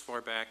fact, as far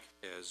back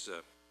as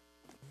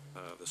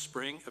the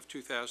spring of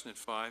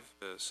 2005,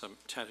 some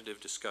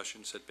tentative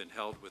discussions had been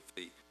held with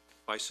the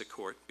FISA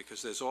court,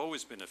 because there's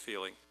always been a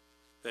feeling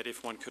that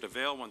if one could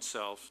avail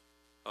oneself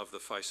of the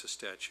FISA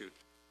statute,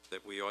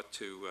 that we ought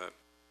to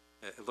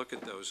look at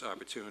those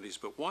opportunities.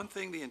 But one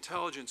thing the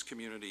intelligence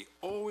community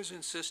always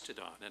insisted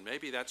on, and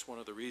maybe that's one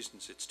of the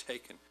reasons it's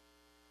taken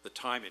the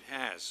time it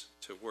has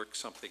to work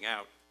something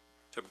out,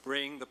 to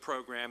bring the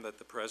program that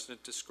the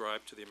President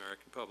described to the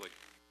American public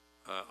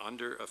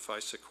under a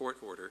FISA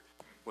court order,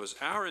 was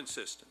our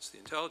insistence, the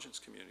intelligence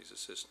community's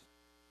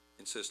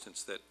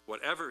insistence that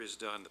whatever is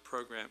done, the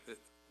program,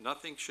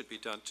 nothing should be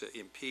done to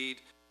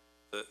impede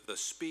the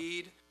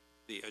speed,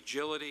 the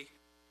agility,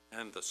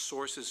 and the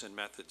sources and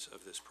methods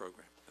of this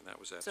program. And that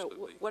was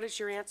absolutely So what is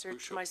your answer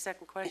crucial. to my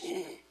second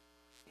question?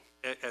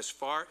 As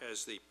far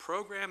as the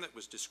program that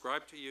was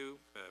described to you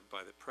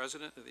by the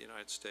President of the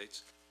United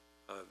States,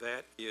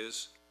 that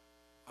is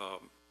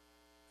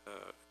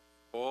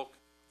all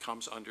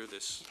comes under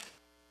this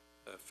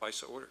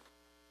FISA order.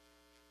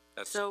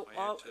 That's my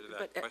answer to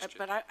that question.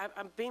 But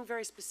I'm being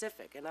very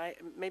specific, and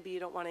maybe you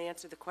don't want to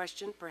answer the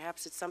question.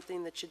 Perhaps it's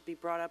something that should be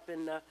brought up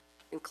in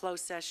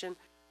closed session.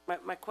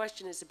 My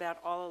question is about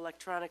all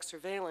electronic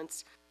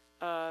surveillance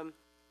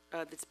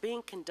that's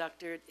being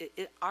conducted.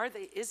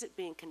 Is it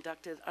being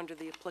conducted under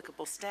the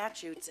applicable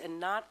statutes and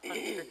not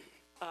under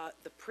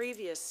the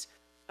previous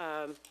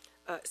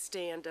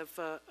stand of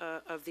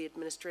the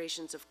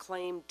administrations of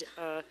claimed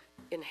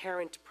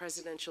inherent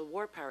presidential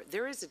war power?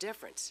 There is a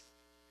difference.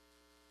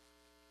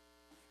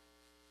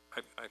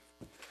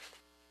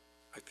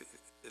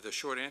 The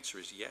short answer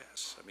is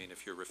yes. I mean,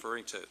 if you're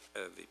referring to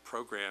the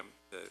program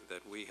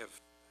that we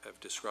have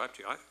described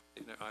to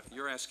you,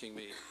 you're asking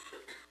me.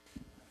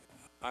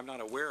 I'm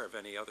not aware of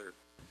any other.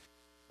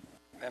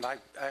 And I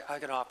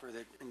can offer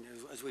that,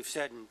 as we've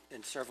said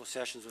in several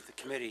sessions with the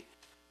committee,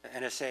 the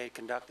NSA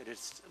conducted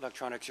its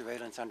electronic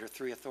surveillance under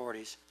three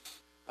authorities: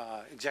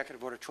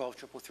 Executive Order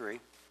 12333,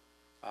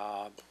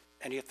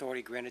 any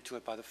authority granted to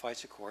it by the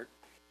FISA court,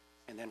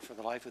 and then for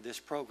the life of this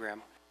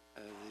program,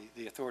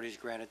 the authorities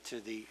granted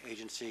to the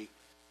agency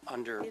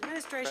under the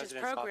administration's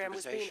program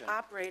was being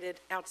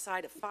operated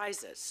outside of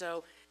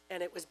FISA,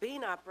 and it was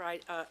being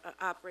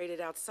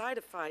operated outside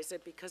of FISA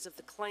because of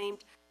the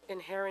claimed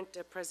inherent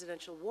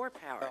presidential war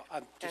power.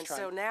 Well,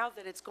 so now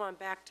that it's gone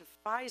back to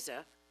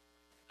FISA,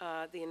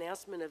 the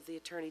announcement of the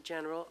Attorney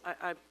General,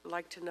 I'd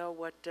like to know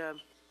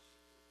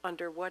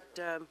under what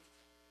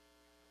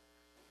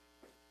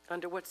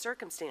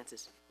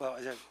circumstances. Well,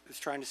 as I was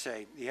trying to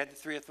say, you had the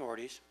three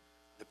authorities.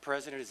 The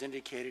President has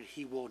indicated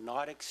he will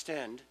not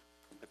extend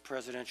the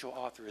presidential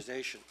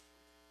authorization,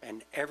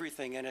 and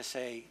everything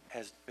NSA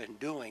has been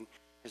doing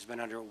has been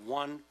under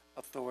one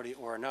authority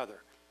or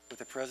another. With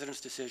the President's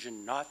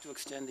decision not to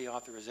extend the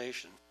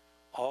authorization,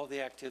 all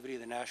the activity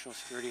of the National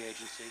Security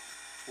Agency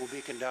will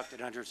be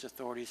conducted under its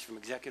authorities from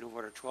Executive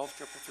Order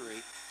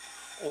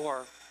 12333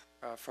 or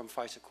from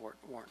FISA court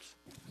warrants.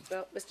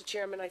 Well, Mr.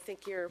 Chairman, I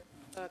think your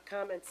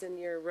comments in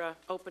your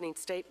opening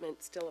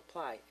statement still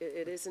apply.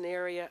 It is an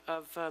area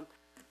of,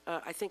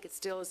 I think it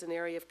still is an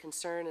area of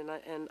concern,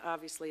 and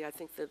obviously I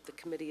think that the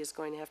committee is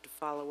going to have to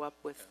follow up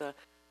with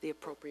the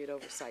appropriate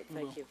oversight.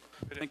 Thank you.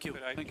 Thank you.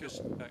 Thank you.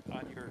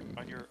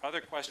 On your other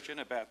question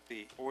about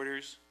the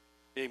orders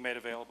being made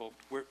available,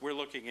 we're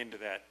looking into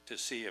that to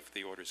see if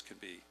the orders can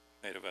be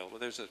made available.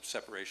 There's a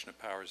separation of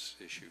powers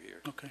issue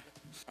here. Okay.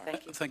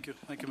 Thank you. Thank you.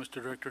 Thank you,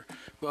 Mr. Director.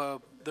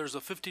 There's a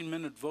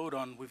 15-minute vote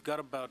on. We've got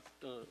about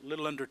a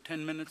little under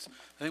 10 minutes.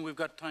 I think we've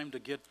got time to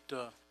get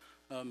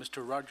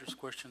Mr. Rogers'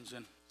 questions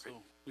in.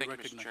 So we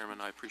Thank you, Mr.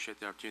 Chairman. I appreciate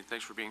the opportunity.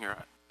 Thanks for being here.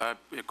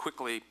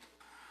 Quickly,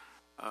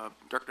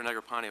 Director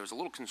Negroponte, I was a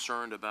little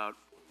concerned about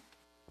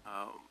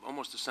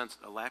almost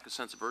a lack of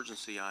sense of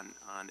urgency on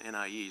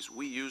NIEs.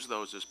 We use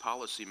those as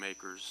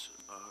policymakers.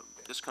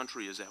 This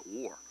country is at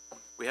war.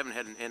 We haven't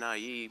had an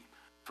NIE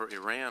for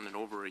Iran in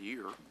over a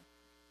year.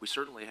 We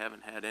certainly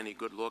haven't had any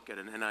good look at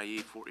an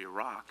NIE for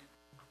Iraq.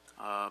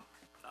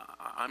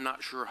 I'm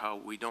not sure how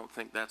we don't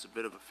think that's a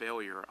bit of a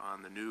failure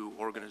on the new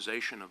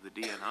organization of the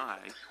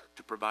DNI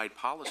to provide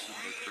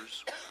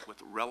policymakers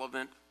with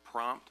relevant,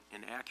 prompt,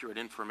 and accurate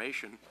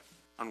information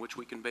on which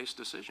we can base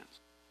decisions.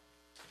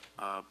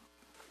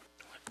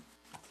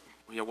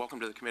 yeah, welcome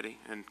to the committee,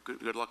 and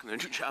good luck in the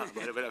new job.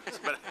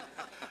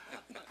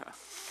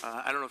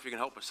 I don't know if you can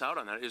help us out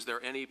on that. Is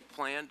there any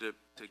plan to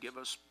give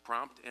us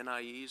prompt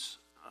NIEs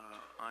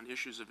on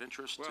issues of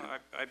interest? Well,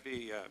 I'd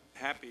be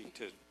happy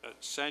to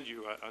send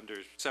you under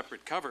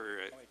separate cover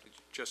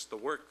just the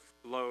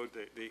workload,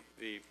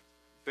 the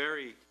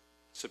very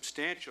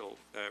substantial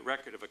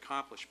record of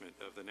accomplishment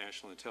of the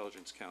National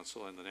Intelligence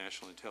Council and the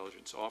National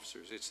Intelligence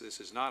Officers. This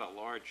is not a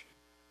large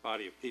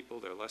body of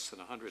people. There are less than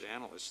 100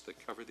 analysts that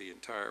cover the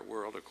entire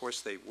world. Of course,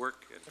 they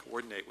work and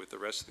coordinate with the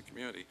rest of the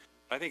community.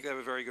 I think they have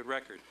a very good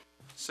record.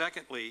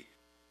 Secondly,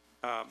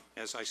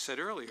 as I said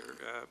earlier,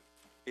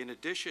 in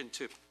addition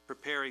to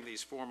preparing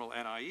these formal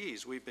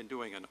NIEs, we've been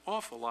doing an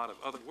awful lot of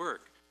other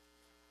work,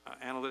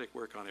 analytic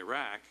work on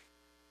Iraq,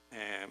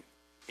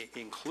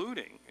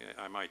 including,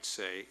 I might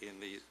say, in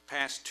the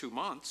past 2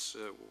 months,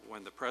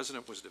 when the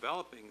President was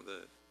developing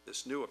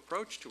this new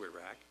approach to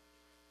Iraq,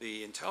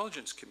 the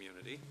intelligence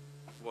community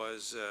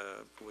was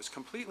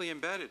completely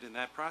embedded in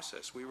that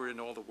process. We were in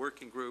all the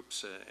working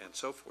groups and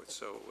so forth.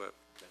 So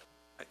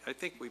I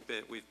think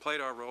we've played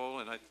our role,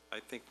 and I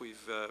think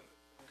we've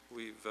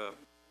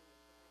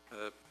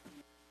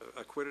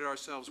acquitted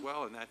ourselves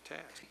well in that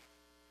task.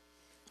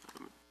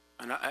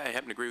 And I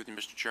happen to agree with you,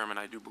 Mr. Chairman.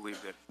 I do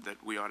believe that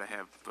we ought to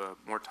have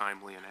more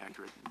timely and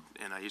accurate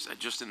NIEs,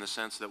 just in the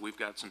sense that we've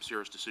got some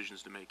serious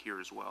decisions to make here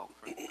as well.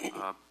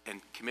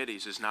 And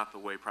committees is not the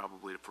way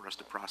probably for us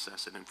to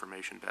process that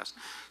information best.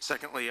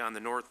 Secondly, on the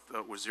North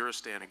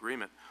Waziristan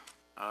agreement,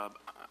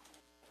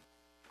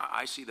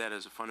 I see that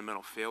as a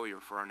fundamental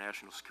failure for our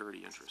national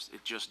security interests.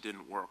 It just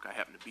didn't work. I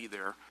happened to be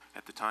there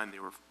at the time they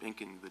were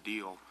inking the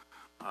deal.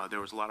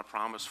 There was a lot of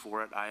promise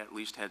for it. I at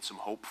least had some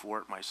hope for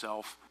it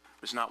myself.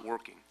 It's not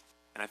working.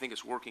 And I think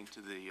it's working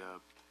to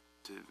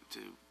to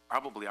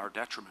probably our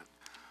detriment.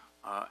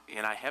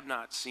 And I have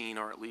not seen,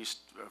 or at least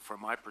from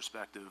my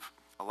perspective,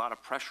 a lot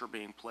of pressure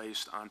being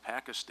placed on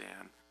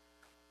Pakistan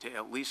to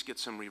at least get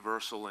some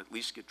reversal, at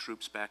least get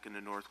troops back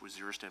into North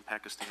Waziristan,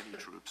 Pakistani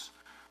troops.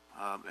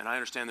 And I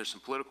understand there's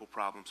some political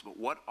problems, but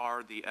what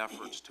are the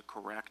efforts to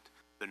correct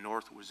the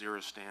North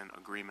Waziristan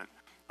agreement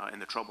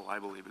and the trouble I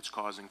believe it's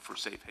causing for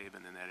safe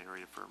haven in that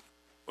area for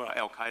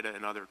al-Qaeda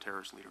and other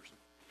terrorist leaders?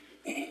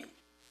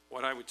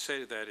 What I would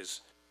say to that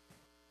is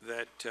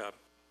that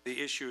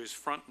the issue is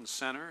front and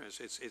center.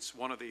 It's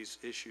one of these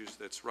issues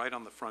that's right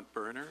on the front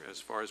burner as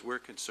far as we're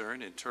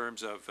concerned in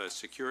terms of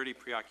security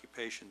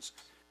preoccupations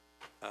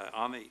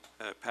on the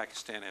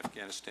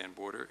Pakistan-Afghanistan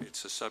border.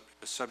 It's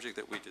a subject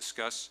that we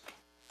discuss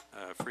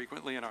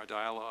frequently in our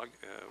dialogue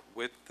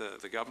with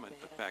the government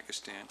of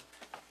Pakistan.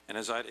 And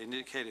as I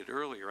indicated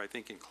earlier, I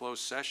think in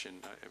closed session,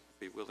 I'd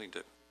be willing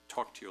to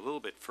talk to you a little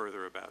bit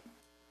further about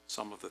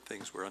some of the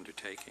things we're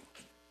undertaking.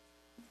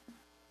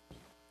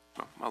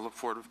 Well, I look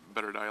forward to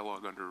better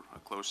dialogue under a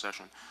closed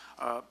session.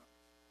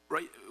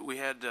 Right, we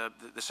had the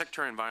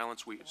sectarian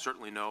violence, we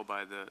certainly know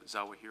by the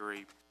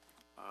Zawahiri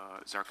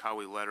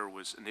Zarqawi letter,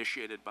 was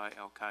initiated by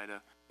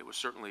al-Qaeda. It was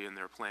certainly in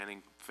their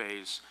planning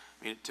phase.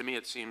 I mean, to me,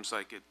 it seems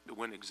like it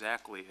went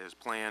exactly as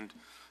planned,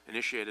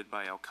 initiated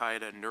by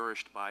al-Qaeda,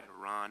 nourished by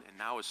Iran, and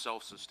now is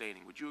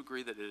self-sustaining. Would you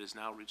agree that it has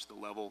now reached the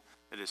level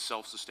that is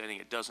self-sustaining?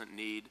 It doesn't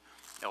need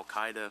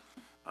al-Qaeda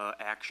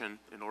action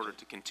in order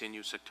to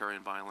continue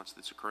sectarian violence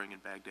that's occurring in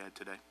Baghdad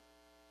today?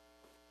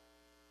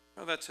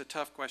 Well, that's a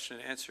tough question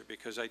to answer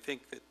because I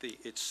think that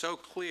it's so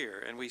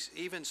clear, and we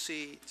even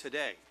see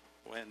today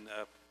when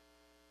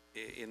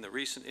in the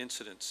recent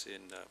incidents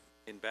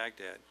in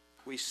Baghdad,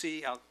 we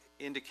see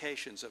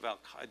indications of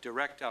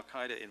direct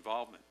al-Qaeda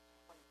involvement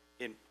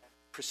in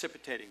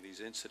precipitating these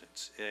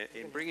incidents,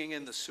 in bringing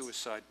in the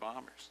suicide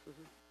bombers,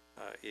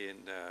 in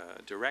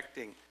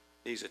directing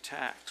these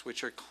attacks,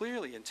 which are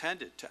clearly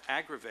intended to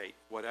aggravate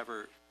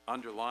whatever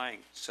underlying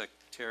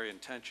sectarian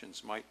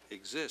tensions might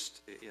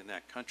exist in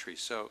that country.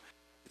 So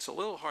it's a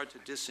little hard to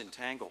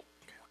disentangle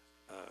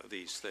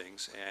these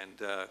things,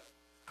 and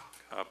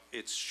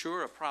it's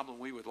sure a problem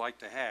we would like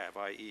to have,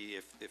 i.e.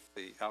 if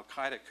the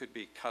al-Qaeda could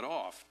be cut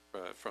off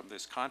from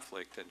this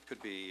conflict and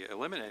could be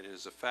eliminated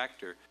as a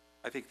factor,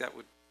 I think that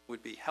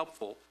would be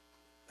helpful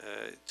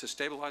to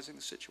stabilizing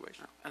the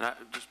situation. And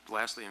just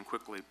lastly and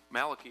quickly,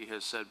 Maliki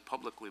has said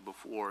publicly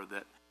before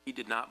that he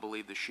did not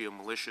believe the Shia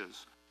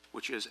militias,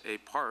 which is a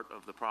part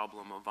of the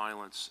problem of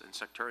violence and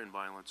sectarian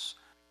violence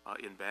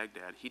in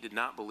Baghdad, he did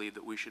not believe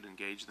that we should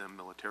engage them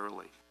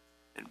militarily,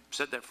 and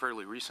said that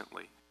fairly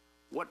recently.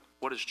 What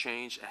has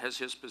changed? Has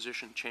his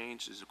position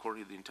changed, is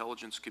according to the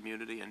intelligence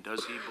community, and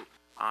does he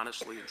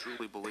honestly and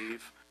truly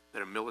believe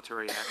that a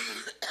military action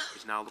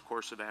is now the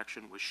course of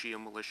action with Shia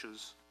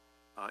militias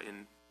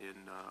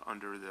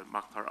under the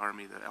Makhtar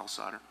army, the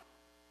al-Sadr?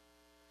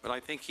 But I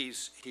think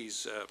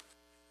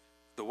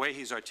the way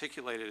he's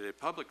articulated it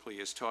publicly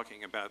is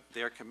talking about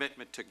their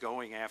commitment to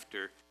going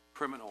after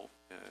criminal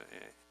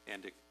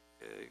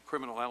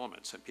criminal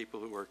elements and people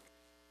who are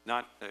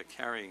not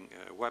carrying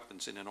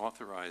weapons in an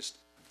authorized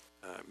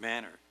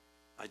manner.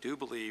 I do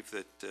believe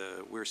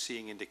that we're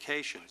seeing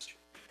indications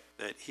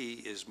that he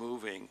is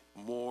moving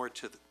more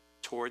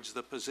towards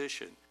the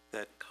position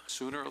that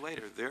sooner or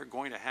later, they're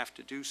going to have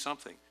to do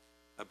something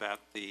about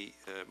the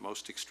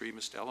most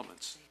extremist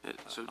elements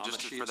So on the just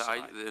Shia for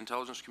side. the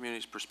intelligence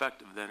community's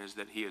perspective then is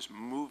that he is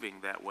moving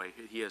that way.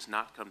 He has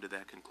not come to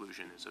that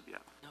conclusion as of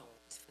yet. No,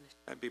 it's finished.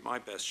 That'd be my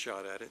best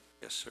shot at it.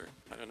 Yes, sir.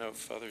 I don't know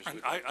if others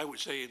would. I would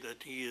say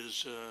that he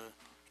is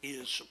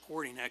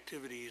supporting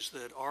activities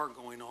that are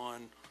going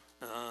on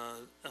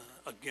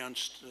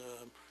against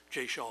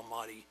Jaish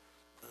al-Mahdi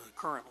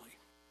currently.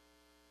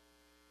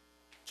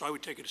 So I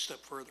would take it a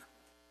step further.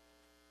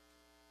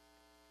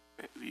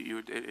 You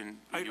would, and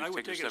I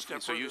would take it a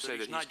step so further, you say that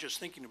that he's not just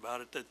thinking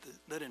about it,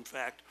 that in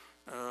fact,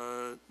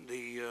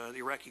 the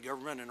Iraqi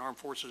government and armed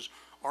forces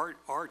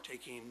are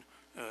taking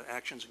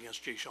actions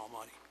against Jaish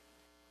al-Mahdi.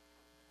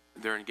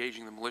 they're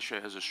engaging the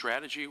militia as a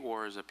strategy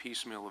or as a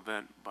piecemeal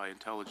event by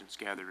intelligence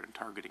gathered and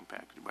targeting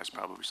package. That's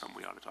probably something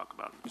we ought to talk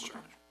about.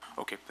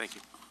 Okay, thank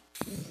you.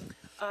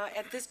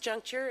 At this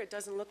juncture, it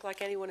doesn't look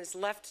like anyone is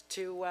left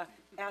to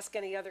ask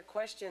any other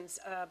questions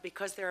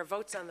because there are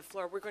votes on the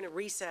floor. We're going to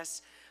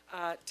recess,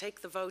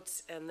 take the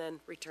votes, and then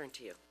return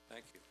to you.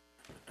 Thank you.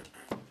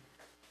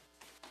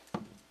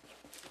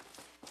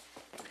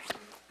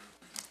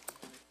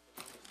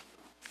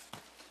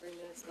 3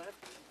 minutes left?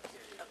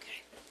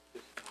 Okay.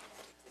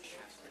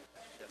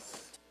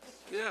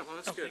 Yeah, well,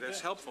 that's good. That's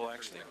helpful,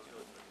 actually.